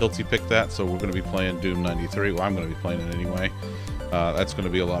 Hilty picked that, so we're going to be playing Doom 93. Well, I'm going to be playing it anyway. That's going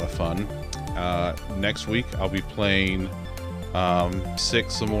to be a lot of fun. Next week, I'll be playing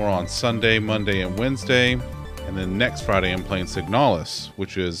 6 some more on Sunday, Monday, and Wednesday. And then next Friday, I'm playing Signalis,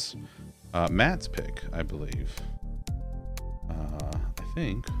 which is Matt's pick, I believe. I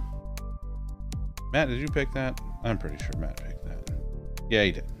think. Matt, did you pick that? I'm pretty sure Matt picked that. Yeah,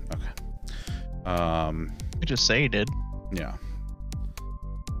 he did. Okay. I just say he did. Yeah.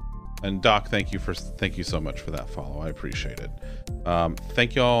 And Doc, thank you so much for that follow. I appreciate it.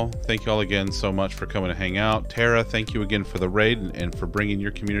 Thank y'all again so much for coming to hang out. Tara, thank you again for the raid and for bringing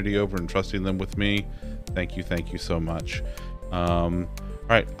your community over and trusting them with me. Thank you so much. All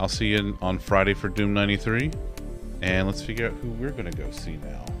right, I'll see you on Friday for Doom 93, and let's figure out who we're gonna go see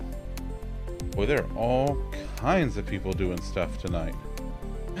now. Boy, there are all kinds of people doing stuff tonight.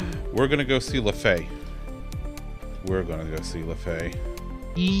 We're gonna go see LaFay. We're gonna go see LaFay.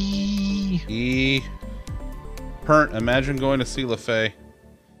 Pernt, imagine going to see LaFay.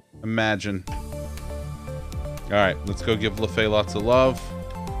 Imagine. Alright, let's go give LaFay lots of love.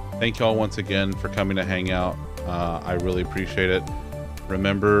 Thank y'all once again for coming to hang out. I really appreciate it.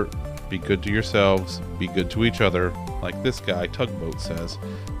 Remember, be good to yourselves, be good to each other, like this guy, Tugboat, says.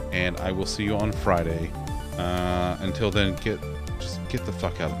 And I will see you on Friday. Until then, just get the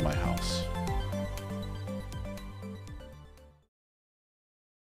fuck out of my house.